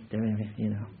like me. They're,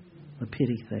 you know, a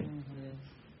pity thing.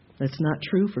 That's not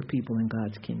true for people in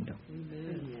God's kingdom.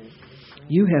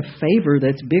 You have favor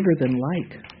that's bigger than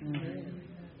like.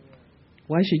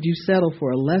 Why should you settle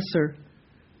for a lesser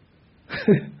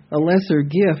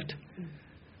gift?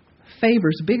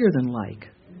 Favor's bigger than like.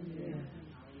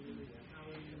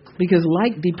 Because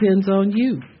like depends on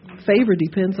you. Favor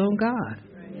depends on God.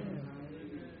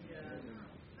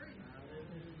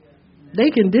 They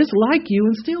can dislike you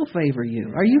and still favor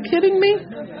you. Are you kidding me?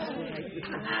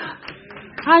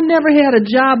 I never had a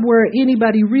job where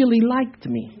anybody really liked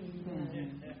me.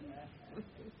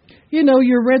 You know,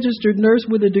 you're a registered nurse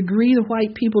with a degree. The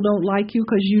white people don't like you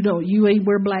because you ain't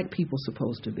where black people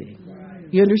supposed to be.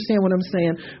 You understand what I'm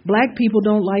saying? Black people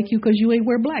don't like you because you ain't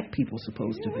where black people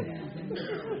supposed to be.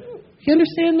 You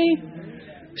understand me?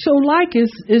 So like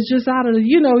is just out of the,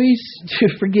 you know,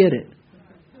 forget it.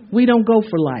 We don't go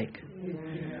for like.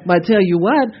 But I tell you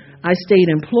what, I stayed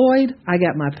employed, I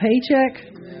got my paycheck,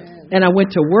 and I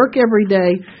went to work every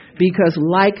day because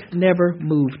like never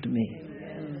moved me.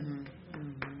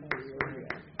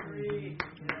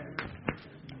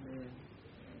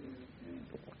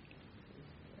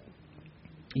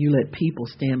 You let people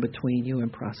stand between you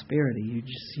and prosperity.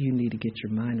 You need to get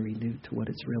your mind renewed to what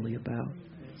it's really about.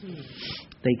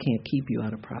 They can't keep you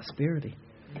out of prosperity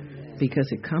because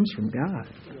it comes from God.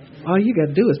 All you got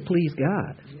to do is please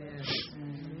God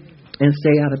and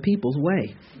stay out of people's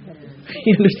way.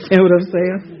 You understand what I'm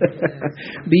saying?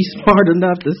 Be smart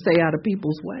enough to stay out of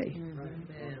people's way.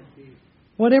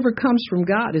 Whatever comes from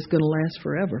God is going to last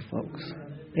forever, folks.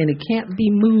 And it can't be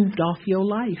moved off your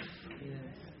life.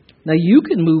 Now, you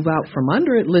can move out from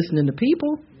under it listening to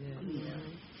people.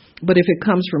 But if it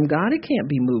comes from God, it can't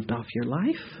be moved off your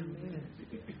life.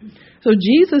 So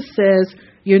Jesus says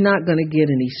you're not going to get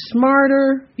any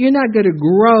smarter. You're not going to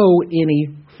grow any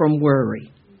from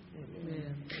worry.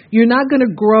 You're not going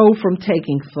to grow from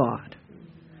taking thought.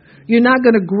 You're not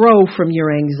going to grow from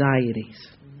your anxieties.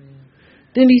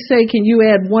 Didn't he say, can you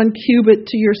add 1 cubit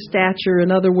to your stature?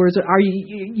 In other words, are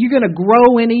you going to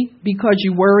grow any because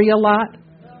you worry a lot?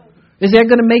 Is that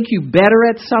going to make you better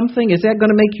at something? Is that going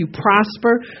to make you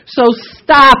prosper? So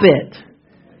stop it.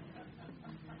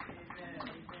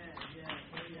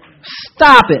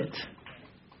 Stop it.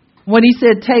 When he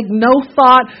said take no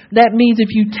thought, that means if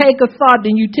you take a thought,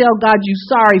 then you tell God you're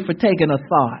sorry for taking a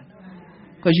thought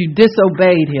because you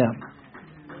disobeyed him.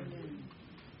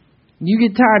 You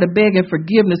get tired of begging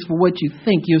forgiveness for what you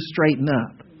think, you'll straighten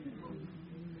up.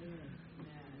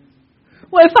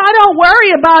 Well, if I don't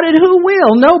worry about it, who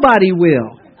will? Nobody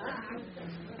will.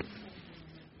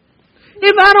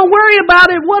 If I don't worry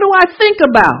about it, what do I think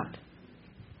about?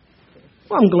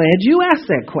 Well, I'm glad you asked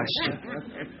that question.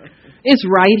 It's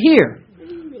right here.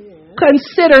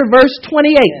 Consider verse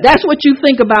 28. That's what you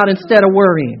think about instead of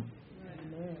worrying.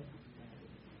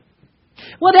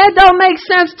 Well, that don't make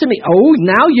sense to me. Oh,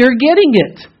 now you're getting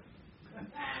it.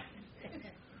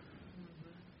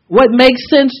 What makes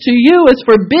sense to you is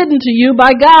forbidden to you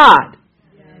by God.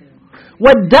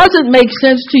 What doesn't make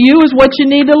sense to you is what you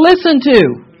need to listen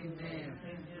to.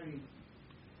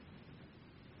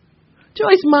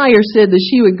 Joyce Meyer said that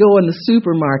she would go in the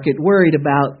supermarket worried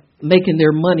about making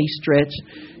their money stretch,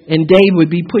 and Dave would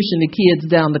be pushing the kids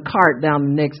down the cart down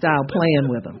the next aisle playing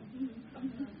with them.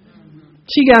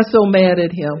 She got so mad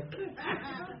at him.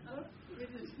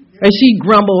 And she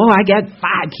grumbled, oh, I got 5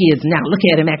 kids now. Look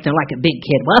at him acting like a big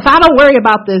kid. Well, if I don't worry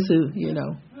about this, you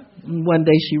know. And one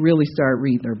day she really started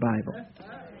reading her Bible.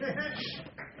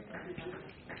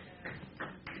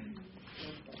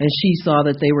 And she saw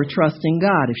that they were trusting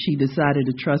God. If she decided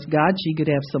to trust God, she could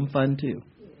have some fun too.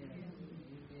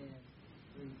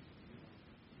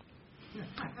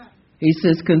 He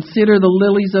says, consider the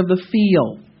lilies of the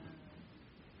field.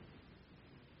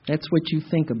 That's what you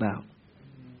think about.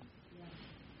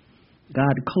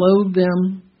 God clothed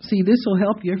them. See, this will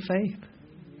help your faith.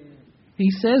 He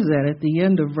says that at the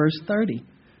end of verse 30.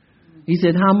 He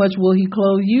said, how much will he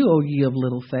clothe you, O ye of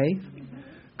little faith?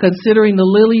 Considering the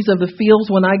lilies of the fields,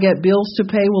 when I get bills to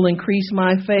pay, will increase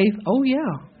my faith. Oh,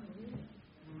 yeah.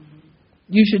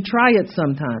 You should try it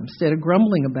sometime instead of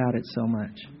grumbling about it so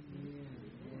much.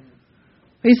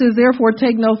 He says, therefore,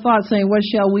 take no thought, saying, what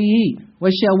shall we eat?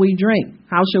 What shall we drink?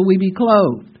 How shall we be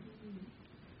clothed?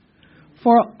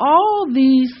 For all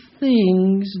these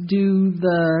things do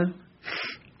the,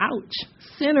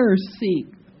 sinners seek.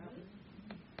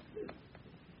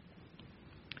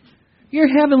 Your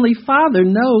heavenly Father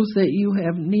knows that you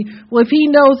have need. Well, if he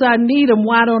knows I need them,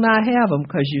 why don't I have them?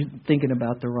 Because you're thinking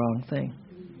about the wrong thing.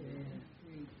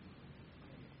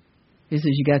 He says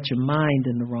you got your mind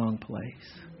in the wrong place.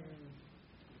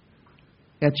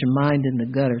 Got your mind in the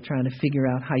gutter trying to figure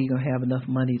out how you're going to have enough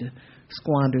money to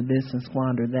squander this and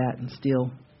squander that and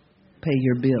still pay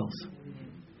your bills.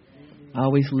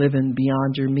 Always living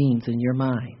beyond your means in your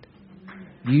mind.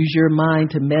 Use your mind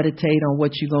to meditate on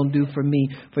what you're going to do for me,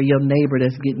 for your neighbor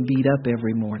that's getting beat up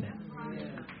every morning.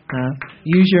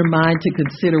 Use your mind to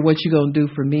consider what you're going to do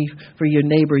for me, for your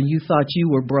neighbor, and you thought you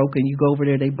were broken. You go over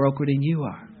there, they broker than you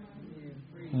are.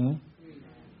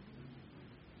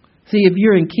 See, if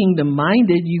you're in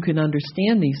kingdom-minded, you can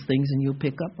understand these things and you'll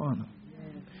pick up on them.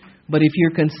 But if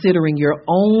you're considering your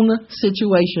own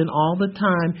situation all the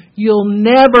time, you'll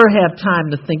never have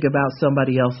time to think about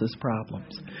somebody else's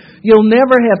problems. You'll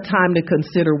never have time to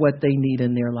consider what they need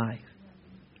in their life.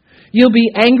 You'll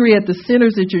be angry at the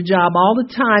sinners at your job all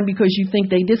the time because you think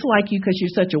they dislike you because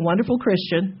you're such a wonderful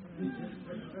Christian.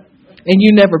 And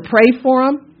you never pray for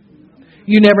them.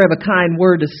 You never have a kind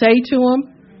word to say to them.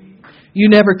 You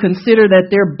never consider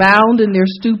that they're bound in their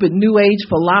stupid New Age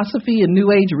philosophy and New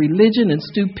Age religion and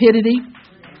stupidity,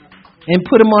 and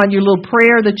put them on your little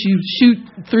prayer that you shoot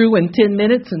through in 10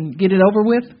 minutes and get it over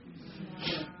with.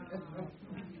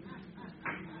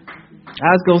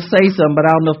 I was going to say something, but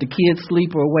I don't know if the kids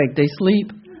sleep or awake. They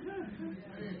sleep?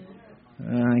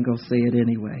 I ain't going to say it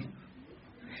anyway.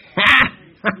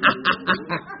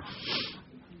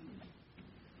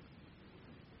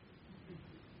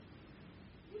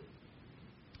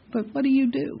 But what do you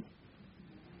do?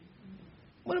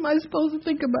 What am I supposed to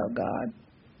think about God?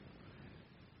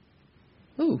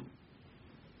 Ooh,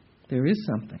 there is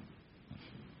something.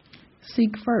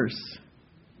 Seek first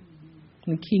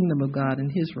the kingdom of God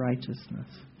and His righteousness.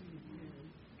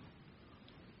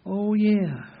 Oh,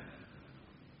 yeah.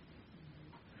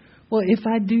 Well, if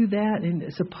I do that and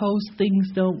suppose things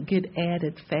don't get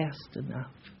added fast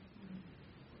enough.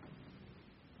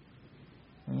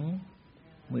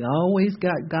 We always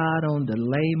got God on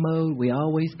delay mode. We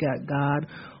always got God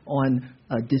on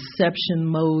deception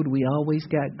mode. We always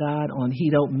got God on He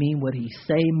don't mean what He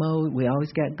say mode. We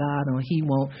always got God on He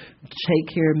won't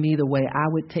take care of me the way I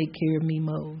would take care of me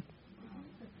mode.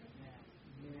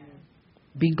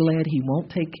 Be glad He won't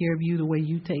take care of you the way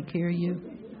you take care of you.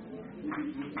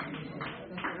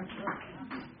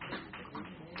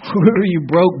 You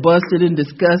broke, busted, and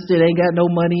disgusted, ain't got no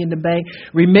money in the bank.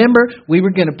 Remember, we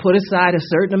were going to put aside a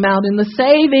certain amount in the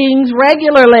savings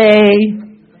regularly.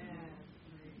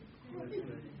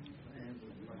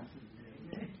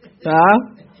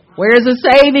 Where's the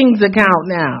savings account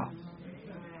now?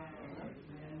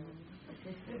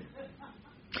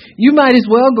 You might as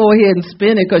well go ahead and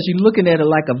spend it because you're looking at it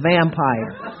like a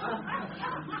vampire.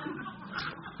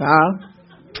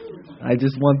 I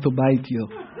just want to bite you.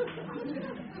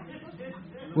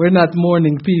 We're not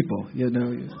morning people, you know.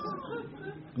 You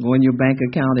go in your bank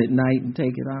account at night and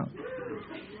take it out.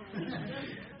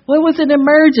 Well, it was an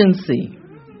emergency.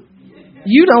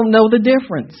 You don't know the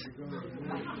difference.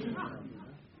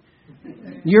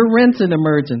 Your rent's an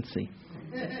emergency.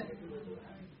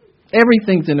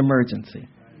 Everything's an emergency.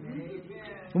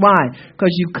 Why?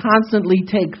 Because you constantly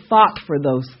take thought for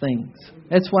those things.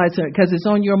 That's why because it's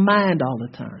on your mind all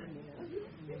the time.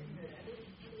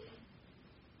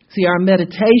 See, our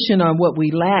meditation on what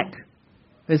we lack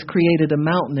has created a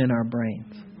mountain in our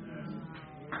brains.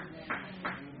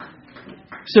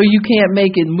 So you can't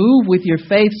make it move with your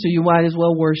faith, so you might as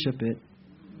well worship it.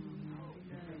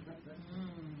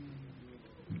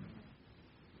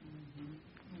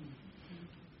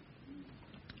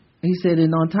 He said,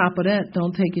 and on top of that,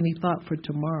 don't take any thought for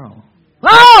tomorrow.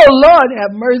 Oh, Lord,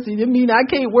 have mercy. You mean I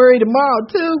can't worry tomorrow,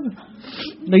 too?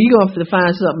 No, you're going to have to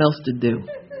find something else to do.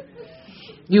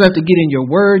 You have to get in your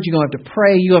word. You're going to have to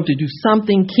pray. You have to do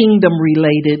something kingdom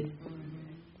related.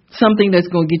 Something that's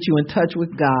going to get you in touch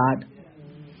with God.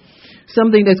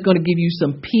 Something that's going to give you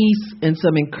some peace and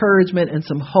some encouragement and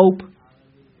some hope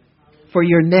for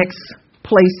your next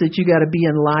place that you got to be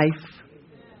in life.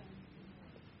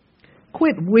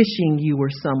 Quit wishing you were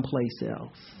someplace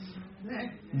else,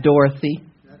 Dorothy.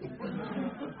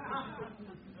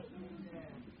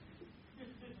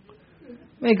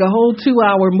 Make a whole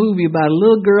 2-hour movie about a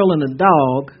little girl and a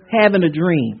dog having a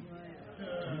dream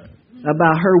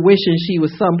about her wishing she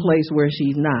was someplace where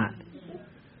she's not.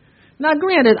 Now,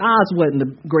 granted, Oz wasn't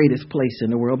the greatest place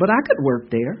in the world, but I could work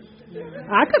there.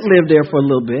 I could live there for a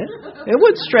little bit. It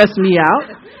wouldn't stress me out.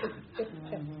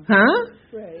 Huh?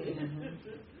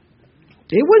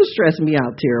 It wouldn't stress me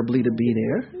out terribly to be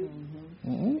there.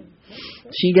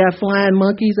 She got flying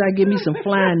monkeys, I give me some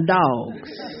flying dogs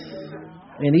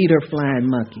and eat her flying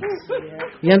monkeys.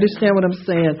 You understand what I'm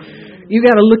saying? You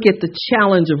got to look at the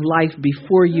challenge of life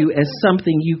before you as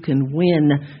something you can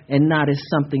win and not as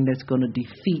something that's going to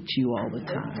defeat you all the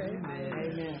time.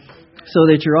 So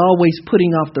that you're always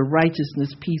putting off the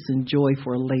righteousness, peace, and joy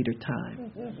for a later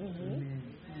time.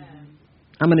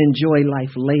 I'm going to enjoy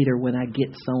life later when I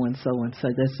get so-and-so and so.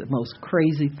 That's the most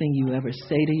crazy thing you ever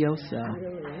say to yourself.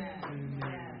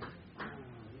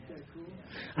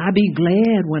 I'll be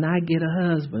glad when I get a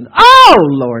husband. Oh,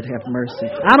 Lord have mercy.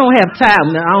 I don't have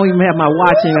time. I don't even have my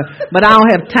watch in, but I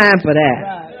don't have time for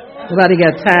that. Nobody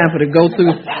got time for to go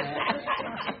through.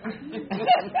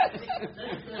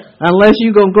 Unless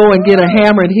you're going to go and get a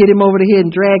hammer and hit him over the head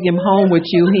and drag him home with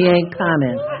you, he ain't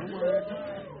coming.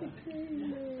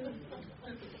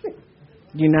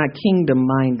 You're not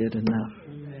kingdom-minded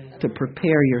enough to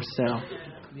prepare yourself.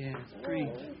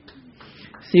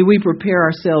 See, we prepare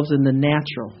ourselves in the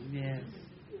natural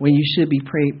when you should be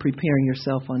preparing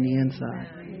yourself on the inside.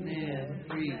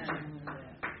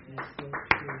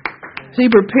 See,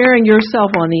 preparing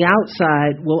yourself on the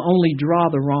outside will only draw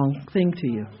the wrong thing to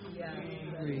you.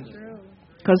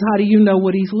 Because how do you know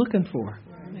what he's looking for?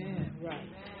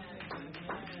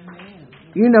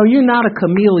 You know, you're not a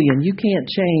chameleon. You can't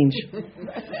change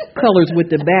colors with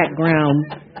the background.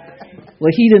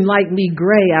 Well, he didn't like me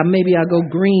gray. Maybe I'll go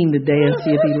green today and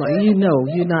see if he like. You know,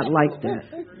 you're not like that.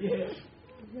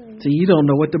 So you don't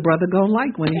know what the brother gonna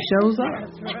like when he shows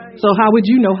up. So how would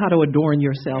you know how to adorn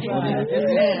yourself on that?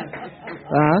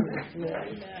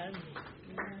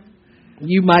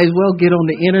 You might as well get on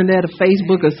the internet or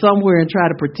Facebook or somewhere and try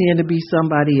to pretend to be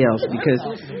somebody else because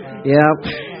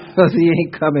he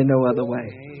ain't coming no other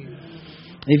way.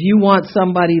 If you want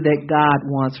somebody that God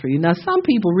wants for you. Now, some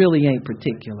people really ain't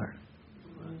particular.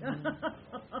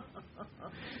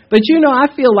 But I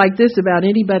feel like this about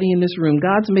anybody in this room.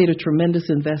 God's made a tremendous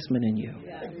investment in you.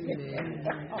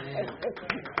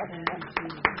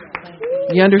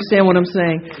 You understand what I'm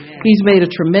saying? He's made a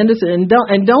tremendous, and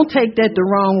don't take that the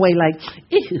wrong way. Like,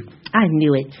 I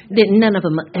knew it. None of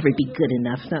them will ever be good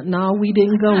enough. No, we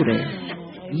didn't go there.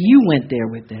 You went there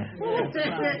with that.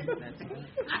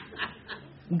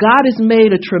 God has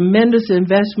made a tremendous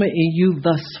investment in you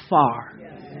thus far.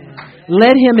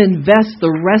 Let him invest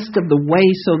the rest of the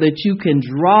way so that you can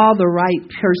draw the right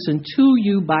person to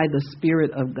you by the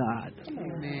Spirit of God.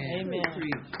 Amen.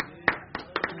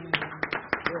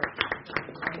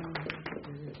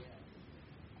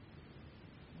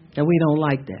 And we don't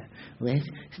like that. Let's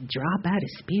draw by the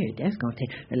Spirit. That's going to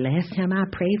take. The last time I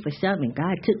prayed for something,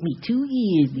 God took me 2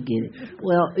 years to get it.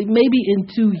 Well, maybe in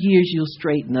 2 years you'll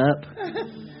straighten up.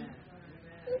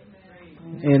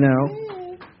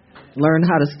 Learn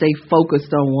how to stay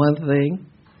focused on one thing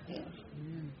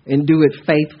and do it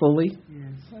faithfully.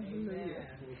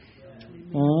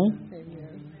 Well,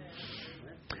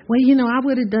 I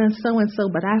would have done so and so,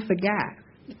 but I forgot.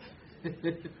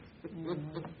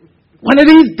 One of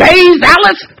these days,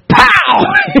 Alice, pow!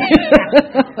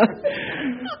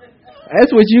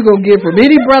 That's what you're going to get from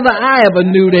any brother I ever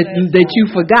knew that you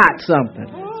forgot something.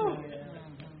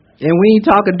 And we ain't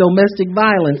talking domestic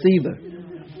violence either.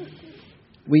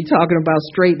 We talking about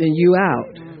straightening you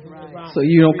out so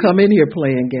you don't come in here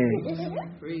playing games.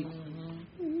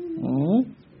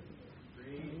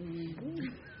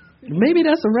 Maybe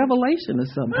that's a revelation to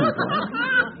some people.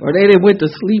 Or they went to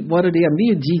sleep, one of them. Me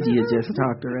and Gigi had just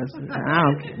talked the rest of the time. I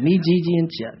don't care. Me, Gigi, and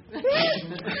Chuck.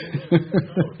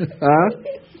 Huh?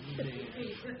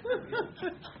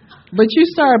 But you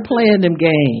start playing them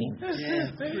games.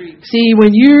 See,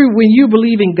 when you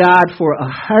believe in God for a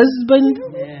husband,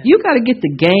 you got to get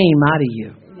the game out of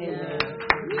you.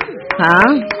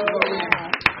 Huh?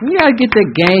 You got to get the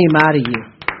game out of you.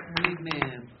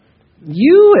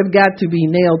 You have got to be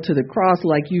nailed to the cross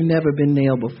like you've never been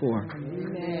nailed before.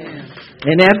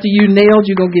 And after you nailed,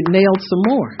 you're going to get nailed some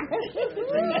more.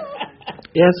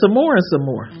 Yeah, some more and some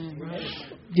more.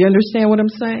 Do you understand what I'm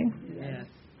saying?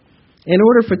 In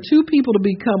order for two people to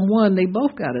become one, they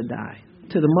both got to die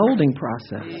to the molding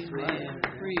process.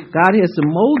 God has to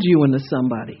mold you into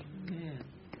somebody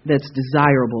that's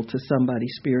desirable to somebody,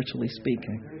 spiritually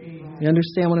speaking. You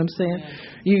understand what I'm saying?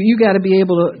 You got to be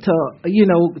able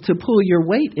to pull your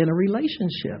weight in a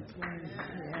relationship.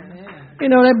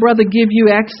 That brother give you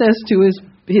access to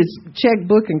his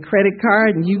checkbook and credit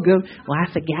card, and you go, well, I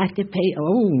forgot to pay.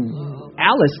 Oh,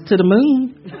 Alice, to the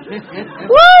moon.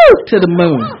 Woo! To the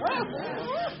moon.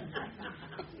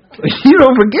 You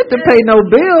don't forget to pay no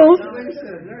bills.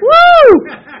 Woo!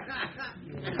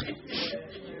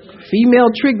 Female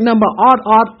trick number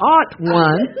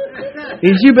one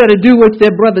is you better do what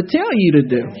that brother tell you to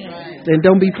do. And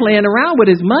don't be playing around with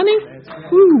his money.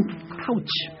 Woo!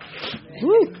 Ouch.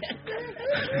 Woo!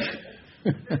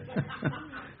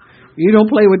 You don't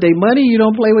play with their money, you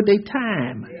don't play with their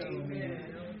time.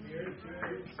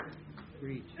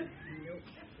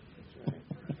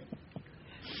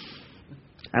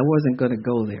 I wasn't going to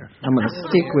go there. I'm going to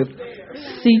stick with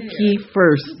seek ye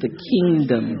first the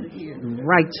kingdom,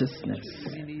 righteousness.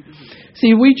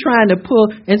 See, we trying to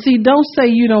pull, and see, don't say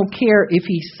you don't care if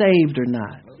he's saved or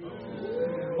not.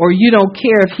 Or you don't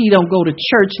care if he don't go to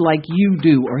church like you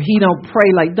do, or he don't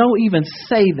pray like, don't even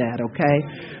say that, okay?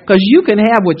 Because you can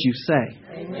have what you say.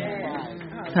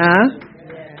 Huh?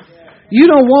 You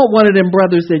don't want one of them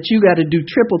brothers that you got to do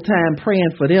triple time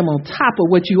praying for them on top of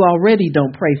what you already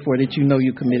don't pray for that you know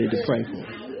you committed to pray for.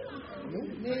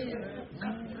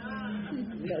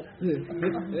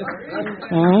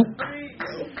 Uh-huh.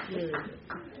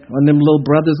 One of them little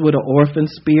brothers with an orphan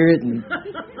spirit and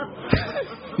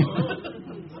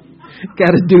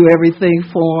got to do everything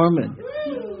for them. And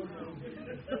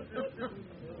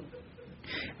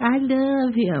I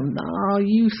love him. No,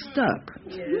 you stuck.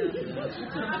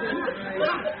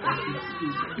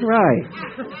 Right.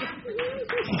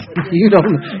 You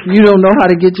don't know how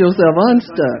to get yourself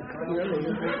unstuck.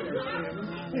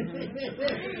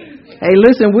 Hey,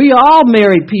 listen, we all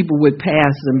married people with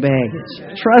past and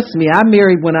baggage. Trust me, I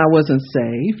married when I wasn't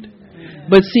saved.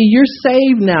 But see, you're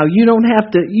saved now. You don't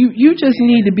have to, you just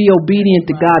need to be obedient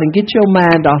to God and get your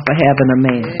mind off of having a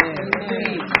man.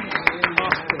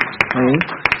 Okay?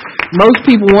 Most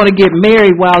people want to get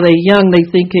married while they're young. They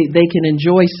think they can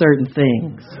enjoy certain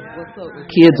things.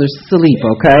 Kids are asleep,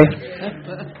 okay?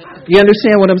 You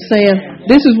understand what I'm saying?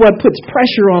 This is what puts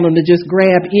pressure on them to just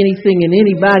grab anything and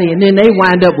anybody, and then they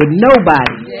wind up with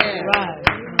nobody.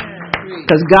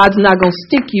 Because God's not going to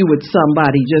stick you with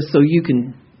somebody just so you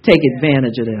can take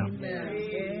advantage of them.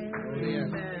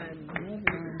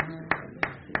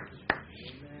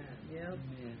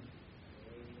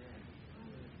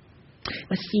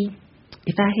 Let's see,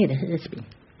 if I had a husband.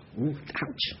 Ooh,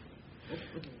 ouch.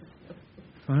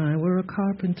 If I were a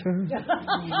carpenter,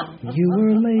 you were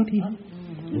a lady,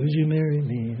 would you marry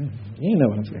me? You know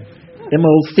what I'm saying. Them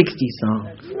old 60s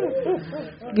songs.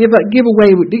 Get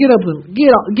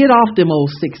off them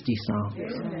old 60s songs.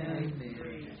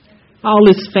 All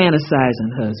this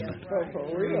fantasizing husband.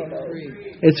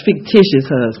 It's fictitious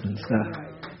husband stuff.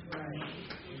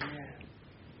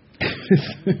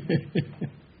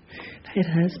 If I had a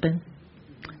husband,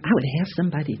 I would have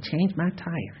somebody change my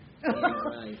tire.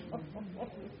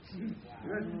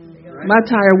 My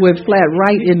tire went flat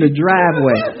right in the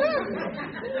driveway.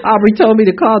 Aubrey told me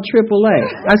to call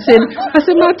AAA. I said,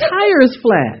 my tire is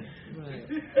flat.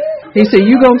 He said,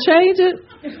 you gonna change it?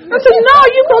 I said, no,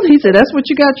 you gonna. He said, that's what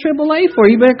you got AAA for.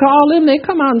 You better call them. They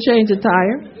come out and change the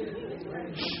tire.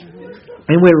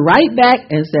 And went right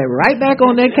back and sat right back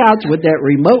on that couch with that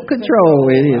remote control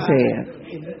in his hand.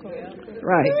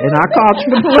 Right, and I called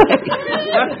AAA.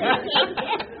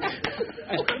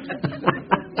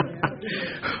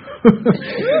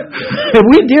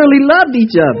 We dearly loved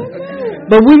each other,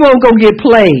 but we won't go get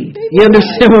played. You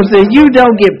understand what I'm saying? You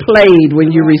don't get played when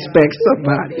you respect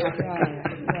somebody.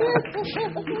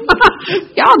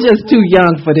 Y'all just too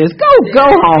young for this. Go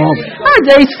home.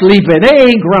 They sleeping. They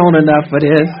ain't grown enough for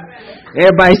this.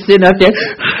 Everybody sitting up there.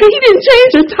 He didn't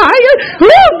change the tire.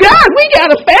 Oh God, we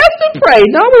gotta fast and pray.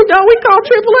 No, we don't. We call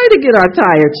AAA to get our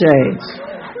tire changed.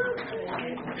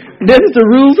 This is the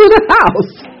rules of the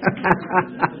house.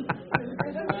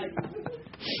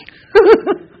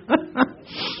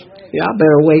 Y'all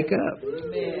better wake up.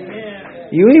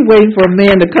 You ain't waiting for a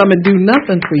man to come and do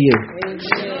nothing for you.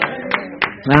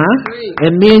 Huh?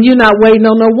 And men, you're not waiting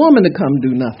on no woman to come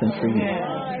do nothing for you.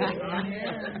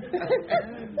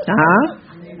 Huh?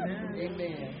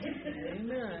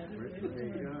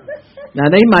 Now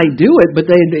they might do it, but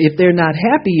if they're not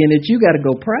happy in it, you got to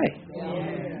go pray.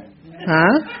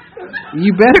 Huh?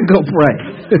 You better go pray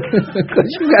because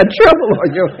you got trouble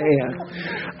on your hands.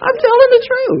 I'm telling the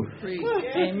truth.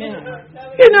 Amen.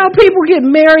 You know, people get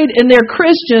married and they're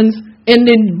Christians, and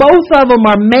then both of them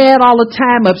are mad all the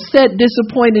time, upset,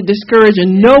 disappointed, discouraged,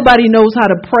 and nobody knows how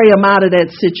to pray them out of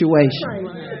that situation.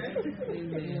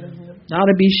 Ought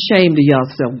to be ashamed of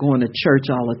yourself going to church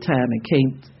all the time and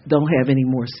don't have any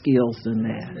more skills than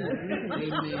that.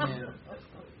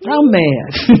 I'm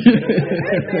mad.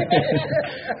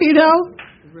 You know?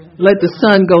 Let the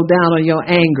sun go down on your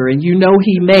anger, and you know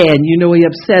he mad, and you know he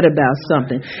upset about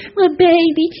something. Well,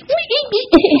 baby.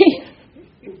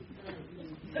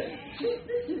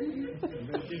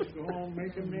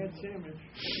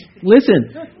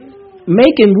 Listen,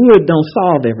 making wood don't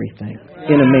solve everything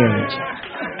in a marriage.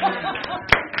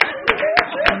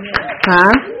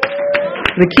 Huh?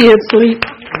 The kids sleep?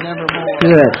 Nevermore.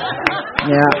 Good.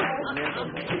 Yeah.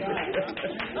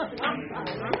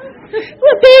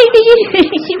 Well, baby.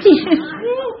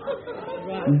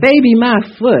 Baby my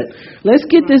foot. Let's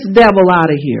get this devil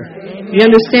out of here. You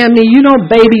understand me? You don't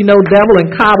baby no devil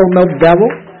and coddle no devil.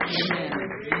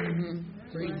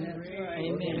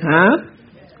 Huh?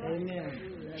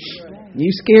 You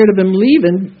scared of him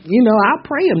leaving, you know, I'll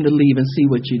pray him to leave and see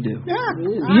what you do.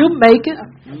 You'll make it.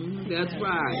 That's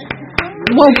right.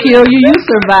 Won't kill you. You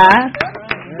survive.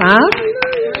 Huh?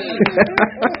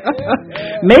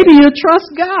 Maybe you'll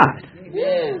trust God.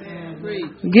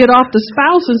 Get off the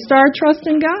spouse and start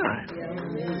trusting God.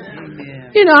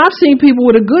 You know, I've seen people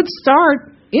with a good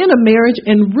start in a marriage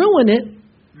and ruin it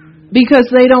because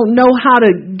they don't know how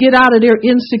to get out of their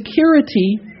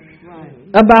insecurity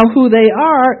about who they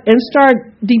are and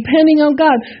start depending on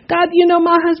God. God, you know,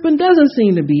 my husband doesn't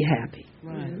seem to be happy.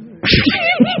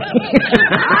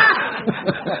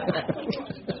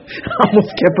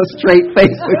 Almost kept a straight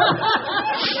face.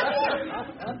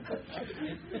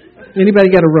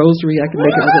 Anybody got a rosary? I can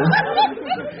make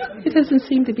it. It doesn't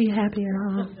seem to be happy at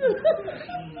all.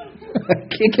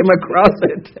 Kick him across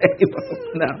the table.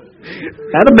 No.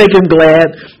 That'll make him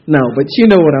glad. No, but you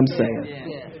know what I'm saying.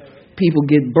 People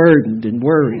get burdened and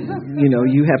worried. You know,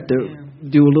 you have to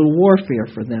do a little warfare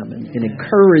for them and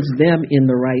encourage them in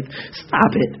the right.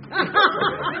 Stop it.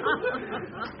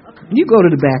 You go to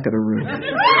the back of the room.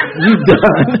 You're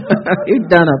done. You're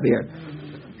done up here.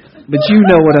 But you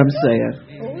know what I'm saying.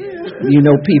 You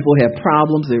know, people have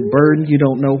problems, they're burdened, you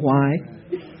don't know why.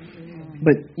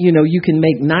 But, you know, you can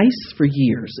make nice for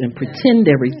years and pretend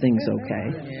everything's okay.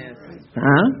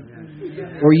 Huh?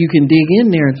 Or you can dig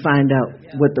in there and find out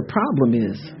what the problem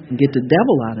is and get the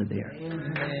devil out of there.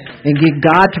 And get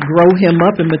God to grow him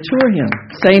up and mature him.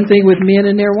 Same thing with men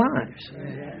and their wives.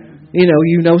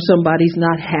 You know somebody's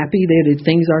not happy, that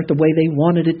things aren't the way they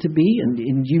wanted it to be, and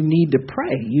you need to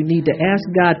pray. You need to ask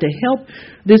God to help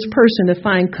this person to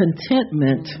find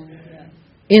contentment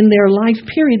in their life,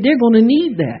 period. They're going to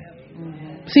need that.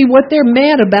 See, what they're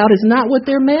mad about is not what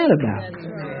they're mad about.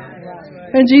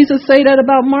 And Jesus say that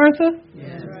about Martha?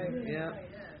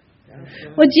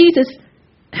 Well, Jesus,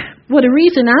 the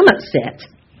reason I'm upset,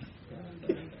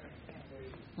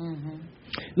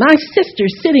 my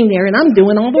sister's sitting there and I'm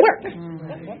doing all the work.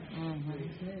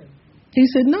 He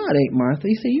said, no, it ain't, Martha.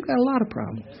 He said, you got a lot of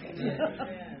problems.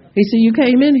 He said, you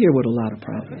came in here with a lot of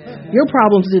problems. Your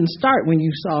problems didn't start when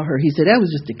you saw her. He said, that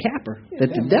was just a capper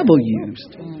that the devil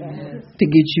used to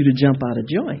get you to jump out of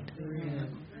joint.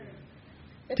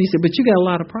 He said, but you got a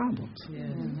lot of problems.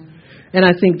 And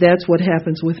I think that's what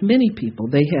happens with many people.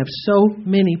 They have so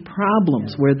many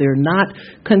problems where they're not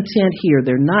content here,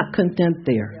 they're not content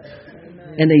there.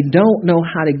 And they don't know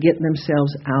how to get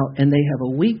themselves out, and they have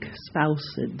a weak spouse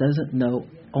that doesn't know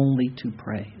only to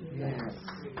pray.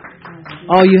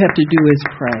 All you have to do is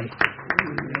pray.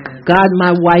 God,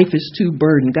 my wife is too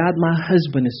burdened. God, my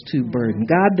husband is too burdened.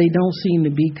 God, they don't seem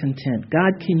to be content.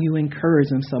 God, can you encourage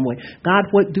in some way? God,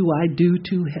 what do I do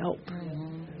to help?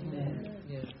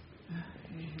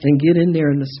 And get in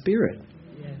there in the Spirit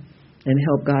and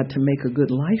help God to make a good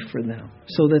life for them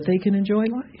so that they can enjoy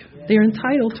life. They're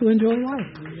entitled to enjoy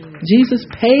life. Jesus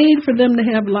paid for them to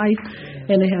have life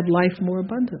and to have life more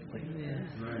abundantly.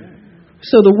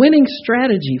 So the winning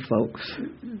strategy, folks,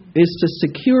 is to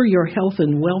secure your health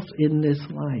and wealth in this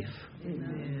life.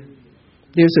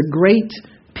 There's a great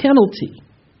penalty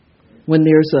when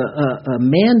there's a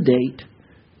mandate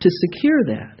to secure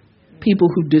that. People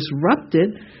who disrupt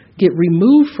it get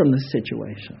removed from the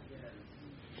situation.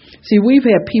 See, we've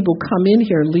had people come in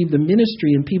here and leave the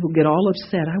ministry and people get all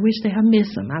upset. I wish I miss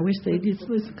them. I wish they just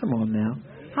listen. Come on now.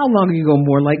 How long are you going to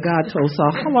mourn? Like God told Saul,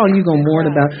 how long are you going to mourn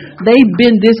about? They've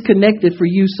been disconnected for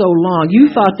you so long. You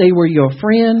thought they were your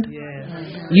friend.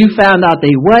 You found out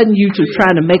they wasn't. You just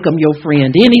trying to make them your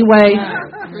friend anyway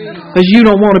because you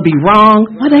don't want to be wrong.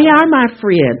 Well, they are my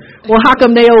friend. Well, how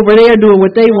come they over there doing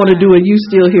what they want to do and you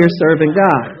still here serving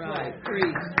God?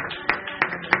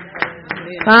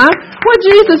 Huh? What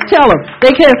Jesus tell them?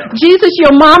 They can. Jesus,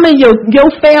 your mom and your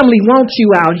family want you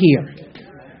out here.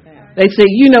 They say,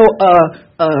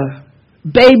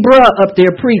 Babe Bruh up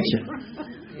there preaching.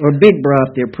 Or Big Bruh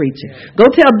up there preaching. Go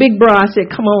tell Big Bruh I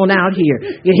said, come on out here.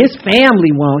 Yeah, his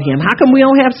family want him. How come we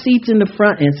don't have seats in the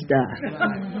front and stuff?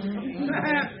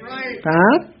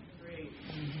 Huh?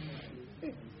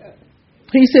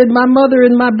 He said, my mother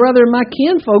and my brother and my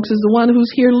kin folks is the one who's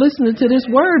here listening to this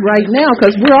word right now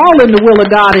because we're all in the will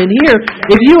of God in here.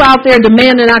 If you out there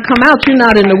demanding I come out, you're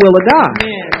not in the will of God.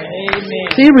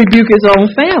 Amen. See, rebuke his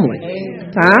own family.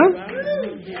 Huh?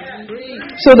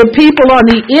 So the people on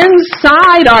the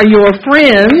inside are your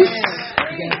friends.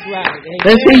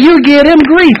 And see, you give them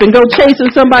grief and go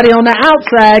chasing somebody on the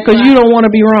outside because you don't want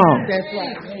to be wrong.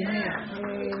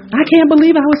 I can't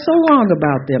believe I was so wrong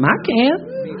about them. I can't.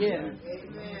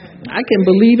 I can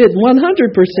believe it 100%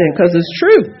 because it's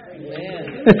true.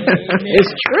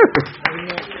 It's true.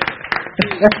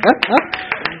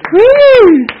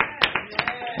 Woo!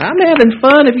 I'm having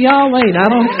fun if y'all ain't. I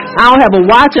don't have a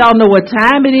watch. I don't know what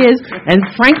time it is. And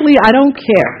frankly, I don't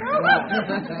care.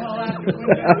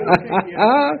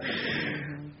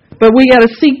 But we got to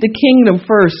seek the kingdom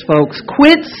first, folks.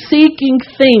 Quit seeking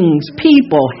things,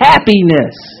 people,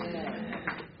 happiness.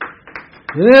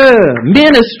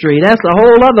 Ministry, that's a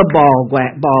whole other ball of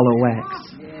wax.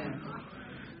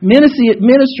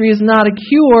 Ministry is not a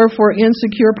cure for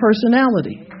insecure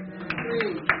personality.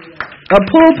 A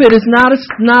pulpit is not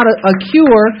a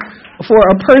cure for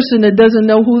a person that doesn't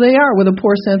know who they are with a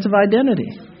poor sense of identity.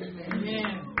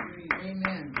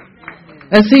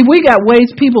 And see, we got ways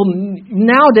people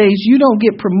nowadays, you don't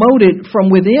get promoted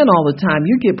from within all the time.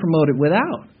 You get promoted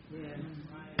without.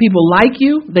 People like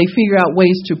you. They figure out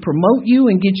ways to promote you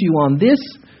and get you on this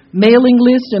mailing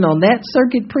list and on that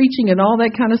circuit preaching and all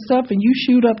that kind of stuff, and you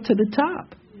shoot up to the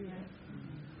top.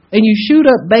 And you shoot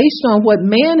up based on what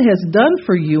man has done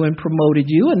for you and promoted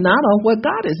you and not on what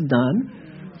God has done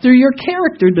through your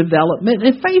character development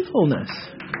and faithfulness.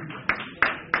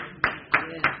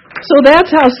 So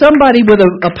that's how somebody with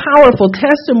a powerful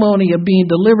testimony of being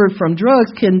delivered from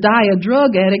drugs can die a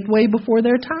drug addict way before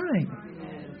their time.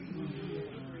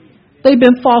 They've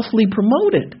been falsely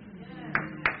promoted.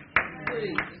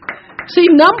 See,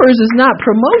 numbers is not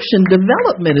promotion.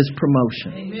 Development is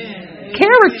promotion.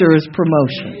 Character is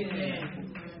promotion.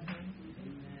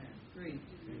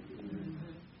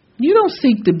 You don't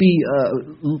seek to be,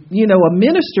 a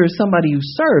minister is somebody who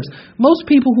serves. Most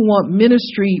people who want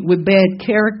ministry with bad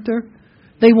character,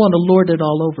 they want to lord it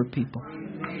all over people.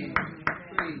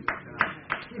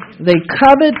 They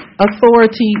covet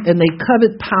authority and they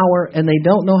covet power and they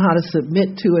don't know how to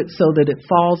submit to it so that it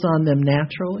falls on them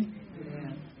naturally.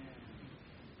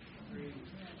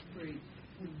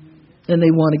 And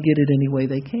they want to get it any way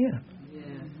they can.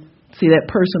 See, that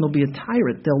person will be a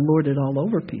tyrant. They'll lord it all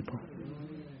over people.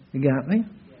 You got me?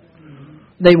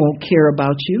 They won't care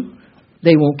about you.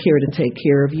 They won't care to take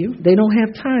care of you. They don't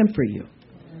have time for you.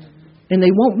 And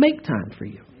they won't make time for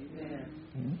you.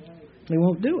 They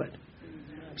won't do it.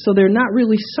 So they're not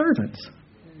really servants.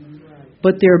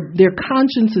 But their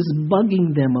conscience is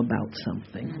bugging them about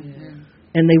something.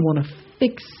 And they want to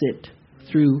fix it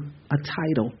through a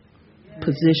title,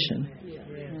 position.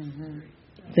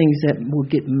 Things that will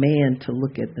get man to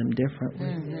look at them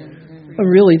differently. But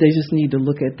really, they just need to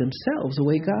look at themselves the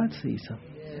way God sees them.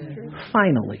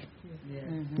 Finally.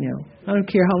 I don't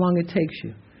care how long it takes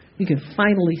you. You can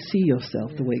finally see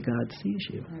yourself the way God sees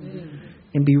you.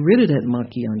 And be rid of that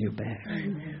monkey on your back.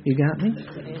 You got me?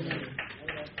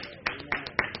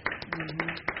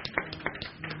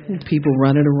 People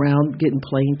running around getting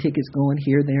plane tickets going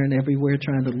here, there, and everywhere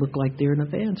trying to look like they're an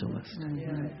evangelist.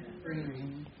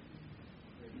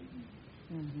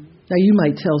 Now, you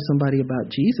might tell somebody about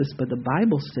Jesus, but the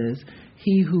Bible says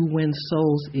he who wins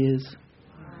souls is...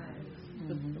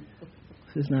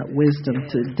 This is not wisdom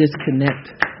to disconnect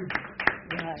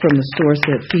from the source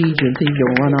that feeds you and think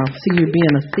you'll run off. See, you're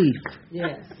being a thief.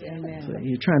 Yes, amen. So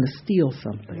you're trying to steal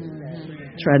something.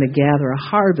 Trying to gather a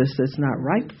harvest that's not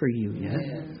ripe for you yet.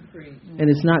 And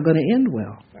it's not going to end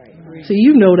well. So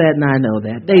you know that and I know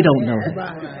that. They don't know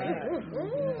that.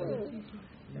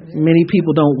 Many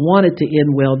people don't want it to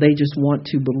end well. They just want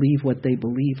to believe what they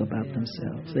believe about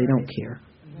themselves. They don't care.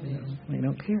 They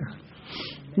don't care.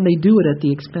 And they do it at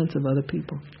the expense of other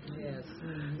people.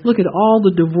 Look at all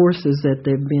the divorces that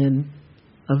there have been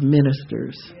of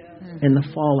ministers and the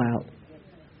fallout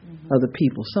of the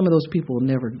people. Some of those people will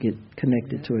never get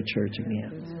connected to a church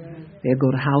again. They'll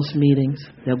go to house meetings.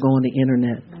 They'll go on the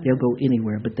internet. They'll go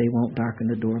anywhere, but they won't darken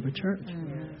the door of a church.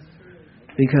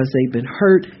 Because they've been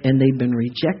hurt and they've been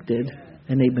rejected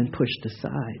and they've been pushed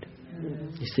aside.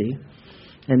 You see?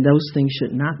 And those things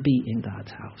should not be in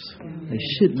God's house. They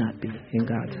should not be in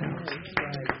God's house.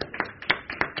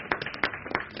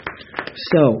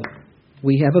 So,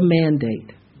 we have a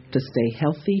mandate to stay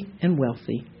healthy and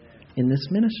wealthy in this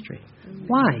ministry.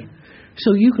 Why?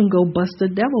 So you can go bust the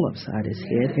devil upside his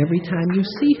head every time you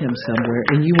see him somewhere,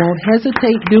 and you won't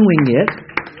hesitate doing it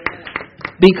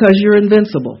because you're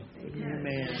invincible.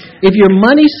 If your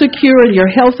money's secure and your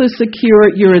health is secure,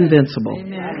 you're invincible.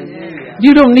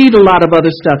 You don't need a lot of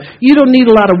other stuff. You don't need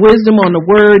a lot of wisdom on the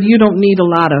word. You don't need a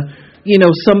lot of,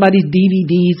 somebody's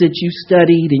DVDs that you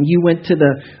studied and you went to the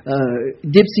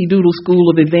Dipsy Doodle School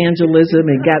of Evangelism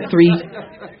and got three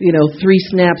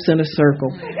snaps in a circle.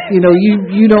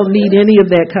 You don't need any of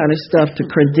that kind of stuff to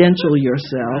credential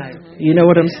yourself. You know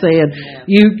what I'm saying?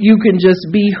 You can just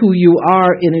be who you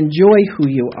are and enjoy who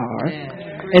you are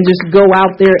and just go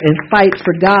out there and fight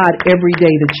for God every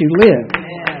day that you live.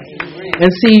 And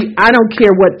see, I don't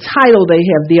care what title they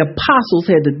have. The apostles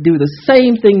had to do the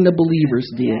same thing the believers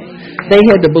did. They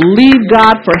had to believe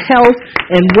God for health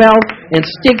and wealth and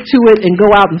stick to it and go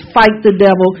out and fight the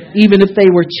devil even if they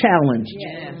were challenged.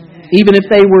 Even if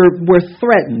they were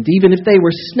threatened. Even if they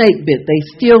were snake bit. They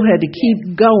still had to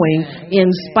keep going in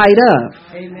spite of.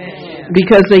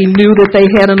 Because they knew that they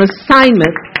had an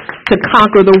assignment to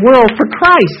conquer the world for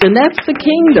Christ. And that's the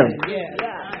kingdom.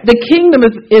 The kingdom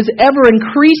is ever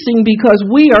increasing because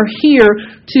we are here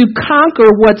to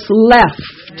conquer what's left.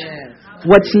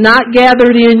 What's not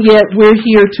gathered in yet, we're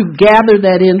here to gather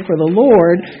that in for the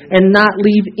Lord and not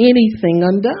leave anything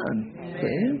undone.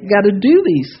 Okay? Got to do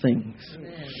these things.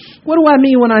 What do I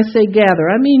mean when I say gather?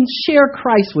 I mean share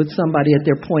Christ with somebody at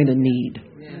their point of need.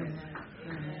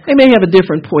 They may have a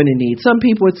different point of need. Some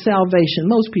people it's salvation.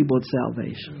 Most people it's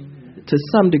salvation to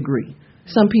some degree.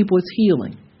 Some people it's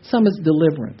healing. Some is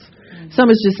deliverance. Some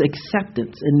is just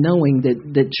acceptance and knowing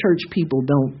that church people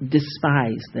don't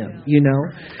despise them,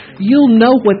 You'll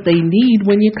know what they need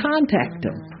when you contact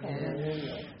them.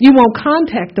 You won't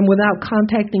contact them without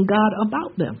contacting God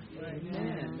about them.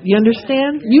 You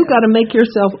understand? You got to make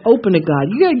yourself open to God.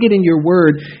 You got to get in your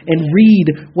word and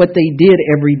read what they did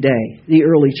every day, the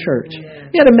early church.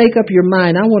 You got to make up your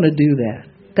mind, I want to do that.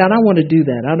 God, I want to do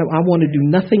that. I want to do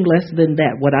nothing less than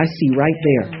that, what I see right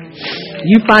there.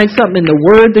 You find something in the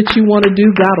word that you want to do,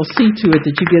 God will see to it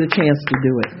that you get a chance to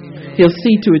do it. He'll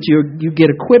see to it you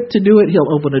get equipped to do it.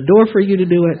 He'll open a door for you to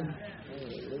do it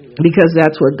because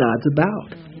that's what God's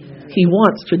about. He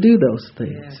wants to do those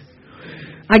things.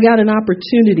 I got an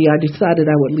opportunity. I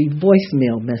decided I would leave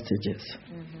voicemail messages,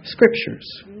 scriptures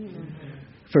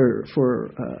for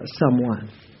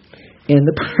someone. And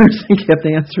the person kept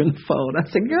answering the phone. I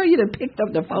said, girl, you done picked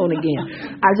up the phone again.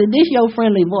 I said, this your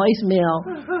friendly voicemail,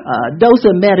 dose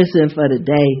of medicine for the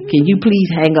day. Can you please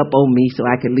hang up on me so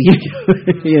I can leave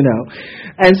you? You know.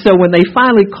 And so when they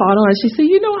finally caught on, she said,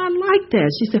 I like that.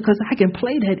 She said, because I can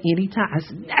play that anytime. I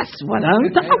said, that's what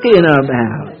I'm talking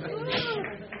about.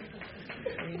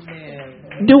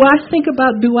 Do I think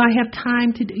about, do I have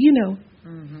time to do,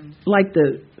 like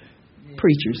the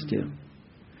preachers do?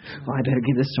 Oh, I better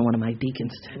give this to one of my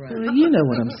deacons. You know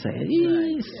what I'm saying.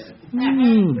 Yes.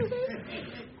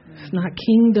 It's not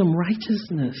kingdom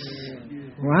righteousness.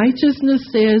 Righteousness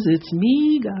says, it's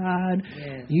me, God.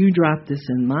 You drop this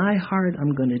in my heart.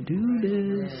 I'm going to do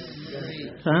this.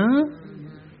 Huh?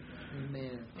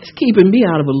 It's keeping me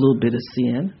out of a little bit of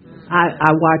sin.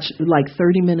 I watch like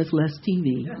 30 minutes less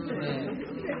TV.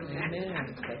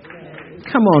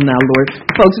 Come on now, Lord.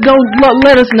 Folks, don't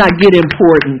let us not get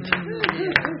important.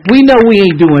 We know we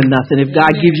ain't doing nothing. If God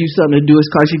gives you something to do, it's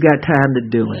because you got time to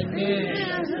do it.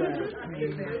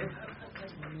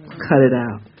 Cut it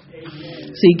out.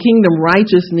 See, kingdom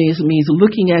righteousness means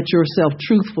looking at yourself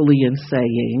truthfully and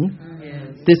saying,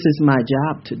 this is my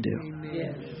job to do.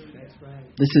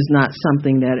 This is not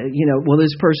something that,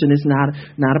 this person is not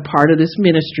a part of this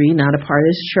ministry, not a part of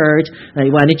this church.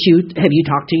 Have you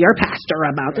talked to your pastor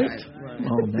about it?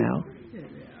 Oh, now.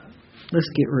 Let's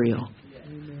get real.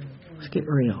 Let's get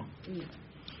real.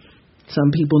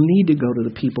 Some people need to go to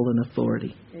the people in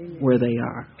authority where they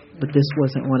are. But this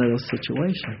wasn't one of those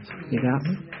situations. You got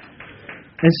me?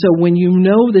 And so when you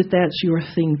know that that's your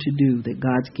thing to do, that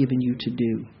God's given you to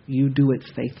do, you do it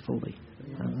faithfully.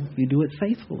 You do it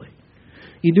faithfully.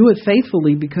 You do it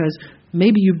faithfully because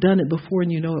maybe you've done it before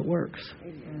and you know it works.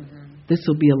 This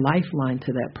will be a lifeline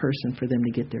to that person for them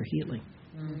to get their healing.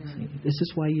 See, this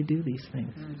is why you do these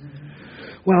things.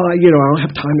 Well, I don't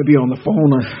have time to be on the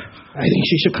phone. I think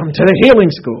she should come to the healing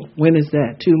school. When is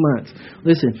that? 2 months.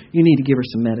 Listen, you need to give her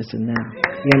some medicine now.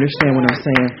 You understand what I'm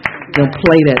saying? Don't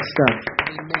play that stuff,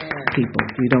 people.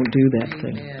 You don't do that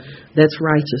thing. That's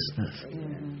righteousness.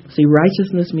 See,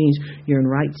 righteousness means you're in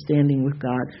right standing with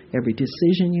God. Every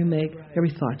decision you make, every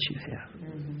thought you have.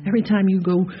 Every time you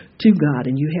go to God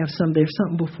and you have there's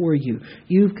something before you,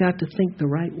 you've got to think the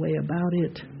right way about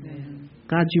it.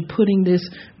 God, you're putting this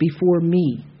before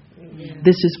me.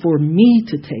 This is for me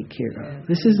to take care of.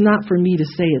 This is not for me to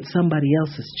say it's somebody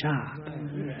else's job.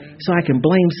 So I can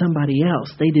blame somebody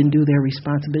else. They didn't do their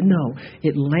responsibility. No,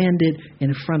 it landed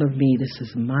in front of me. This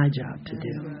is my job to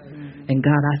do. And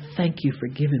God, I thank you for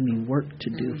giving me work to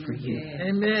do for you.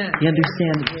 Amen. You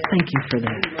understand? Thank you for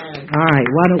that. All right,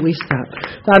 why don't we stop?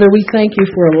 Father, we thank you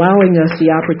for allowing us the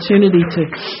opportunity to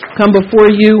come before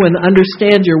you and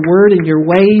understand your word and your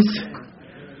ways,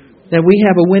 that we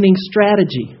have a winning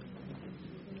strategy.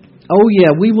 Oh,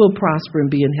 yeah, we will prosper and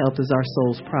be in health as our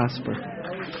souls prosper.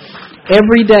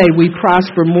 Every day we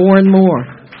prosper more and more.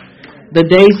 The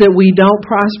days that we don't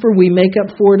prosper, we make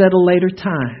up for it at a later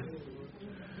time.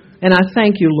 And I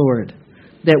thank you, Lord,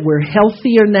 that we're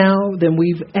healthier now than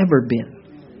we've ever been.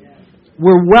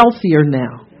 We're wealthier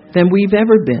now than we've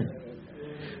ever been.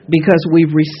 Because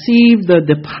we've received the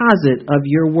deposit of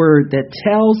your word that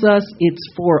tells us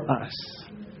it's for us.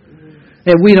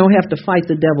 That we don't have to fight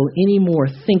the devil anymore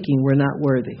thinking we're not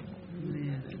worthy.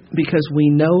 Because we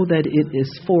know that it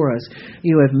is for us.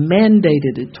 You have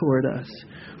mandated it toward us.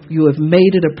 You have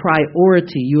made it a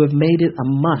priority. You have made it a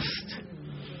must.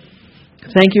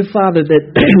 Thank you, Father, that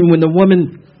when the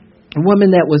woman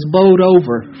that was bowled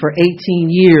over for 18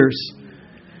 years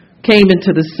came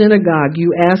into the synagogue, you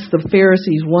asked the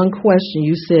Pharisees one question.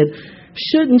 You said,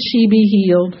 shouldn't she be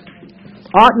healed?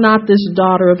 Ought not this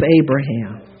daughter of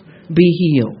Abraham be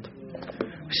healed?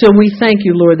 So we thank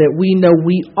you, Lord, that we know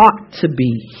we ought to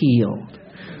be healed.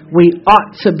 We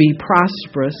ought to be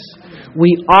prosperous.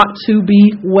 We ought to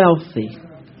be wealthy.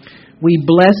 We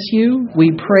bless you, we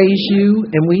praise you,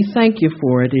 and we thank you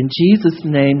for it. In Jesus'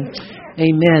 name,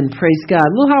 amen. Praise God.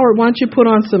 Little Howard, why don't you put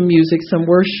on some music, some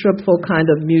worshipful kind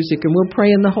of music, and we'll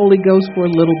pray in the Holy Ghost for a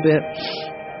little bit.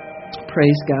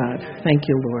 Praise God. Thank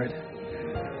you, Lord.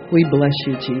 We bless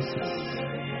you, Jesus.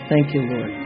 Thank you, Lord.